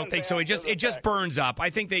 no, I don't think so. It just burns up. I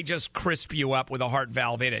think they just crisp you up with a heart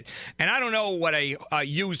valve in it. And I don't know what a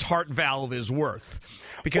used heart valve is worth.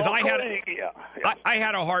 Because I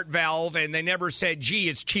had a heart valve, and they never said, gee,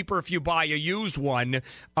 it's cheaper if you buy a used one,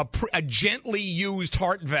 a gently used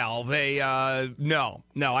heart valve. No,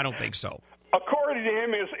 I don't think so. According to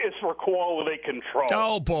him, it's for quality control.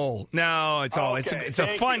 Oh, bull. No, it's all. Okay, it's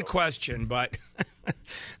a fun question, but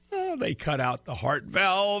they cut out the heart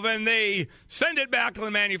valve, and they send it back to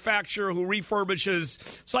the manufacturer who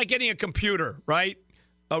refurbishes. It's like getting a computer, right?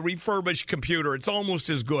 A refurbished computer. It's almost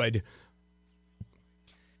as good.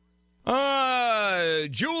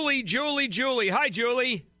 Julie. Hi,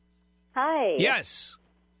 Julie. Hi. Yes.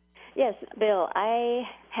 Yes, Bill. I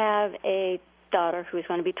have a daughter who's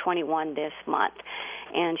going to be 21 this month,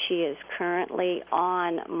 and she is currently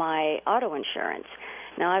on my auto insurance.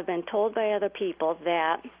 Now, I've been told by other people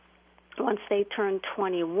that once they turn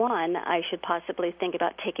 21, I should possibly think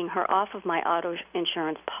about taking her off of my auto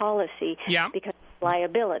insurance policy because of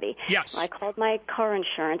liability. Yes. I called my car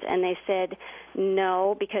insurance, and they said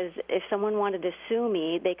no, because if someone wanted to sue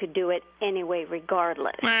me, they could do it anyway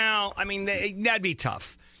regardless. Well, I mean, that'd be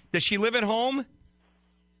tough. Does she live at home?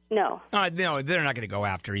 No. No, they're not going to go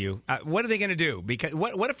after you. What are they going to do? Because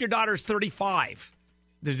what if your daughter's 35?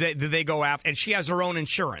 Do they go after? And she has her own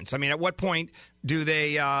insurance. I mean, at what point do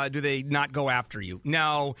they not go after you?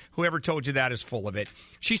 No, whoever told you that is full of it.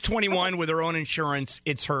 She's 21 with her own insurance.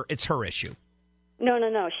 It's her issue.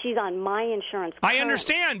 No. She's on my insurance. I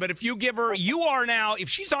understand, but if you give her, you are now. If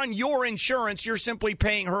she's on your insurance, you're simply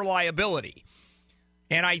paying her liability.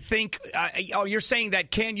 And I think you're saying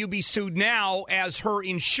that can you be sued now as her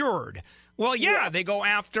insured? Well, yeah. They go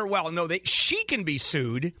after. Well, no, she can be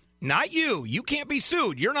sued. Not you. You can't be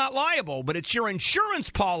sued. You're not liable, but it's your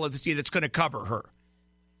insurance policy that's going to cover her.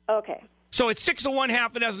 Okay. So it's 6 of one,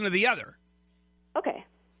 half a dozen of the other. Okay.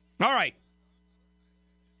 All right.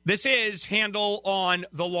 This is Handel on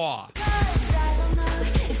the Law.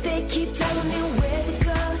 If they keep telling me where to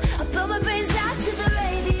go, I'll blow my brains out to the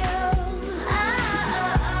radio.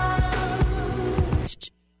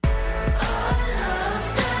 All of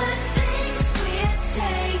the things we're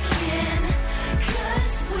taking,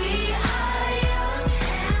 'cause we are young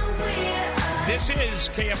and we're This is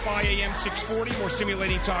KFI AM 640, more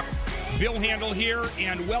stimulating talk. Bill Handel here,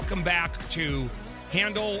 and welcome back to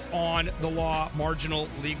Handel on the Law, Marginal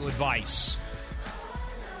Legal Advice.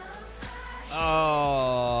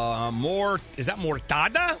 Is that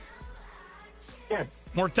Mortada? Yes.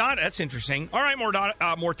 Mortada, that's interesting. All right,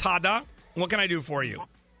 Mortada, what can I do for you?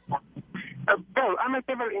 Bill, I'm a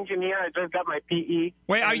civil engineer. I just got my PE.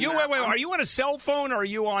 Wait, are you on a cell phone or are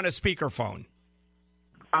you on a speakerphone?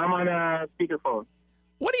 I'm on a speakerphone.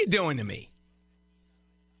 What are you doing to me?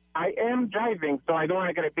 I am driving, so I don't want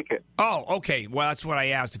to get a ticket. Oh, okay. Well, that's what I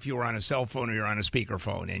asked, if you were on a cell phone or you're on a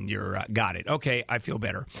speakerphone, and you're got it. Okay, I feel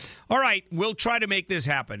better. All right, we'll try to make this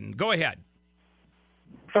happen. Go ahead.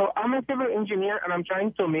 So I'm a civil engineer, and I'm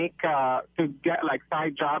trying to get like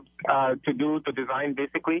side jobs to design,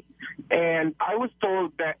 basically. And I was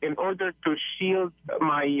told that in order to shield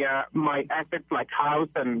my assets, like house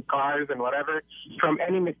and cars and whatever, from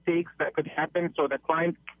any mistakes that could happen, so the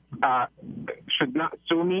client should not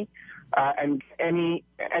sue me and any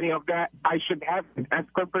of that, I should have an S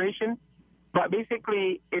corporation. But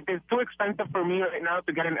basically, it is too expensive for me right now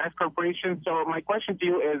to get an S corporation. So my question to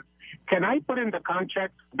you is, can I put in the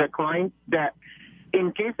contract the client that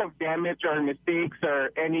in case of damage or mistakes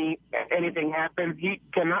or anything happens, he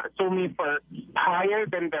cannot sue me for higher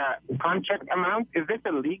than the contract amount? Is this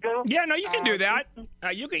illegal? Yeah, no, you can do that.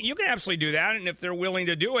 You can absolutely do that. And if they're willing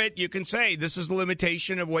to do it, you can say, this is the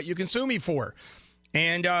limitation of what you can sue me for.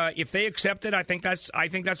 And if they accept it, I think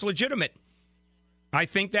that's legitimate. I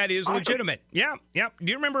think that is legitimate. Yeah. Do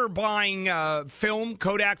you remember buying film,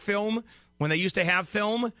 Kodak film, when they used to have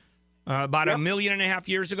film about 1.5 million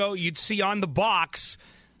years ago? You'd see on the box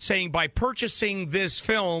saying, by purchasing this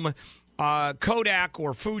film, Kodak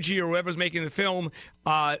or Fuji or whoever's making the film,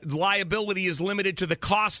 liability is limited to the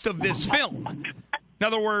cost of this film. In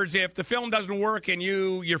other words, if the film doesn't work and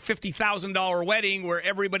your $50,000 wedding where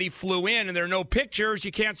everybody flew in and there are no pictures,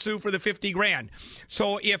 you can't sue for the $50,000.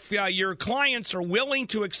 So if your clients are willing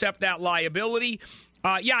to accept that liability,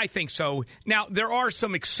 yeah, I think so. Now, there are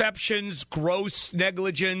some exceptions, gross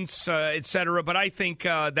negligence, et cetera, but I think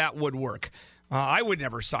that would work. I would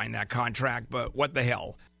never sign that contract, but what the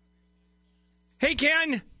hell? Hey,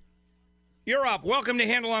 Ken, you're up. Welcome to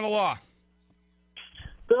Handel on the Law.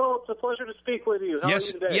 Bill, it's a pleasure to speak with you. How are you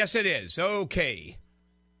today? Yes, it is. Okay.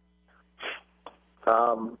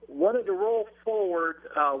 Wanted to roll forward.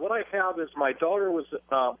 What I have is my daughter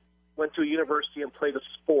went to a university and played a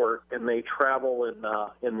sport, and they travel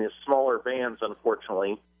in these smaller vans,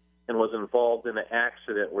 unfortunately, and was involved in an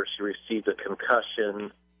accident where she received a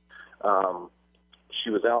concussion. She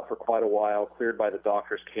was out for quite a while, cleared by the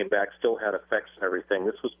doctors, came back, still had effects and everything.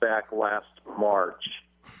 This was back last March.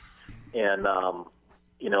 And,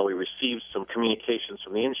 we received some communications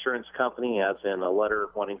from the insurance company, as in a letter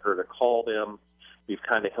wanting her to call them. We've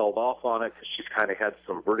kind of held off on it because she's kind of had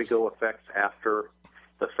some vertigo effects after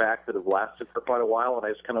the fact that have lasted for quite a while, and I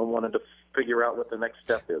just kind of wanted to figure out what the next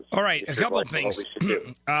step is. All right, a couple of things.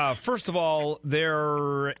 First of all,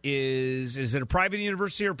 is it a private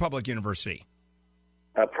university or a public university?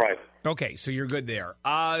 Private. Okay, so you're good there.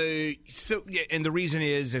 And the reason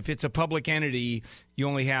is, if it's a public entity, you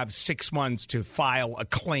only have 6 months to file a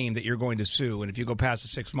claim that you're going to sue, and if you go past the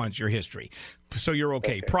 6 months, you're history. So you're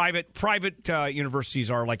okay. Private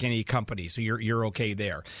universities are like any company, so you're okay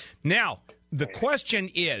there. Now, the question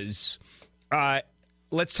is,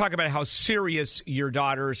 let's talk about how serious your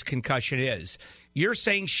daughter's concussion is. You're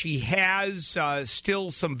saying she has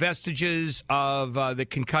still some vestiges of the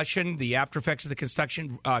concussion, the after effects of the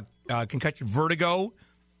concussion, vertigo?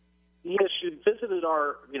 Yes, she visited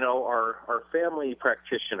our family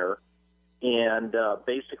practitioner, and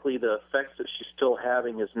basically the effects that she's still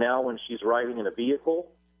having is now when she's riding in a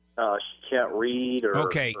vehicle, she can't read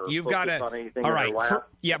or you've focus got to. on anything. All in right, her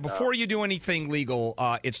lap. before you do anything legal,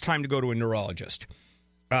 it's time to go to a neurologist.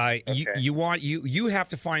 You have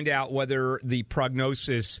to find out whether the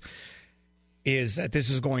prognosis is that this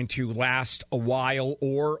is going to last a while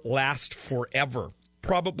or last forever.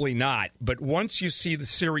 Probably not. But once you see the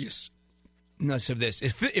seriousness of this,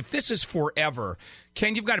 if this is forever,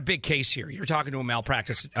 Ken, you've got a big case here. You're talking to a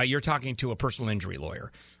malpractice. You're talking to a personal injury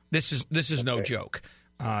lawyer. This is no joke.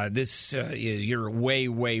 You're way,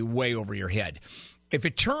 way, way over your head. If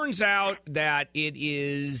it turns out that it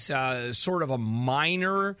is sort of a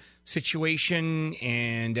minor situation,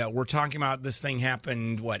 and we're talking about this thing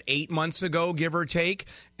happened, 8 months ago, give or take,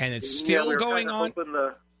 and it's still going on?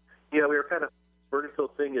 We were kind of vertical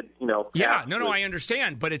thing, I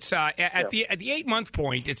understand, but it's at the 8 month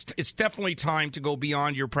point, it's definitely time to go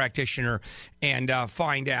beyond your practitioner and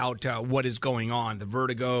find out what is going on, the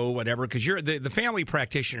vertigo, whatever, because the family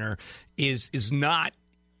practitioner is not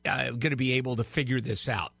going to be able to figure this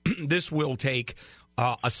out. This will take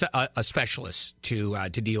a specialist to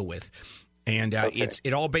deal with, and it's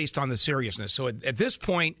all based on the seriousness. So at this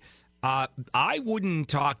point, I wouldn't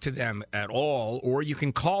talk to them at all, or you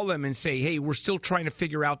can call them and say, hey, we're still trying to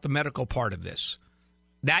figure out the medical part of this.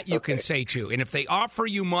 That you can say too. And if they offer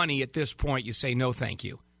you money at this point, you say, no, thank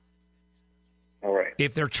you. All right.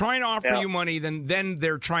 If they're trying to offer you money, then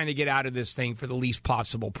they're trying to get out of this thing for the least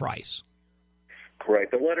possible price. Right.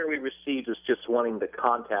 The letter we received is just wanting to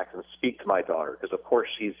contact and speak to my daughter, because, of course,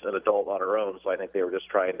 she's an adult on her own, so I think they were just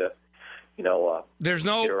trying to,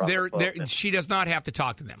 she does not have to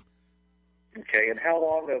talk to them. Okay, and how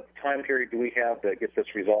long of time period do we have to get this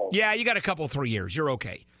resolved? Yeah, you got a couple, 3 years. You're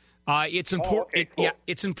okay. It's important. Cool.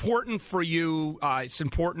 It's important for you. It's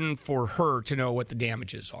important for her to know what the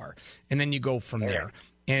damages are, and then you go from there.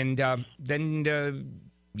 And then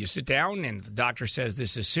you sit down, and the doctor says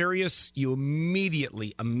this is serious. You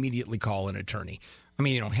immediately call an attorney. I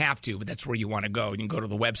mean, you don't have to, but that's where you want to go. You can go to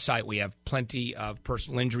the website. We have plenty of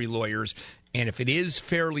personal injury lawyers, and if it is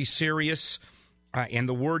fairly serious, and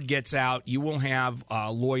the word gets out, you will have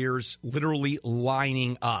lawyers literally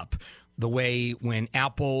lining up. The way when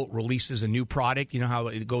Apple releases a new product, you know how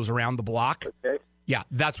it goes around the block? Okay. Yeah,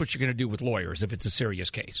 that's what you're going to do with lawyers if it's a serious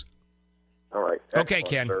case. All right. Okay,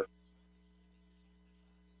 Ken. Sir.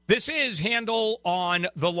 This is Handel on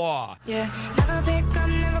the Law. Yeah, never pick up,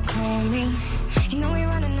 never call me. You know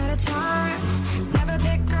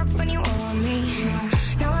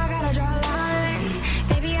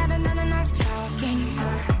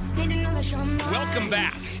Welcome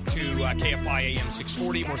back to KFI AM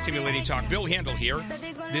 640, more stimulating talk. Bill Handel here.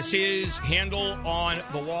 This is Handel on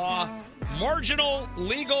the Law, marginal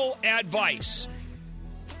legal advice.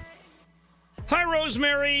 Hi,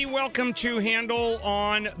 Rosemary. Welcome to Handel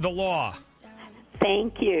on the Law.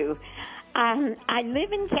 Thank you. I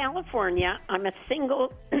live in California. I'm a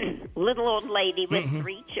single little old lady with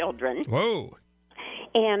 3 children. Whoa.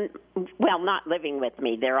 And, well, not living with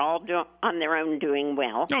me. They're all on their own doing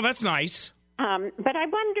well. Oh, that's nice. But I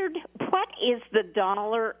wondered, what is the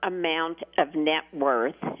dollar amount of net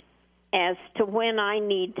worth as to when I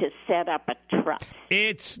need to set up a trust?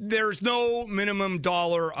 There's no minimum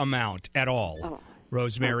dollar amount at all,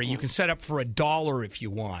 Rosemary. You can set up for $1 if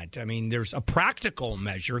you want. I mean, there's a practical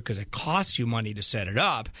measure because it costs you money to set it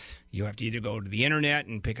up. You have to either go to the internet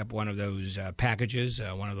and pick up one of those packages,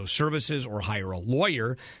 one of those services, or hire a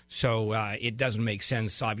lawyer. So it doesn't make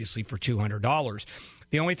sense, obviously, for $200.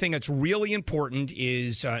 The only thing that's really important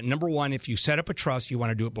is, number one, if you set up a trust, you want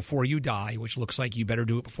to do it before you die, which looks like you better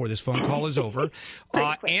do it before this phone call is over.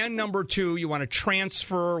 And number two, you want to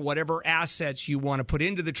transfer whatever assets you want to put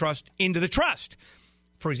into the trust.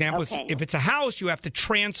 For example, if it's a house, you have to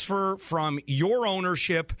transfer from your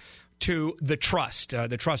ownership to the trust.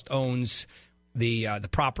 The trust owns the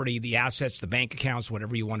property, the assets, the bank accounts,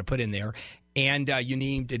 whatever you want to put in there. And you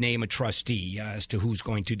need to name a trustee as to who's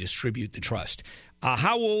going to distribute the trust.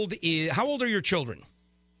 How old are your children?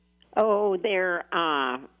 Oh, they're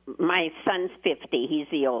my son's 50. He's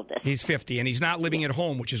the oldest. He's 50, and he's not living at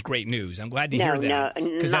home, which is great news. I'm glad to hear that. No,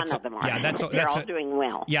 none of them are. Yeah, they're all doing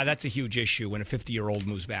well. Yeah, that's a huge issue when a 50-year-old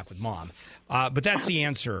moves back with mom. But that's the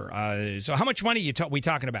answer. So how much money are we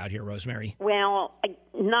talking about here, Rosemary? Well,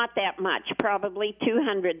 not that much. Probably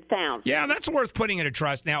 $200,000. Yeah, that's worth putting in a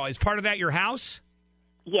trust. Now, is part of that your house?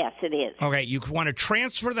 Yes, it is. Okay, you want to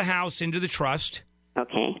transfer the house into the trust.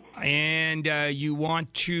 Okay. And you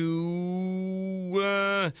want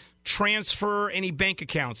to transfer any bank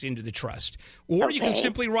accounts into the trust. Or you can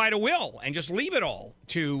simply write a will and just leave it all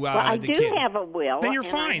to well, I the do kid. have a will. Then you're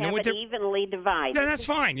and fine. I have it evenly divided. No, that's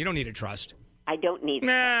fine. You don't need a trust. I don't need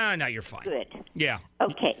No, you're fine. Good. Yeah.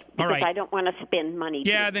 Okay. Because All right. I don't want to spend money.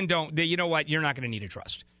 Yeah, then don't. You know what? You're not going to need a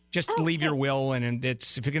trust. Just leave your will, and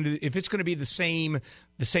it's if it's going to be the same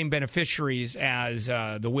beneficiaries as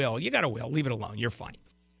the will, you got a will. Leave it alone. You're fine.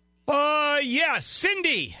 Yes,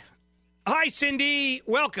 Cindy. Hi, Cindy.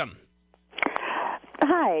 Welcome.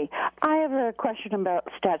 Hi. I have a question about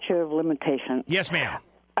statute of limitations. Yes, ma'am.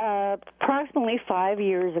 Approximately 5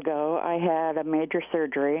 years ago, I had a major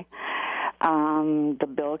surgery. The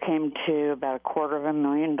bill came to about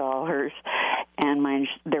 $250,000, and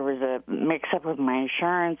there was a mix-up with my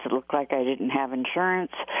insurance. It looked like I didn't have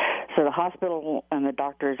insurance, so the hospital and the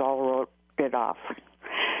doctors all wrote it off,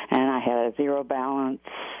 and I had a zero balance.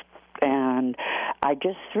 And I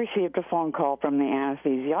just received a phone call from the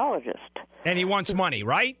anesthesiologist. And he wants money,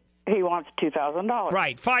 right? He wants $2,000.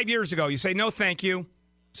 Right. 5 years ago, you say, no, thank you.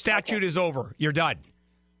 Statute is over. You're done.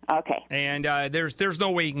 Okay. And there's no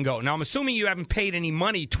way you can go. Now, I'm assuming you haven't paid any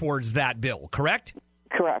money towards that bill, correct?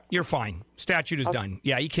 Correct. You're fine. Statute is done.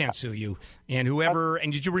 Yeah, he can't sue you. And whoever.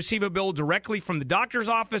 And did you receive a bill directly from the doctor's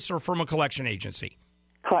office or from a collection agency?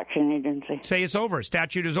 Collection agency. Say it's over.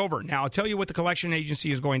 Statute is over. Now, I'll tell you what the collection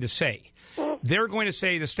agency is going to say. They're going to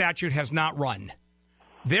say the statute has not run.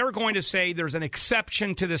 They're going to say there's an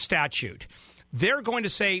exception to the statute. They're going to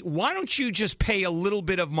say, why don't you just pay a little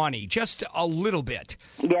bit of money, just a little bit?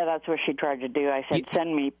 Yeah, that's what she tried to do. I said,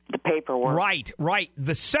 send me the paperwork. Right.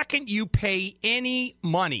 The second you pay any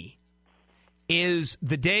money is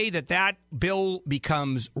the day that bill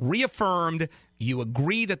becomes reaffirmed. You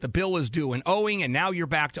agree that the bill is due and owing, and now you're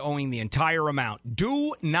back to owing the entire amount.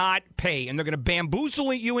 Do not pay, and they're going to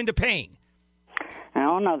bamboozle you into paying.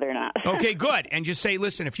 Oh, no, they're not. Okay, good. And just say,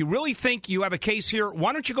 listen, if you really think you have a case here,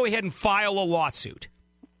 why don't you go ahead and file a lawsuit?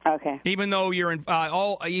 Okay. Even though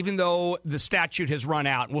even though the statute has run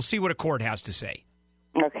out, and we'll see what a court has to say.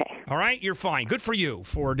 Okay. All right, you're fine. Good for you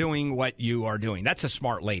for doing what you are doing. That's a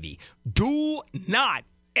smart lady. Do not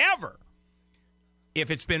ever, if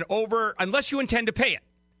it's been over, unless you intend to pay it.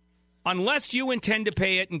 Unless you intend to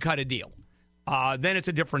pay it and cut a deal. Then it's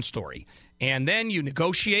a different story. And then you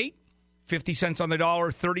negotiate 50 cents on the dollar,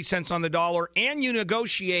 30 cents on the dollar, and you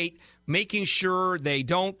negotiate making sure they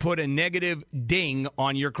don't put a negative ding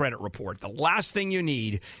on your credit report. The last thing you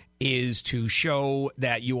need is to show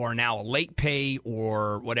that you are now a late pay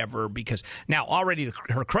or whatever, because now already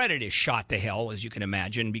her credit is shot to hell, as you can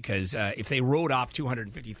imagine, because if they wrote off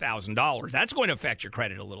 $250,000, that's going to affect your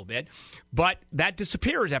credit a little bit, but that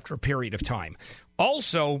disappears after a period of time.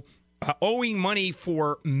 Also, owing money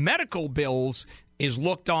for medical bills is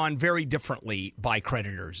looked on very differently by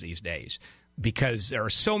creditors these days, because there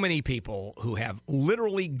are so many people who have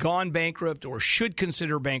literally gone bankrupt or should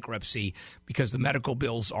consider bankruptcy because the medical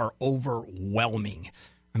bills are overwhelming.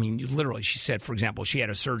 I mean, literally, she said, for example, she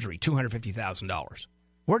had a surgery, $250,000.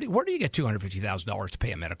 Where do you get $250,000 to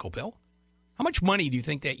pay a medical bill? How much money do you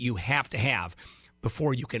think that you have to have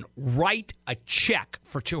before you can write a check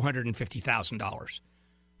for $250,000?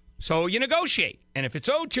 So you negotiate. And if it's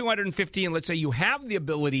owed $250,000, and let's say you have the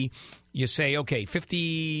ability, you say, okay,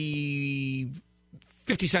 50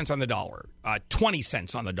 cents on the dollar, 20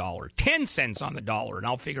 cents on the dollar, 10 cents on the dollar, and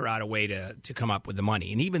I'll figure out a way to come up with the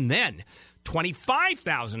money. And even then,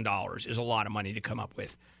 $25,000 is a lot of money to come up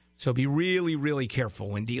with. So be really, really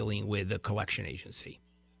careful when dealing with a collection agency.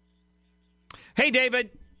 Hey,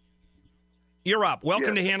 David, you're up.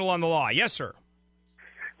 Welcome to Handel on the Law. Yes, sir.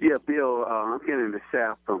 Yeah, Bill, I'm getting the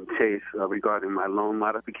shaft from Chase regarding my loan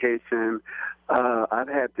modification. I've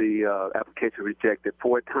had the application rejected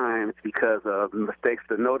 4 times because of mistakes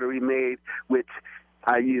the notary made, which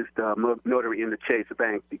I used notary in the Chase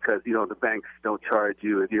Bank because, the banks don't charge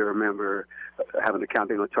you. If you're a member, have an account,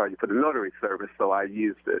 they don't charge you for the notary service. So I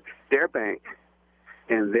used their bank,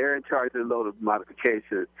 and they're in charge of the loan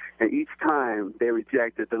modification. And each time they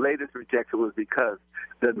rejected, the latest rejection was because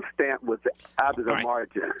the stamp was out of the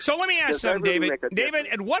margin. So let me ask something, really David. David,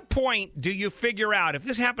 at what point do you figure out, if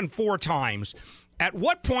this happened 4 times, at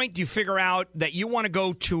what point do you figure out that you want to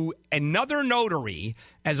go to another notary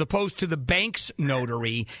as opposed to the bank's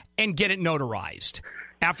notary and get it notarized?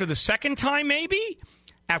 After the second time, maybe?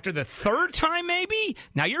 After the third time, maybe?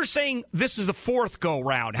 Now, you're saying this is the 4th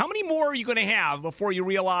go-round. How many more are you going to have before you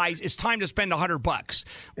realize it's time to spend $100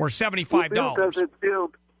 or $75?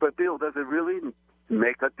 Bill, does it really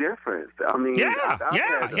make a difference? I mean,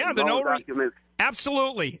 the notary documents.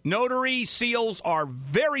 Absolutely. Notary seals are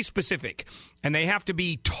very specific, and they have to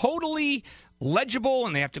be totally legible,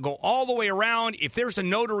 and they have to go all the way around. If there's a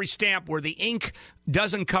notary stamp where the ink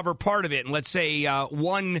doesn't cover part of it, and let's say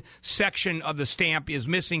one section of the stamp is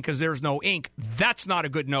missing because there's no ink, that's not a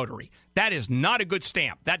good notary. That is not a good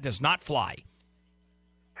stamp. That does not fly.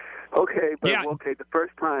 Okay, but the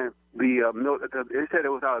first time they said it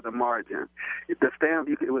was out of the margin. The stamp,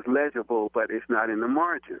 it was legible, but it's not in the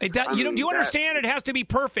margin. Do you understand? It has to be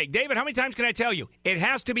perfect, David. How many times can I tell you? It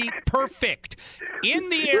has to be perfect in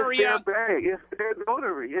the area. It's their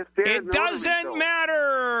notary. It doesn't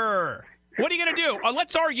matter. What are you going to do?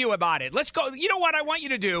 Let's argue about it. Let's go. You know what I want you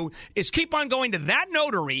to do is keep on going to that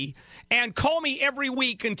notary and call me every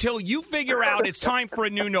week until you figure out it's time for a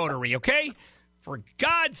new notary, okay? For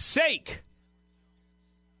God's sake.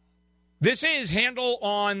 This is Handel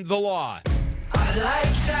on the Law. I like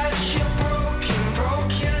that you're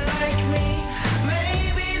broken like me.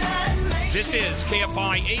 Maybe that makes This is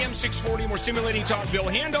KFI AM 640, more stimulating talk. Bill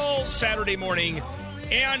Handel, Saturday morning.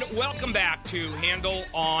 And welcome back to Handel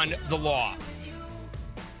on the Law.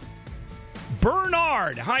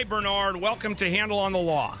 Bernard. Hi, Bernard. Welcome to Handel on the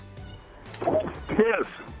Law. Yes.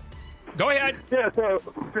 Go ahead. Yes.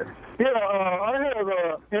 I have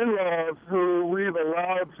in-laws who we've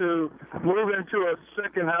allowed to move into a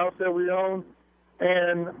second house that we own,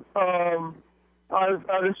 and I've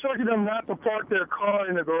instructed them not to park their car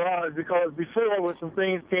in the garage because before, when some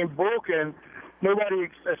things came broken, nobody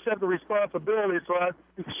accepted responsibility, so I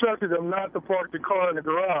instructed them not to park the car in the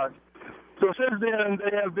garage. So since then,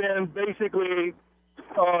 they have been basically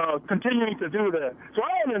continuing to do that. So I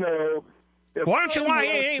want to know. Why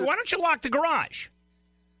don't you lock the garage?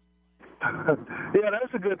 Yeah,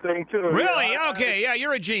 that's a good thing, too. Really? Okay, yeah,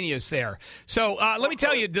 you're a genius there. So let me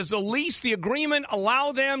tell you, does the agreement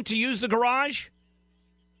allow them to use the garage?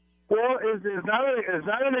 Well, it's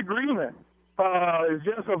not an agreement. It's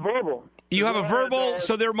just a verbal. You have a verbal,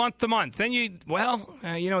 so they're month to month. Then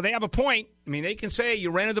they have a point. I mean, they can say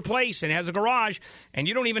you rented the place and it has a garage, and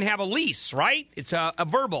you don't even have a lease, right? It's a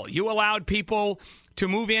verbal. You allowed people to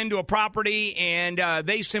move into a property, and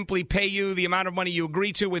they simply pay you the amount of money you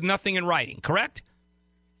agree to with nothing in writing, correct?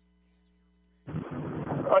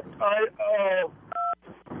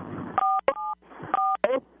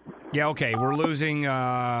 Yeah, okay, we're losing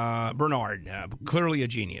Bernard, clearly a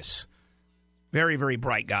genius. Very, very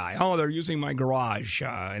bright guy. Oh, they're using my garage,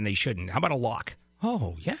 and they shouldn't. How about a lock?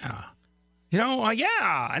 Oh, yeah.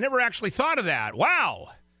 I never actually thought of that.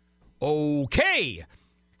 Wow. Okay.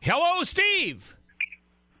 Hello, Steve.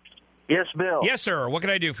 Yes, Bill. Yes, sir. What can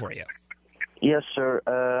I do for you? Yes, sir.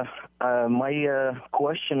 My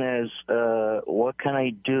question is, what can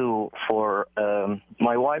I do for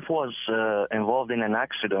my wife? wife was involved in an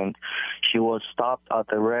accident. She was stopped at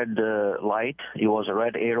a red light. It was a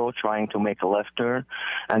red arrow trying to make a left turn.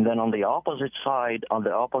 And then on the opposite side, on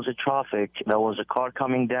the opposite traffic, there was a car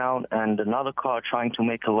coming down and another car trying to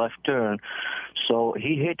make a left turn. So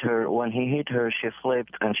he hit her. When he hit her, she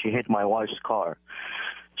flipped and she hit my wife's car.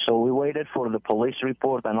 So we waited for the police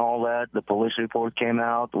report and all that. The police report came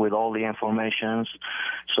out with all the information.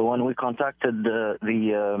 So when we contacted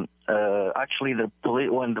when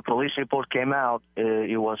the police report came out,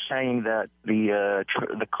 it was saying that the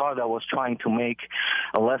car that was trying to make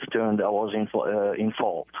a left turn that was in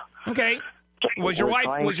fault. Okay. Was your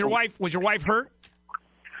wife hurt?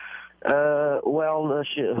 Her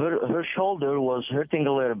shoulder was hurting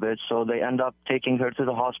a little bit, so they end up taking her to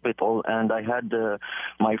the hospital, and I had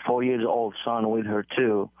my 4-year-old son with her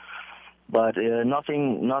too. But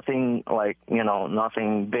nothing like,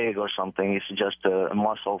 nothing big or something. It's just a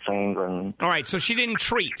muscle thing. And all right, so she didn't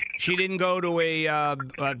treat. She didn't go to a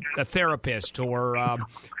therapist or a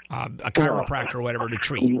chiropractor or whatever to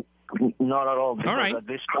treat. Not at all. All right. At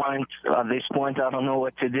this point, I don't know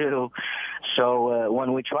what to do. So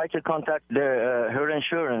when we try to contact her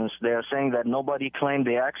insurance, they are saying that nobody claimed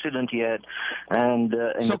the accident yet. And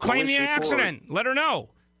so claim the accident. Let her know.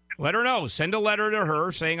 Let her know. Send a letter to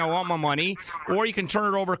her saying, I want my money. Or you can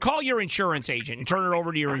turn it over. Call your insurance agent and turn it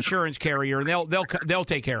over to your insurance carrier, and they'll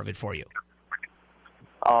take care of it for you.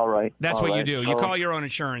 All right. That's what you do. You call your own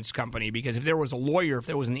insurance company, because if there was a lawyer, if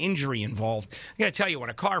there was an injury involved, I got to tell you,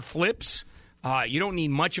 when a car flips, you don't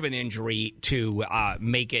need much of an injury to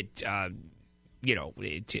make it, to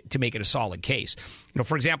make it a solid case.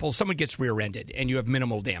 For example, someone gets rear-ended and you have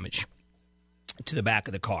minimal damage to the back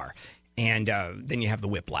of the car. And then you have the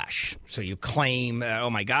whiplash. So you claim, oh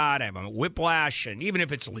my God, I have a whiplash, and even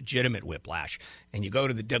if it's a legitimate whiplash, and you go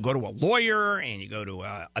to a lawyer, and you go to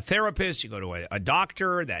a therapist, you go to a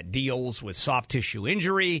doctor that deals with soft tissue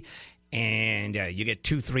injury, and you get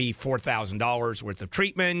 $2,000, $3,000, $4,000 worth of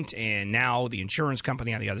treatment, and now the insurance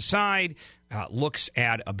company on the other side looks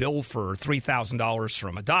at a bill for $3,000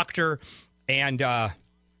 from a doctor, and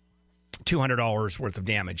 $200 worth of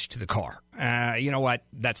damage to the car. You know what?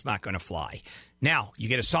 That's not going to fly. Now, you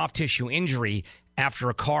get a soft tissue injury after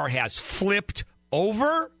a car has flipped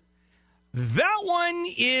over. That one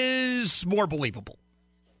is more believable.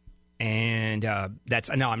 And I'm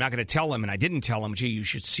not going to tell him, and I didn't tell him, gee, you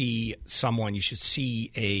should see someone, you should see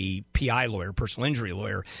a PI lawyer, personal injury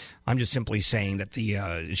lawyer. I'm just simply saying that the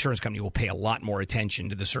insurance company will pay a lot more attention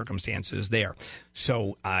to the circumstances there.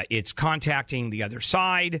 So it's contacting the other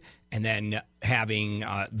side, and then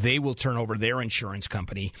they will turn over their insurance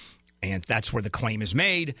company, and that's where the claim is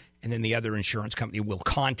made, and then the other insurance company will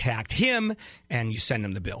contact him, and you send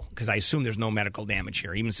him the bill, because I assume there's no medical damage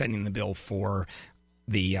here, even sending the bill for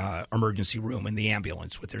the emergency room and the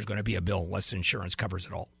ambulance, but there's going to be a bill unless insurance covers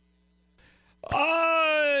it all.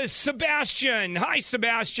 Sebastian. Hi,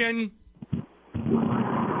 Sebastian.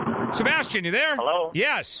 Sebastian, you there? Hello?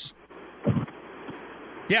 Yes.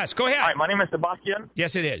 Yes, go ahead. Hi, my name is Sebastian.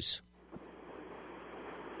 Yes, it is.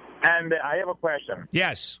 And I have a question.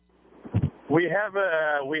 Yes. We have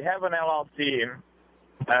an LLC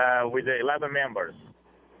with 11 members.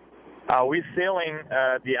 We're selling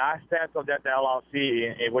the assets of that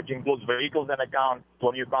LLC, which includes vehicles and accounts, to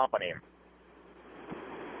a new company.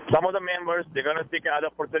 Some of the members, they're going to seek other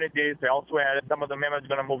opportunities elsewhere. Some of the members are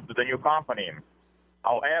going to move to the new company.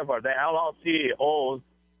 However, the LLC owes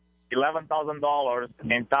 $11,000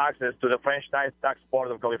 in taxes to the Franchise Tax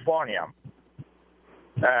Board of California.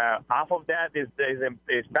 Half of that is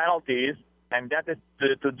penalties, and that is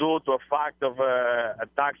to do to a fact of a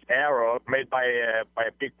tax error made by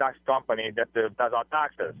a big tax company that does our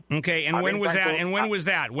taxes. Okay, and when was that? And when was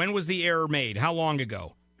that? When was the error made? How long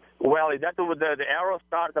ago? Well, the error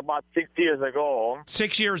started about 6 years ago.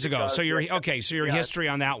 6 years ago. So your history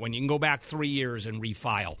on that one. You can go back 3 years and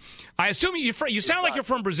refile. I assume you sound like you're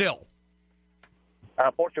from Brazil.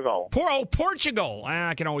 Portugal. Portugal.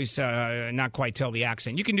 I can always not quite tell the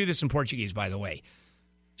accent. You can do this in Portuguese, by the way.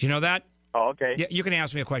 Do you know that? Oh, okay. Yeah, you can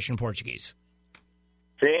ask me a question in Portuguese.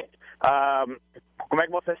 Sim. Como é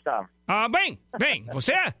que você está? Bem.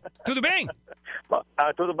 Você? Tudo bem?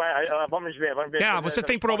 Tudo bem. Vamos ver. Yeah, você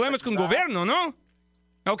tem problemas com o governo, não?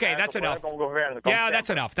 Okay, that's enough. Yeah, that's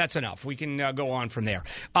enough. That's enough. We can go on from there.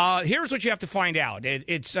 Here's what you have to find out.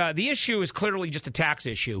 It's the issue is clearly just a tax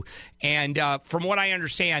issue. And from what I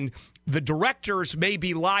understand, the directors may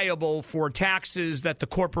be liable for taxes that the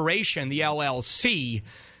corporation, the LLC,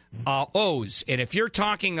 owes. And if you're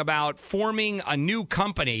talking about forming a new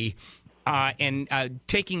company and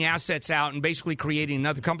taking assets out and basically creating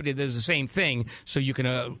another company that does the same thing so you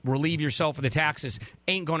can relieve yourself of the taxes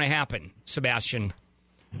ain't going to happen, Sebastian.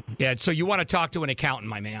 Yeah, so you want to talk to an accountant,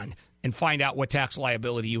 my man, and find out what tax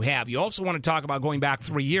liability you have. You also want to talk about going back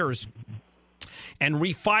 3 years and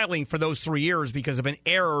refiling for those 3 years because of an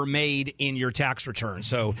error made in your tax return.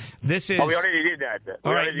 So this is... Oh, we already did that.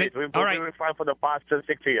 All right, We filed for the past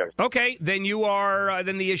 6 years. Okay, then you are.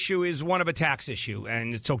 Then the issue is one of a tax issue,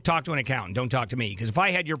 and so talk to an accountant. Don't talk to me, because if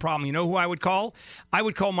I had your problem, you know who I would call? I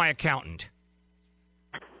would call my accountant.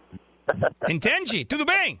 Entendi, tudo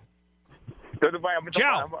bem? Tudo bem, muito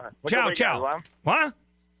Ciao. bom. Ciao, ciao. What?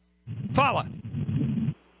 Fala.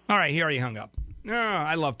 All right, he already hung up. No,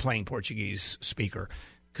 I love playing Portuguese speaker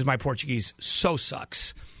because my Portuguese so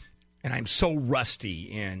sucks. And I'm so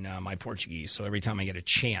rusty in my Portuguese. So every time I get a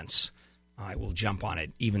chance, I will jump on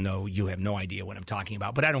it, even though you have no idea what I'm talking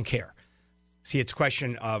about. But I don't care. See, it's a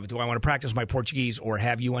question of, do I want to practice my Portuguese or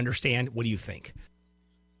have you understand? What do you think?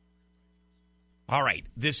 All right.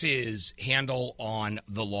 This is Handel on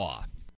the Law.